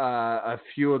watched a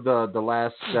few of the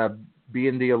last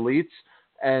being the Elites,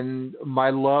 and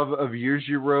my love of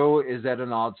Yujiro is at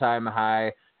an all-time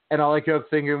high. And all I kept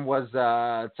thinking was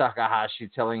Takahashi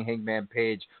telling Hangman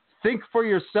Page, "Think for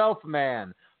yourself,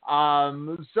 man."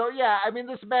 So yeah, I mean,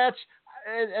 this match,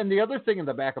 and the other thing in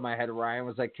the back of my head, Ryan,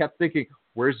 was I kept thinking,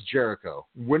 "Where's Jericho?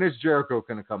 When is Jericho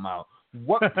going to come out?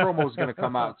 What promo is going to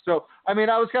come out?" So I mean,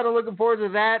 I was kind of looking forward to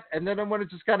that, and then when it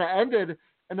just kind of ended,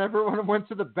 and everyone went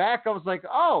to the back. I was like,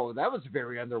 oh, that was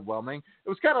very underwhelming. It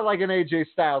was kind of like an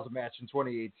AJ Styles match in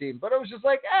 2018, but it was just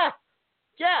like,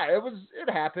 yeah, it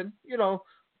happened,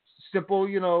 simple,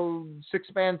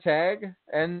 6-man tag,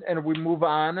 and we move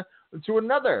on to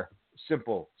another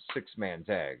simple 6-man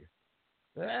tag.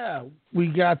 Yeah, we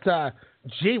got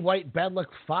Jay White, Bad Luck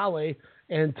Fale,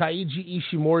 and Taiji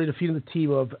Ishimori defeating the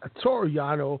team of Toru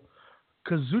Yano,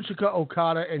 Kazuchika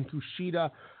Okada, and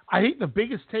Kushida. I think the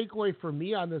biggest takeaway for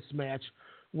me on this match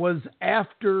was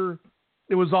after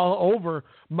it was all over,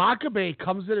 Makabe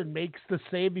comes in and makes the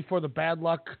save before the bad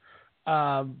luck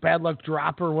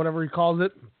drop or whatever he calls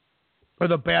it, or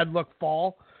the bad luck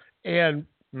fall, and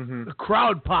the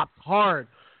crowd popped hard.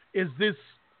 Is this,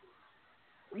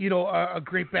 a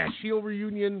Great Bash Heel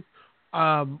reunion?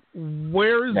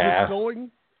 Where is this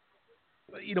going?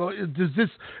 Does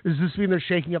this mean they're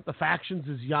shaking up the factions?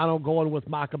 Is Yano going with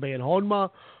Makabe and Honma?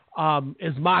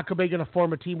 Is Makabe going to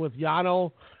form a team with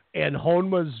Yano, and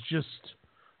Honma's just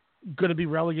going to be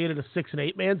relegated to 6 and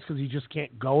 8 mans because he just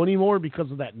can't go anymore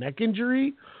because of that neck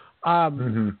injury?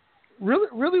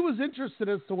 Really was interested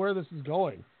as to where this is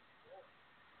going.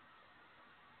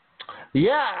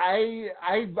 Yeah,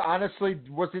 I honestly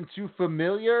wasn't too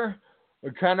familiar,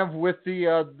 kind of with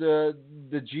the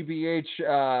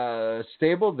GBH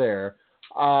stable there,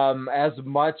 as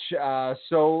much.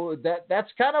 So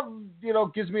that's kind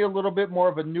of gives me a little bit more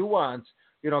of a nuance,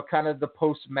 kind of the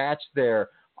post match there.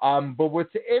 But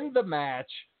within the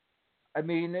match, I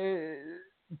mean,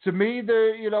 to me,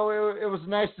 there, it was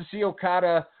nice to see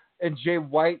Okada and Jay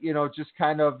White, just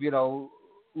kind of,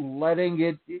 letting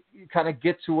it kind of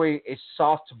get to a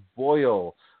soft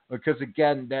boil, because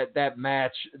again, that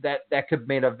match that could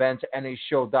main event any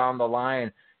show down the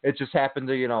line. It just happened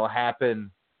to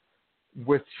happen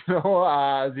with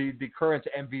the current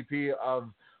MVP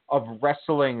of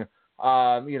wrestling,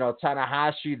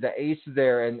 Tanahashi, the ace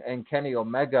there, and Kenny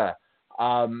Omega.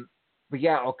 But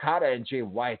yeah, Okada and Jay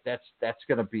White, that's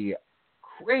gonna be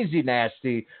crazy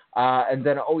nasty. And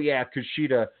then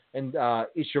Kushida and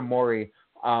Ishimori.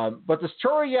 But the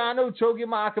Toru Yano, Togi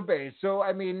Makabe. So,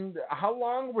 I mean, how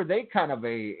long were they kind of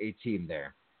a team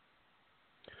there?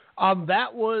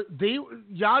 Yano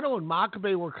and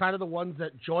Makabe were kind of the ones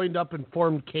that joined up and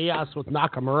formed Chaos with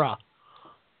Nakamura.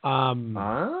 9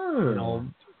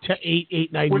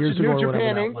 years ago. New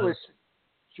Japan English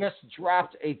just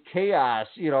dropped a Chaos,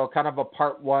 kind of a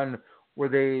part 1 where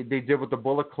they did with the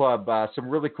Bullet Club, some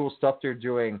really cool stuff they're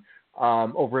doing.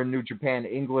 Over in New Japan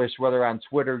English, whether on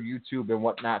Twitter, YouTube, and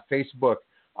whatnot, Facebook.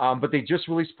 But they just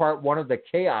released part 1 of the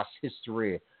Chaos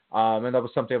history. And that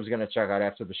was something I was going to check out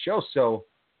after the show. So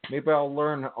maybe I'll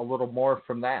learn a little more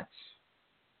from that.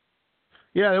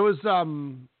 Yeah, it was,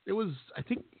 I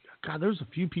think, God, there was a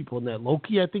few people in there.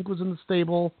 Loki, I think, was in the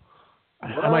stable.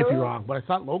 I might be wrong, but I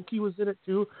thought Loki was in it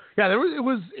too. Yeah, it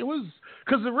was,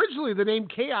 because originally the name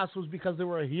Chaos was because they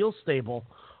were a heel stable.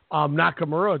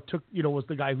 Nakamura was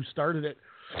the guy who started it.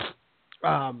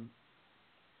 And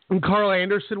Carl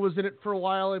Anderson was in it for a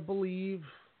while, I believe,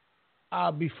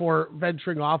 before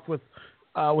venturing off with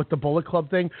the Bullet Club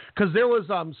thing. Because there was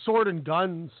Sword and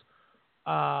Guns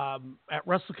at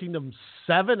Wrestle Kingdom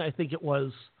 7, I think it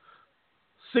was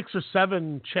 6 or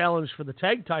 7 challenge for the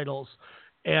tag titles,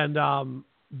 and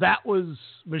that was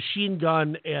Machine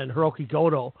Gun and Hiroki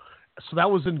Goto. So that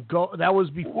was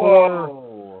before.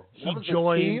 Whoa. He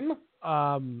joined.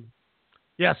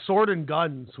 Sword and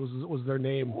Guns was their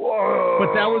name. Whoa,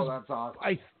 but that's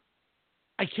awesome.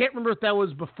 I can't remember if that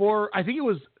was before. I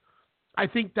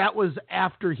think that was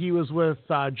after he was with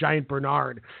Giant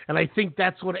Bernard, and I think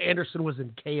that's when Anderson was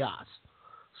in Chaos.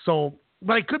 So,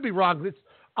 but I could be wrong. It's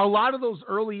a lot of those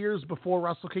early years before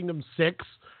Wrestle Kingdom 6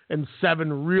 and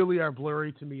 7 really are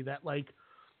blurry to me. That like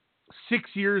 6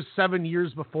 years, 7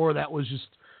 years before that was just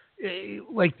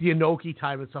like the Inoki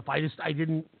time and stuff.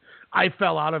 I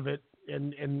fell out of it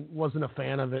and wasn't a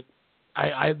fan of it.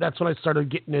 That's when I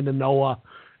started getting into Noah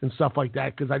and stuff like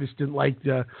that, because I just didn't like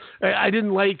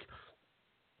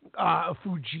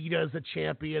Fujita as a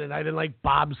champion, and I didn't like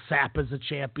Bob Sapp as a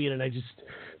champion, and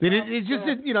they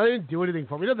didn't do anything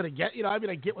for me. Nothing to get, I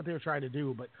get what they were trying to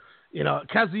do, but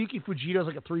Kazuyuki Fujita is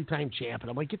like a 3-time champ, and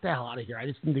I'm like, get the hell out of here. I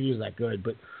just didn't think he was that good,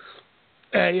 but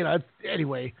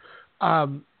anyway,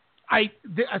 so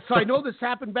I know this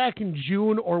happened back in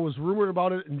June, or was rumored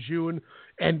about it in June,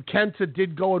 and Kenta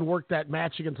did go and work that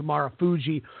match against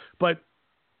Marufuji, but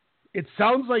it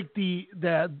sounds like the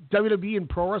WWE and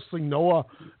Pro Wrestling Noah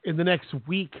in the next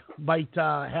week might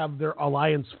have their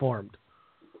alliance formed,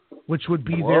 which would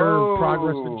be their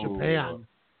progress in Japan.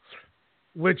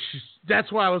 Which,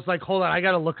 that's why I was like, hold on, I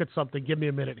got to look at something. Give me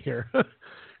a minute here.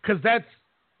 Because that's,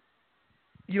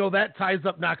 that ties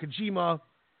up Nakajima.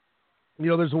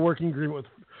 There's a working agreement with,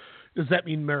 does that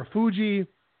mean Marufuji?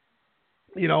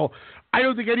 I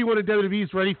don't think anyone in WWE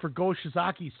is ready for Go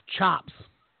Shizaki's chops.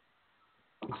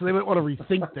 So they might want to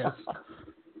rethink this.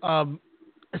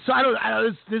 So I don't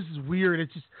this is weird.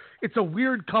 It's a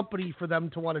weird company for them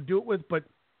to want to do it with, but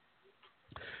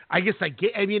I guess I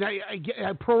get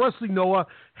Pro Wrestling Noah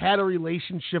had a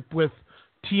relationship with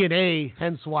TNA,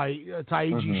 hence why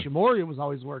Taiji Shimori was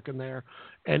always working there,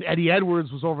 and Eddie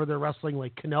Edwards was over there wrestling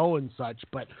like Kano and such.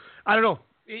 But I don't know.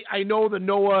 I know the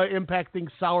Noah Impact thing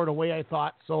soured away, I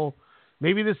thought. So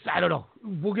maybe this, I don't know.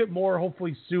 We'll get more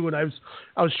hopefully soon. I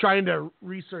was trying to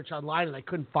research online and I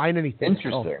couldn't find anything.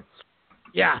 Interesting.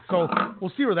 So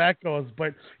we'll see where that goes.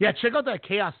 But yeah, check out that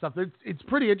Chaos stuff. It's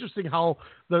pretty interesting how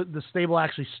the stable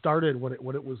actually started when it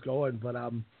was going. But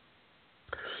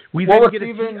we then get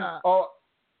even.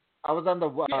 I was on the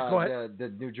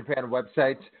New Japan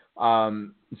website.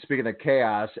 Speaking of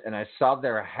Chaos, and I saw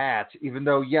their hat. Even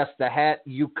though, yes, the hat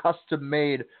you custom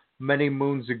made many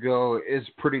moons ago is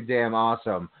pretty damn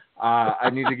awesome. I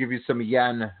need to give you some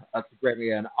yen. Grant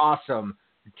me an awesome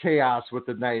Chaos with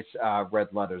the nice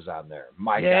red letters on there.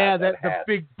 God, the hat.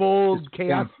 big bold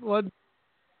Chaos one.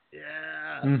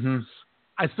 Yeah. Mm-hmm.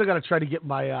 I still got to try to get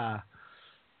my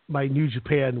my New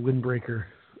Japan windbreaker,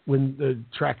 the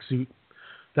tracksuit.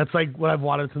 That's like what I've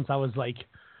wanted since I was like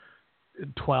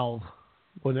 12.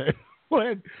 When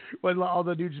all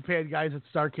the New Japan guys at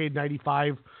Starrcade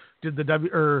 '95 did the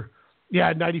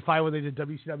 95 when they did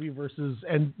WCW versus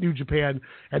and New Japan,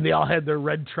 and they all had their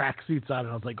red tracksuits on, and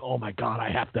I was like, oh my god, I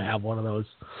have to have one of those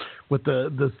with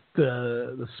the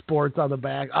sports on the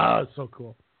back. Oh, it's so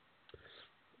cool.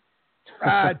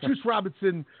 Juice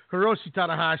Robinson, Hiroshi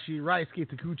Tanahashi, Ryusuke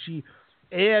Taguchi,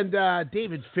 and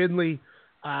David Finlay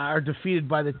are defeated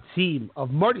by the team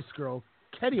of Marty Scurll,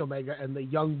 Kenny Omega, and the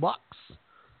Young Bucks.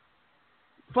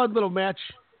 Fun little match.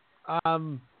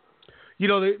 They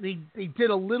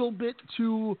did a little bit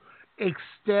to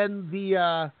extend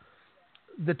the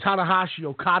Tanahashi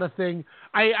Okada thing.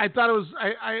 I thought it was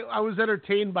I was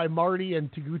entertained by Marty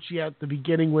and Taguchi at the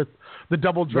beginning with the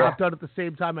double drop down at the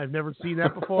same time. I've never seen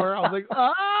that before. I was like,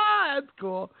 that's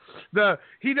cool.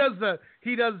 He does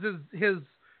his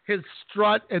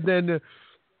strut, and then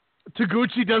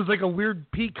Taguchi does like a weird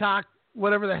peacock,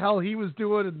 whatever the hell he was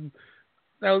doing, and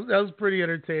that was pretty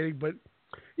entertaining. But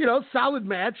solid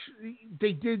match.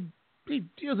 It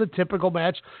was a typical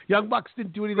match. Young Bucks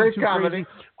didn't do anything too crazy.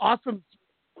 Awesome.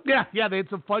 Yeah, they had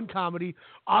some fun comedy.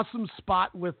 Awesome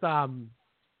spot with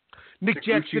Nick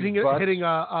Jackson hitting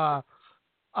a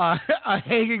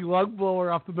hanging lug blower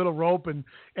off the middle rope, and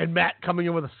Matt coming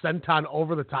in with a senton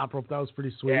over the top rope. That was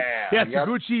pretty sweet.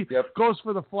 Taguchi goes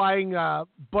for the flying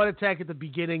butt attack at the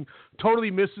beginning.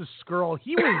 Totally misses Scurll.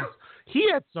 He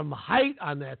had some height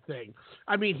on that thing.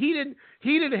 I mean, he didn't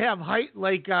have height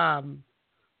like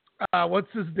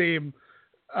what's his name?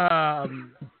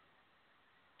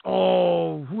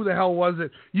 Who the hell was it?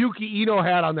 Yuki Ino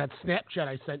had on that Snapchat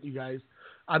I sent you guys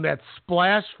on that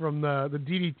splash from the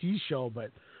DDT show, but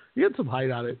he had some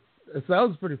height on it. So that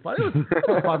was pretty fun. It was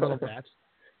a fun little match.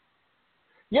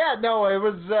 Yeah, no, it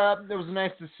was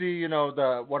nice to see,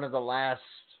 the one of the last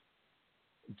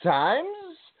times,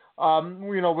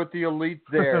 with the Elite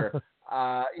there,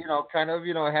 kind of,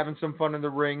 having some fun in the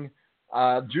ring.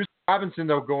 Juice Robinson,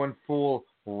 though, going full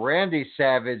Randy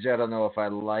Savage. I don't know if I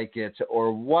like it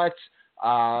or what,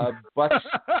 but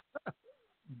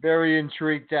very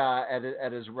intrigued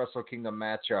at his Wrestle Kingdom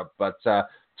matchup. But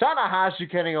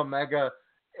Tanahashi, Kenny Omega,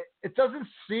 it doesn't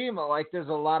seem like there's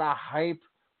a lot of hype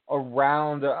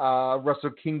around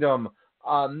Wrestle Kingdom,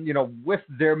 with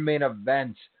their main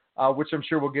event, which I'm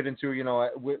sure we'll get into,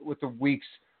 with the weeks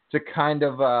to kind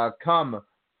of come.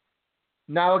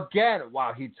 Now, again,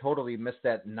 wow, he totally missed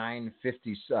that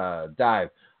 950 dive.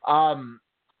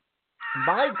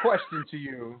 My question to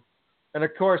you, and of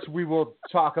course we will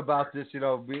talk about this,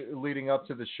 leading up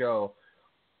to the show.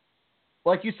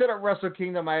 Like you said at Wrestle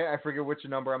Kingdom, I forget which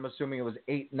number. I'm assuming it was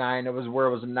 8-9. It was where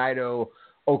it was Naito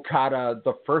Okada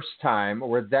the first time,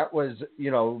 where that was,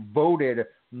 voted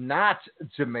not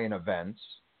to main event.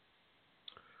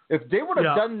 If they would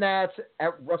have done that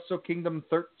at Wrestle Kingdom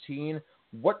 13,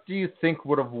 what do you think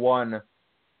would have won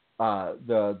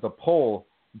the poll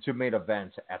to main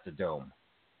event at the Dome?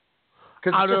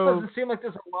 Because it just doesn't seem like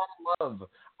there's a lot of love.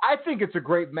 I think it's a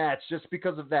great match just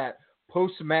because of that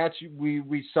post-match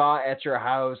we saw at your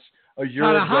house a year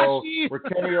ago where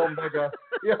Kenny Omega,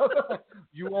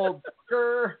 you old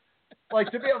fucker.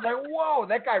 Like, to me, I was like, whoa,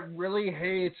 that guy really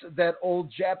hates that old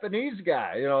Japanese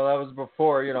guy. That was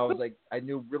before, I was like, I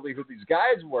knew really who these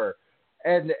guys were.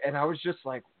 And I was just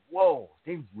like, whoa,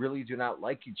 they really do not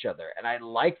like each other. And I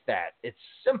like that. It's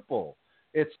simple.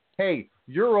 It's, hey,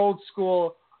 you're old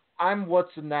school. I'm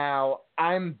what's now.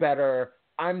 I'm better.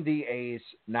 I'm the ace,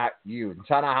 not you. And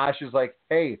Tanahashi's like,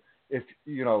 hey, if,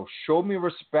 show me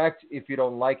respect. If you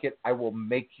don't like it, I will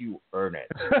make you earn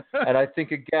it. And I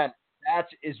think, again, that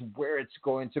is where it's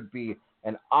going to be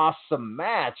an awesome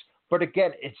match. But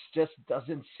again, it just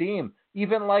doesn't seem,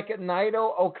 even like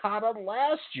Naito Okada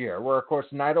last year, where, of course,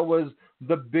 Naito was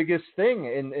the biggest thing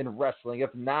in wrestling,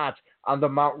 if not on the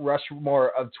Mount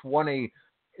Rushmore of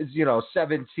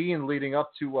 2017 leading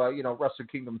up to, Wrestle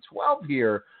Kingdom 12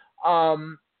 here.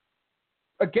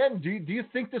 Again, do you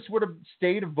think this would have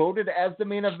stayed voted as the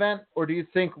main event, or do you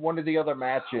think one of the other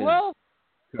matches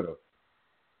could have?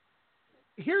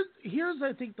 Here's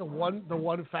I think the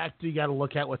one factor you got to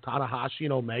look at with Tanahashi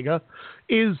and Omega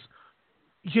is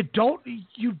you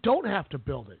don't have to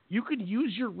build it. You can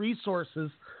use your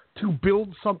resources to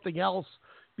build something else,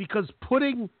 because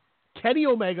putting Kenny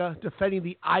Omega defending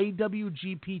the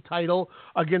IWGP title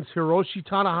against Hiroshi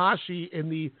Tanahashi in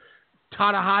the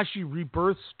Tanahashi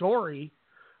rebirth story,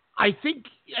 I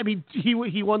mean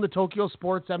he won the Tokyo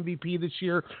Sports MVP this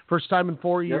year, first time in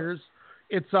 4 years.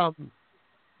 Yep.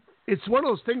 It's one of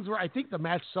those things where I think the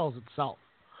match sells itself.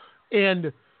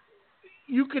 And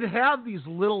you could have these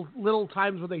little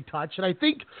times where they touch. And I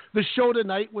think the show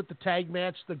tonight with the tag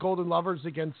match, the Golden Lovers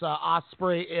against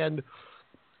Ospreay and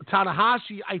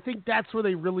Tanahashi, I think that's where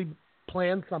they really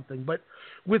plan something. But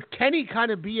with Kenny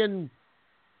kind of being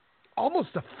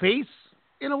almost a face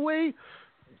in a way,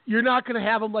 you're not going to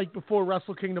have him like before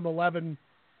Wrestle Kingdom 11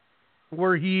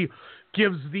 where he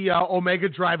gives the Omega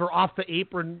driver off the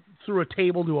apron through a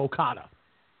table to Okada.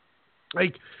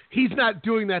 Like, he's not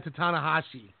doing that to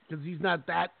Tanahashi because he's not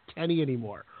that Kenny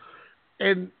anymore.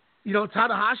 And,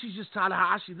 Tanahashi's just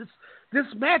Tanahashi. This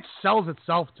match sells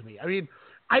itself to me. I mean,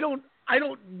 I know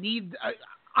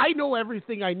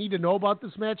everything I need to know about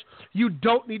this match. You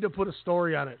don't need to put a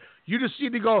story on it. You just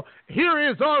need to go, here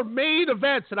is our main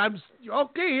events, and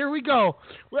okay, here we go.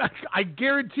 I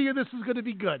guarantee you this is going to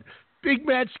be good. Big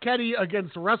match, Kenny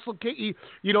against the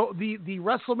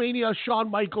WrestleMania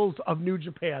Shawn Michaels of New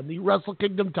Japan, the Wrestle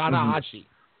Kingdom Tanahashi.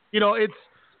 Mm-hmm.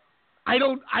 I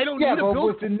don't need to build.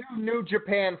 With the New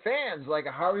Japan fans, like,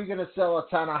 how are you going to sell a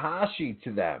Tanahashi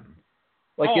to them?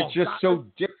 Like, it's just so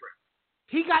different.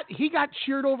 He got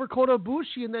cheered over Kota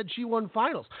Ibushi in that G1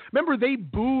 finals. Remember, they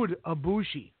booed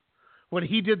Ibushi when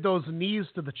he did those knees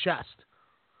to the chest.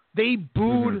 They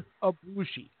booed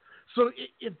Ibushi. So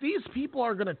if these people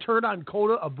are going to turn on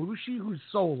Kota Ibushi, who's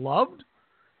so loved,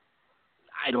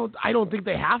 I don't think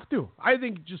they have to. I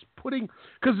think just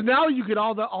because now you get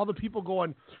all the people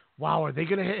going, wow, are they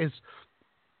going to?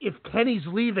 If Kenny's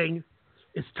leaving,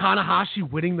 is Tanahashi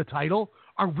winning the title?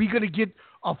 Are we going to get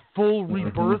a full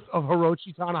rebirth of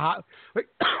Hiroshi Tanahashi?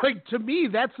 Like to me,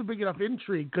 that's a big enough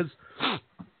intrigue, because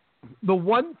the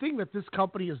one thing that this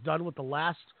company has done with the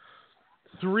last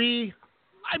 3.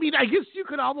 I mean, I guess you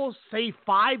could almost say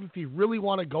 5 if you really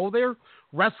want to go there.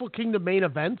 Wrestle Kingdom main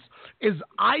events is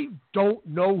I don't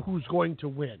know who's going to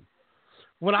win.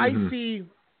 When I see,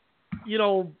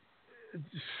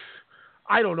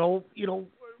 I don't know,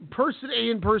 person A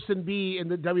and person B in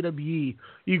the WWE,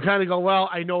 you kind of go, well,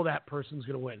 I know that person's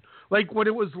going to win. Like when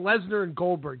it was Lesnar and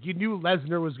Goldberg, you knew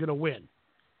Lesnar was going to win.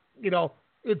 It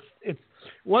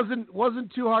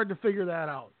wasn't too hard to figure that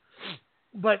out.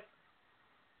 But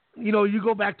you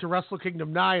go back to Wrestle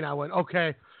Kingdom 9, I went,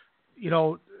 okay,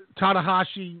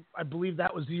 Tanahashi, I believe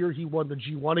that was the year he won the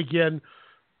G1 again.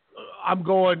 I'm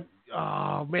going,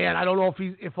 oh man, I don't know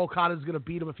if Okada's going to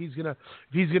beat him, if he's going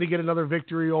to get another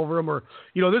victory over him, or,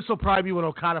 this will probably be when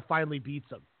Okada finally beats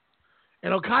him.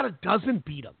 And Okada doesn't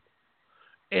beat him.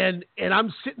 And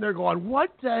I'm sitting there going,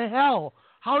 what the hell?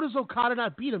 How does Okada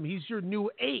not beat him? He's your new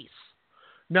ace.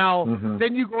 Now,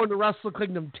 then you go into Wrestle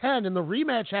Kingdom 10 and the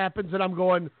rematch happens, and I'm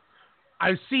going,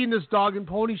 I've seen this dog and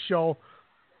pony show.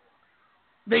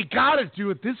 They got to do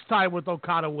it this time with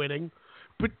Okada winning.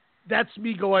 But that's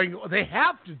me going, they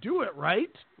have to do it,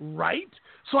 right? Right?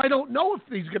 So I don't know if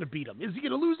he's going to beat him. Is he going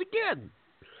to lose again?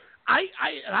 I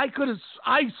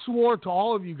swore to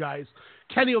all of you guys,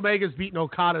 Kenny Omega's beaten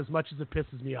Okada as much as it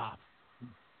pisses me off.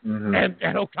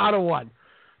 And Okada won.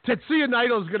 Tetsuya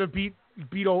Naito's going to beat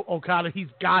Okada. He's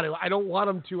got it. I don't want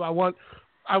him to. I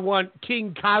want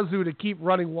King Kazu to keep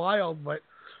running wild, but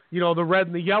the red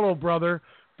and the yellow brother.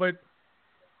 But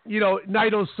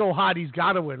Naito's so hot, he's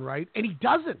got to win, right? And he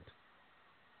doesn't.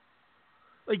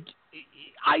 Like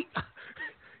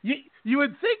you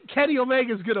would think Kenny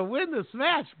Omega's going to win this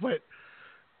match, but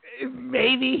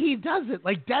maybe he doesn't.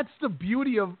 Like that's the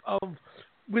beauty of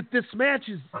with this match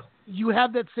is you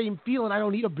have that same feel, and I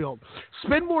don't need a build.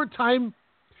 Spend more time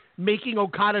making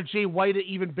Okada Jay White an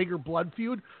even bigger blood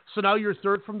feud. So now your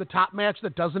third from the top match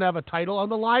that doesn't have a title on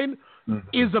the line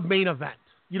is a main event.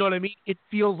 You know what I mean? It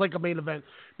feels like a main event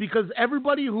because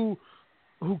everybody who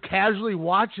casually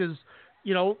watches,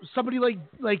 you know, somebody like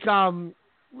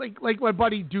my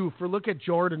buddy Doof, or look at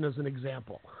Jordan as an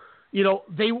example. You know,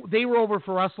 they were over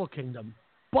for Wrestle Kingdom,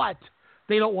 but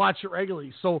they don't watch it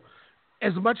regularly. So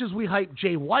as much as we hype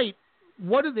Jay White,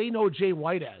 what do they know Jay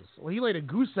White as? Well, he laid a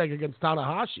goose egg against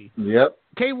Tanahashi. Yep.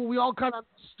 Okay, well, we all kind of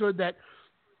understood that,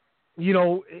 you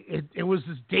know, it was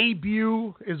his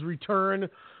debut, his return.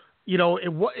 You know,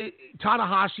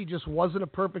 Tanahashi just wasn't a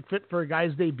perfect fit for a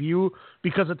guy's debut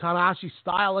because of Tanahashi's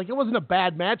style. Like, it wasn't a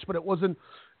bad match, but it wasn't.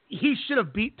 He should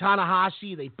have beat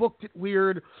Tanahashi. They booked it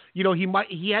weird. You know,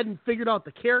 he hadn't figured out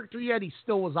the character yet. He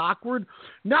still was awkward.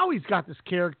 Now he's got this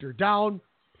character down.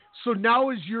 So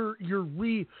now is your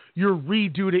redo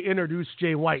to introduce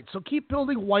Jay White. So keep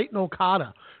building White and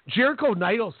Okada. Jericho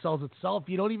Naito sells itself.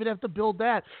 You don't even have to build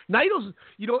that. Naito's,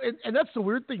 you know, and that's the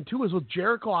weird thing too, is with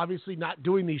Jericho obviously not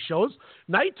doing these shows,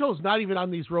 Naito's not even on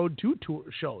these Road 2 tour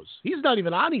shows. He's not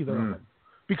even on either of them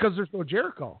because there's no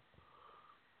Jericho.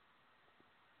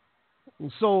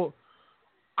 And so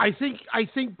I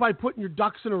think by putting your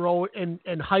ducks in a row and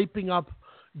hyping up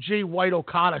Jay White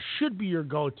Okada should be your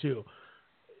go-to.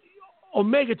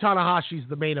 Omega Tanahashi's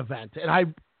the main event, and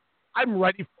I'm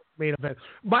ready for the main event.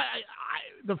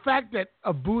 The fact that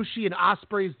Ibushi and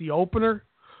Ospreay is the opener,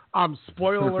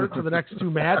 spoiler alert to the next two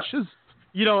matches,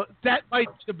 you know, that might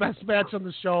be the best match on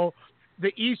the show.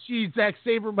 The Ishii Zack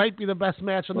Sabre might be the best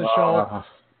match on the show.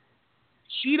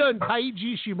 Shida and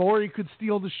Taiji Ishimori could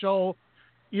steal the show.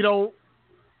 You know,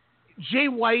 Jay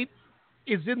White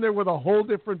is in there with a whole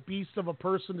different beast of a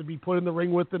person to be put in the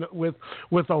ring with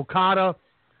Okada.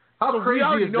 How so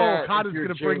crazy is that? Okada's going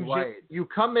to bring White. You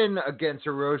come in against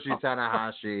Hiroshi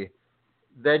Tanahashi,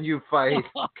 then you fight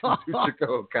Kazuchika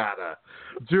Okada.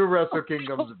 2 Wrestle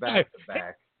Kingdoms back to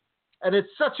back, and it's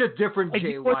such a different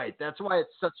Jay White. That's why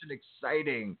it's such an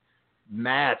exciting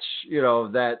match. You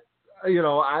know that. You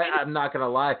know, I'm not going to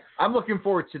lie. I'm looking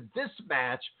forward to this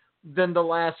match than the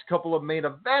last couple of main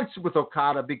events with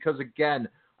Okada because, again,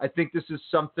 I think this is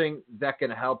something that can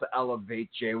help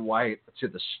elevate Jay White to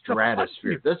the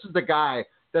stratosphere. This is the guy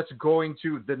that's going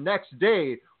to, the next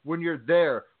day when you're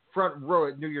there, front row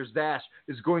at New Year's Dash,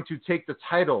 is going to take the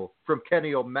title from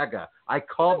Kenny Omega. I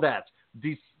call that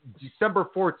December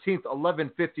 14th,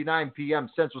 11:59 p.m.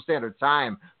 Central Standard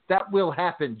Time. That will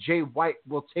happen. Jay White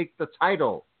will take the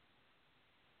title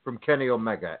from Kenny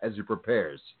Omega as he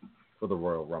prepares for the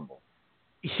Royal Rumble.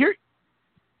 Here's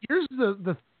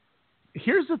the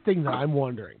thing that I'm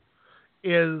wondering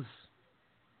is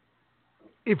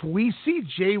if we see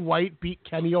Jay White beat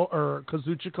Kenny or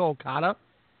Kazuchika Okada,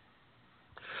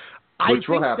 I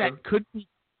think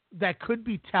that could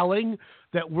be telling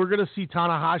that we're going to see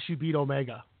Tanahashi beat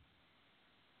Omega.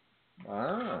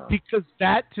 Because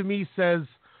that to me says,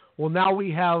 well, now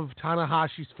we have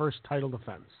Tanahashi's first title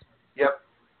defense. Yep.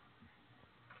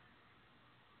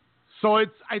 So I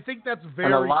think that's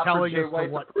very telling as to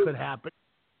what could happen.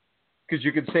 Because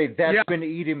you could say, that's been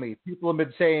eating me. People have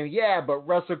been saying, yeah, but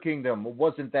Wrestle Kingdom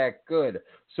wasn't that good.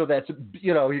 So that's,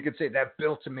 you know, you could say that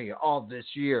built to me all this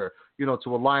year, you know,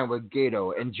 to align with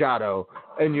Gato and Jado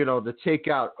and, you know, to take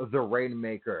out the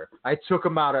Rainmaker. I took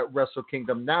him out at Wrestle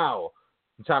Kingdom. Now,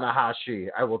 Tanahashi,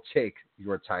 I will take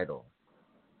your title.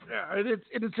 Yeah,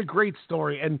 it's a great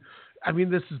story. And, I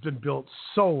mean, this has been built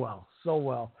so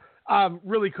well.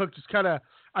 Really, Cook, just kind of,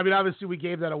 I mean, obviously we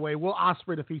gave that away. Will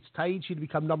Ospreay defeats Taichi to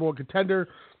become number 1 contender,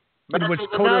 in which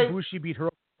Kota Ibushi beat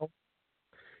Hiroshi.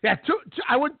 Yeah,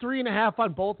 I went 3.5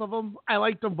 on both of them. I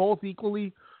liked them both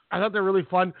equally. I thought they're really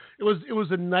fun. It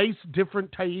was a nice, different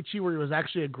Taichi where he was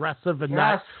actually aggressive and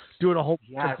not doing a whole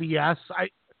bunch of BS.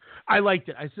 I liked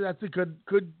it. I said that's a good.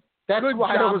 That's good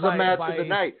why it was a match of the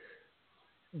night.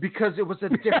 Because it was a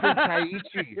different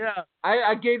Taichi. Yeah.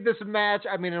 I gave this match,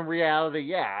 I mean, in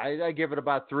reality, I gave it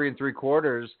about 3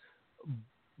 3/4.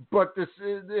 But this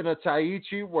is in a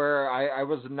Taichi where I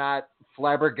was not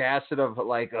flabbergasted of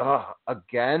like,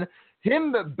 again.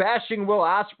 Him bashing Will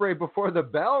Ospreay before the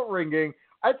bell ringing,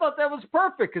 I thought that was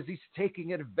perfect because he's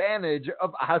taking advantage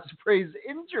of Ospreay's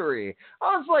injury.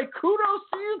 I was like, kudos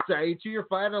to you, Taichi. You're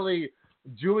finally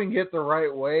doing it the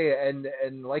right way.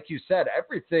 And like you said,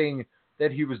 everything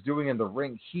that he was doing in the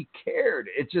ring, he cared.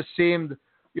 It just seemed,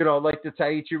 you know, like the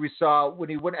Taichi we saw when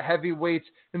he went heavyweights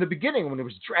in the beginning when he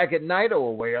was dragging Naito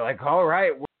away. You're like, all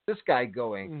right, where's this guy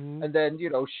going? Mm-hmm. And then,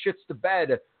 you know, shits the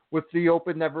bed with the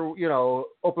open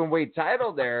weight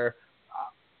title there.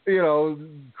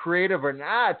 creative or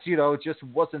not, it just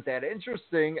wasn't that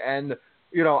interesting. And,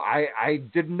 I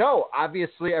didn't know.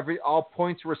 Obviously, all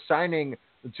points were signing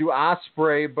to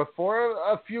Ospreay before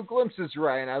a few glimpses,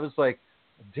 Ryan. I was like,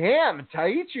 damn,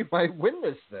 Taichi might win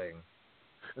this thing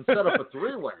and set up a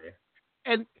three-way.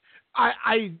 And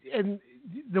and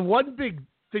the one big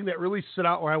thing that really stood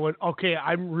out where I went, okay,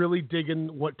 I'm really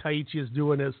digging what Taichi is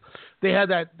doing is they had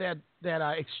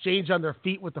that exchange on their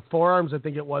feet with the forearms, I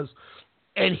think it was,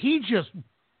 and he just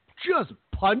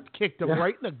punt kicked him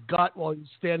right in the gut while he was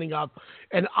standing up.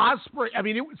 And Ospreay, I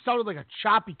mean, it sounded like a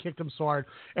chop. He kicked him so hard,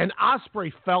 and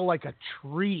Ospreay fell like a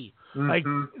tree. Mm-hmm. Like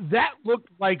that looked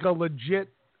like a legit.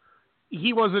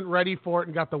 He wasn't ready for it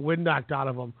and got the wind knocked out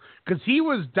of him because he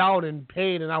was down in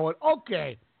pain. And I went,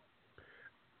 okay,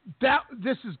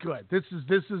 this is good. This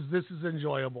is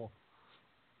enjoyable.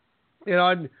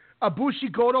 And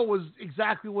Ibushi Goto was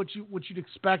exactly what you'd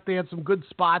expect. They had some good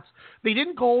spots. They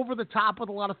didn't go over the top with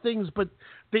a lot of things, but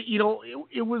they,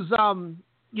 it was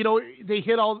they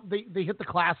hit the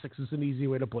classics is an easy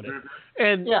way to put it.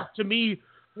 And to me,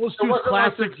 those two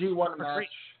classics like the G1 match.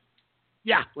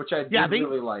 Yeah, which I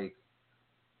really like.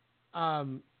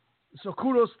 So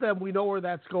kudos to them. We know where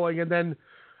that's going. And then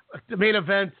the main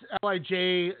event,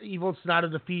 LIJ, Evil and Sonata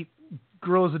defeat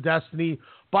Guerrillas of Destiny.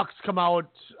 Bucks come out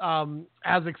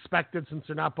as expected since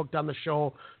they're not booked on the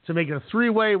show to make it a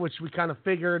three-way, which we kind of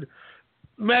figured.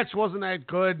 Match wasn't that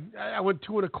good. I went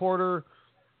 2 1/4.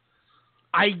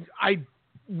 I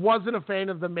wasn't a fan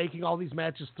of them making all these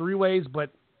matches three-ways,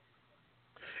 but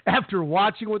after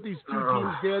watching what these two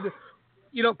teams did,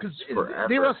 because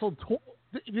they wrestled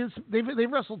they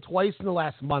wrestled twice in the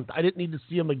last month. I didn't need to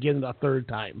see them again the third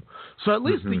time. So at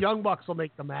least the Young Bucks will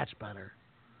make the match better.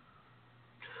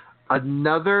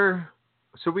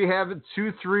 So we have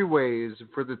 2 3-ways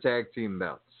for the tag team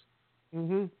belts.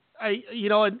 Mm-hmm.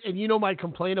 My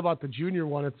complaint about the junior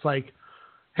one, it's like,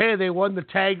 hey, they won the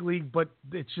tag league, but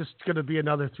it's just going to be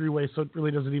another 3-way, so it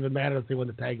really doesn't even matter if they win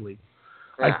the tag league.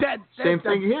 Yeah. Like Same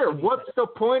thing here. What's the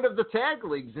point of the tag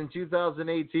leagues in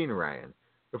 2018, Ryan?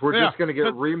 If we're just going to get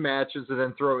rematches and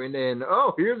then throw in,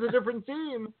 here's a different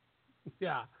team.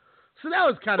 Yeah. So that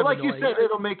was kind of like annoying. you said,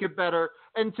 it'll make it better.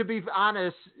 And to be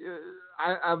honest,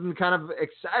 I'm kind of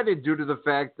excited due to the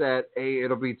fact that A,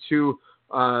 it'll be 2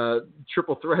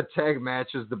 triple threat tag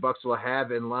matches the Bucks will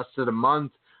have in less than a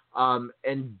month.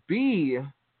 And B,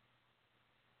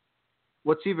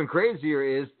 what's even crazier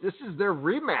is this is their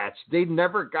rematch. They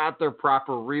never got their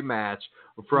proper rematch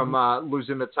from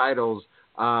losing the titles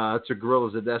to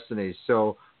Guerrillas of Destiny.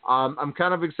 So I'm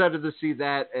kind of excited to see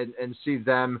that and see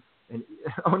them. And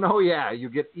you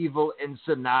get Evil and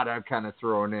Sonata kind of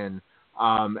thrown in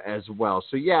as well.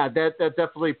 So yeah, that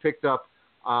definitely picked up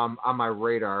on my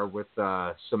radar with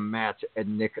some Matt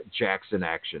and Nick Jackson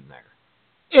action there.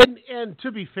 And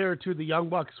to be fair to the Young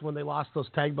Bucks, when they lost those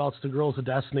tag belts to Girls of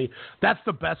Destiny, that's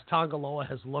the best Tongaloa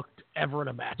has looked ever in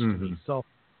a match to me. So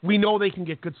we know they can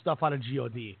get good stuff out of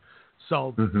GOD.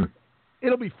 So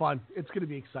it'll be fun. It's going to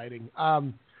be exciting.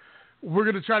 We're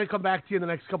going to try to come back to you in the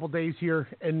next couple of days here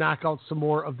and knock out some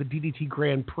more of the DDT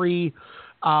Grand Prix.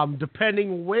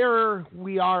 Depending where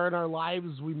we are in our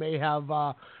lives, we may have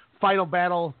Final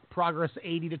Battle Progress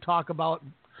 80 to talk about,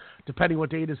 depending what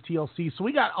date is TLC. So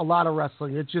we got a lot of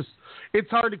wrestling.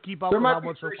 It's hard to keep up with how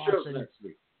much we're watching. Next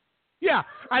week. Yeah,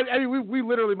 I mean, we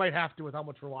literally might have to with how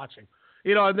much we're watching.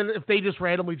 And then if they just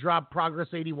randomly drop Progress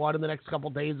 81 in the next couple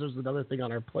of days, there's another thing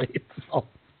on our plate. So.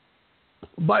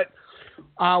 But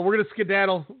we're going to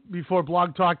skedaddle before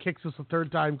Blog Talk kicks us a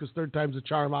third time, because third time's a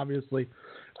charm, obviously.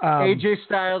 AJ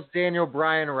Styles, Daniel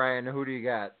Bryan, Ryan, who do you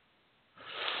got?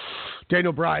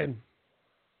 Daniel Bryan.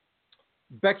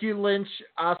 Becky Lynch,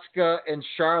 Asuka, and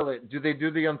Charlotte. Do they do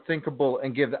the unthinkable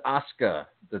and give Asuka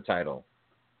the title?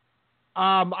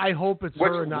 I hope it's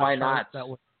her and not why Charlotte not? that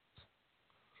way.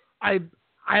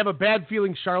 I have a bad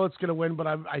feeling Charlotte's going to win, but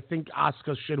I think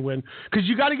Asuka should win. Because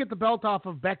you got to get the belt off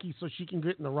of Becky so she can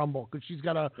get in the Rumble. Because she's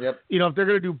got to, if they're going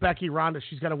to do Becky Ronda,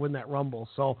 she's got to win that Rumble.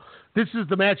 So this is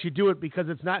the match you do it, because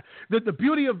it's not the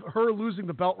beauty of her losing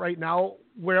the belt right now,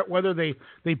 whether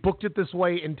they booked it this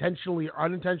way intentionally or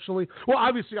unintentionally. Well,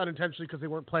 obviously unintentionally, because they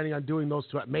weren't planning on doing those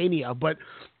two at Mania, but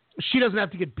she doesn't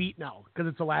have to get beat now because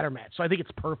it's a ladder match. So I think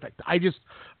it's perfect.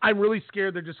 I'm really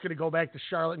scared they're just going to go back to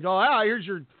Charlotte and go, here's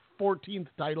your 14th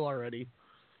title already.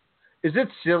 Is it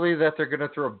silly that they're going to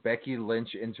throw Becky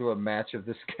Lynch into a match of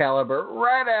this caliber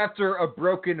right after a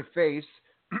broken face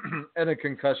and a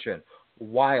concussion?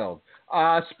 Wild.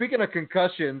 Speaking of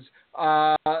concussions,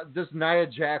 does Nia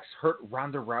Jax hurt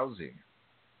Ronda Rousey?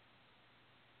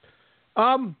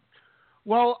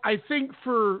 Well, I think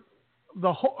for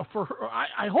for her,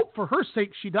 I hope for her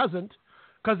sake she doesn't,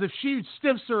 because if she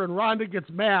stiffs her and Ronda gets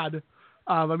mad,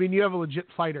 I mean, you have a legit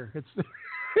fighter. It's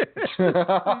you know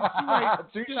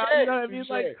what I mean?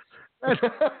 Like,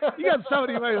 you got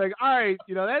somebody like, all right,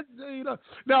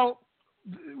 Now,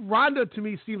 Ronda to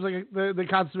me seems like the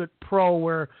consummate pro,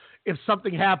 where if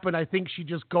something happened, I think she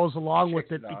just goes along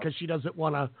with it because she doesn't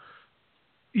want to.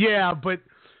 Yeah, but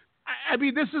I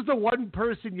mean, this is the one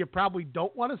person you probably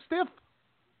don't want to stiff.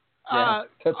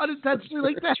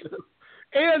 Unintentionally like that.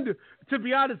 And to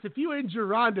be honest, if you injure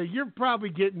Ronda, you're probably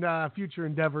getting future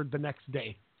endeavored the next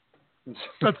day.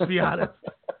 Let's be honest.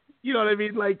 You know what I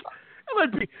mean? Like, it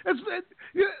might be.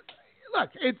 Look,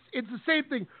 it's the same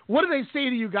thing. What did I say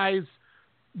to you guys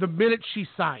the minute she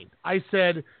signed? I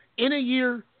said, in a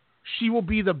year, she will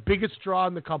be the biggest draw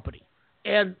in the company.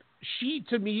 And she,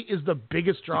 to me, is the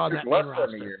biggest draw in that main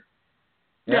roster. Than a year.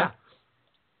 Yeah.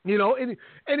 You know, and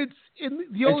it's in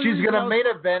the only. And she's going to main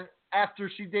event after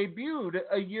she debuted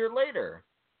a year later.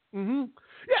 Mm-hmm.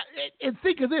 Yeah, and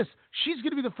think of this: she's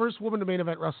going to be the first woman to main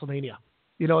event WrestleMania.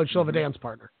 You know, and she'll have a dance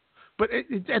partner. But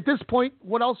at this point,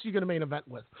 what else are you going to main event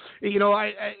with? You know,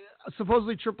 I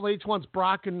supposedly Triple H wants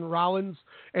Brock and Rollins,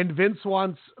 and Vince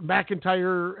wants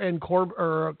McIntyre and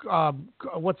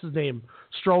what's his name,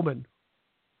 Strowman.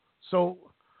 So,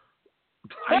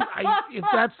 if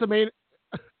that's the main.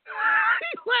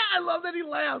 I love that he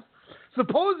laughs.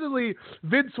 Supposedly,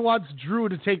 Vince wants Drew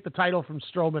to take the title from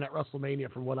Strowman at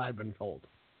WrestleMania, from what I've been told.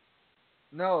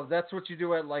 No, that's what you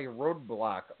do at, like,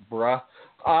 Roadblock, bruh.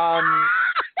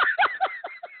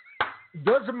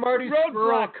 Does Marty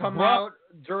Scurll come out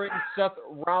during Seth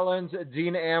Rollins,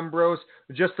 Dean Ambrose,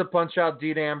 just to punch out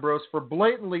Dean Ambrose for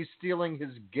blatantly stealing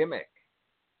his gimmick?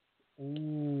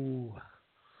 Ooh.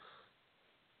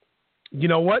 You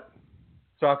know what?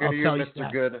 Talking to you,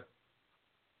 Mr. Good.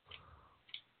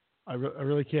 I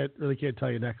really can't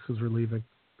tell you next because we're leaving.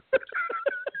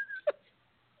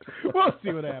 We'll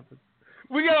see what happens.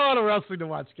 We got a lot of wrestling to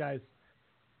watch, guys.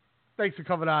 Thanks for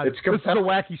coming on. This is a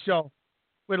wacky show.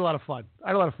 We had a lot of fun. I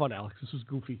had a lot of fun, Alex. This was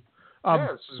goofy.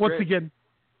 Once again,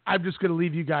 I'm just going to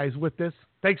leave you guys with this.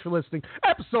 Thanks for listening.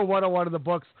 Episode 101 of the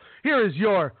books. Here is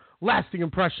your lasting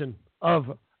impression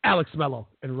of Alex Mello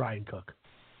and Ryan Cook.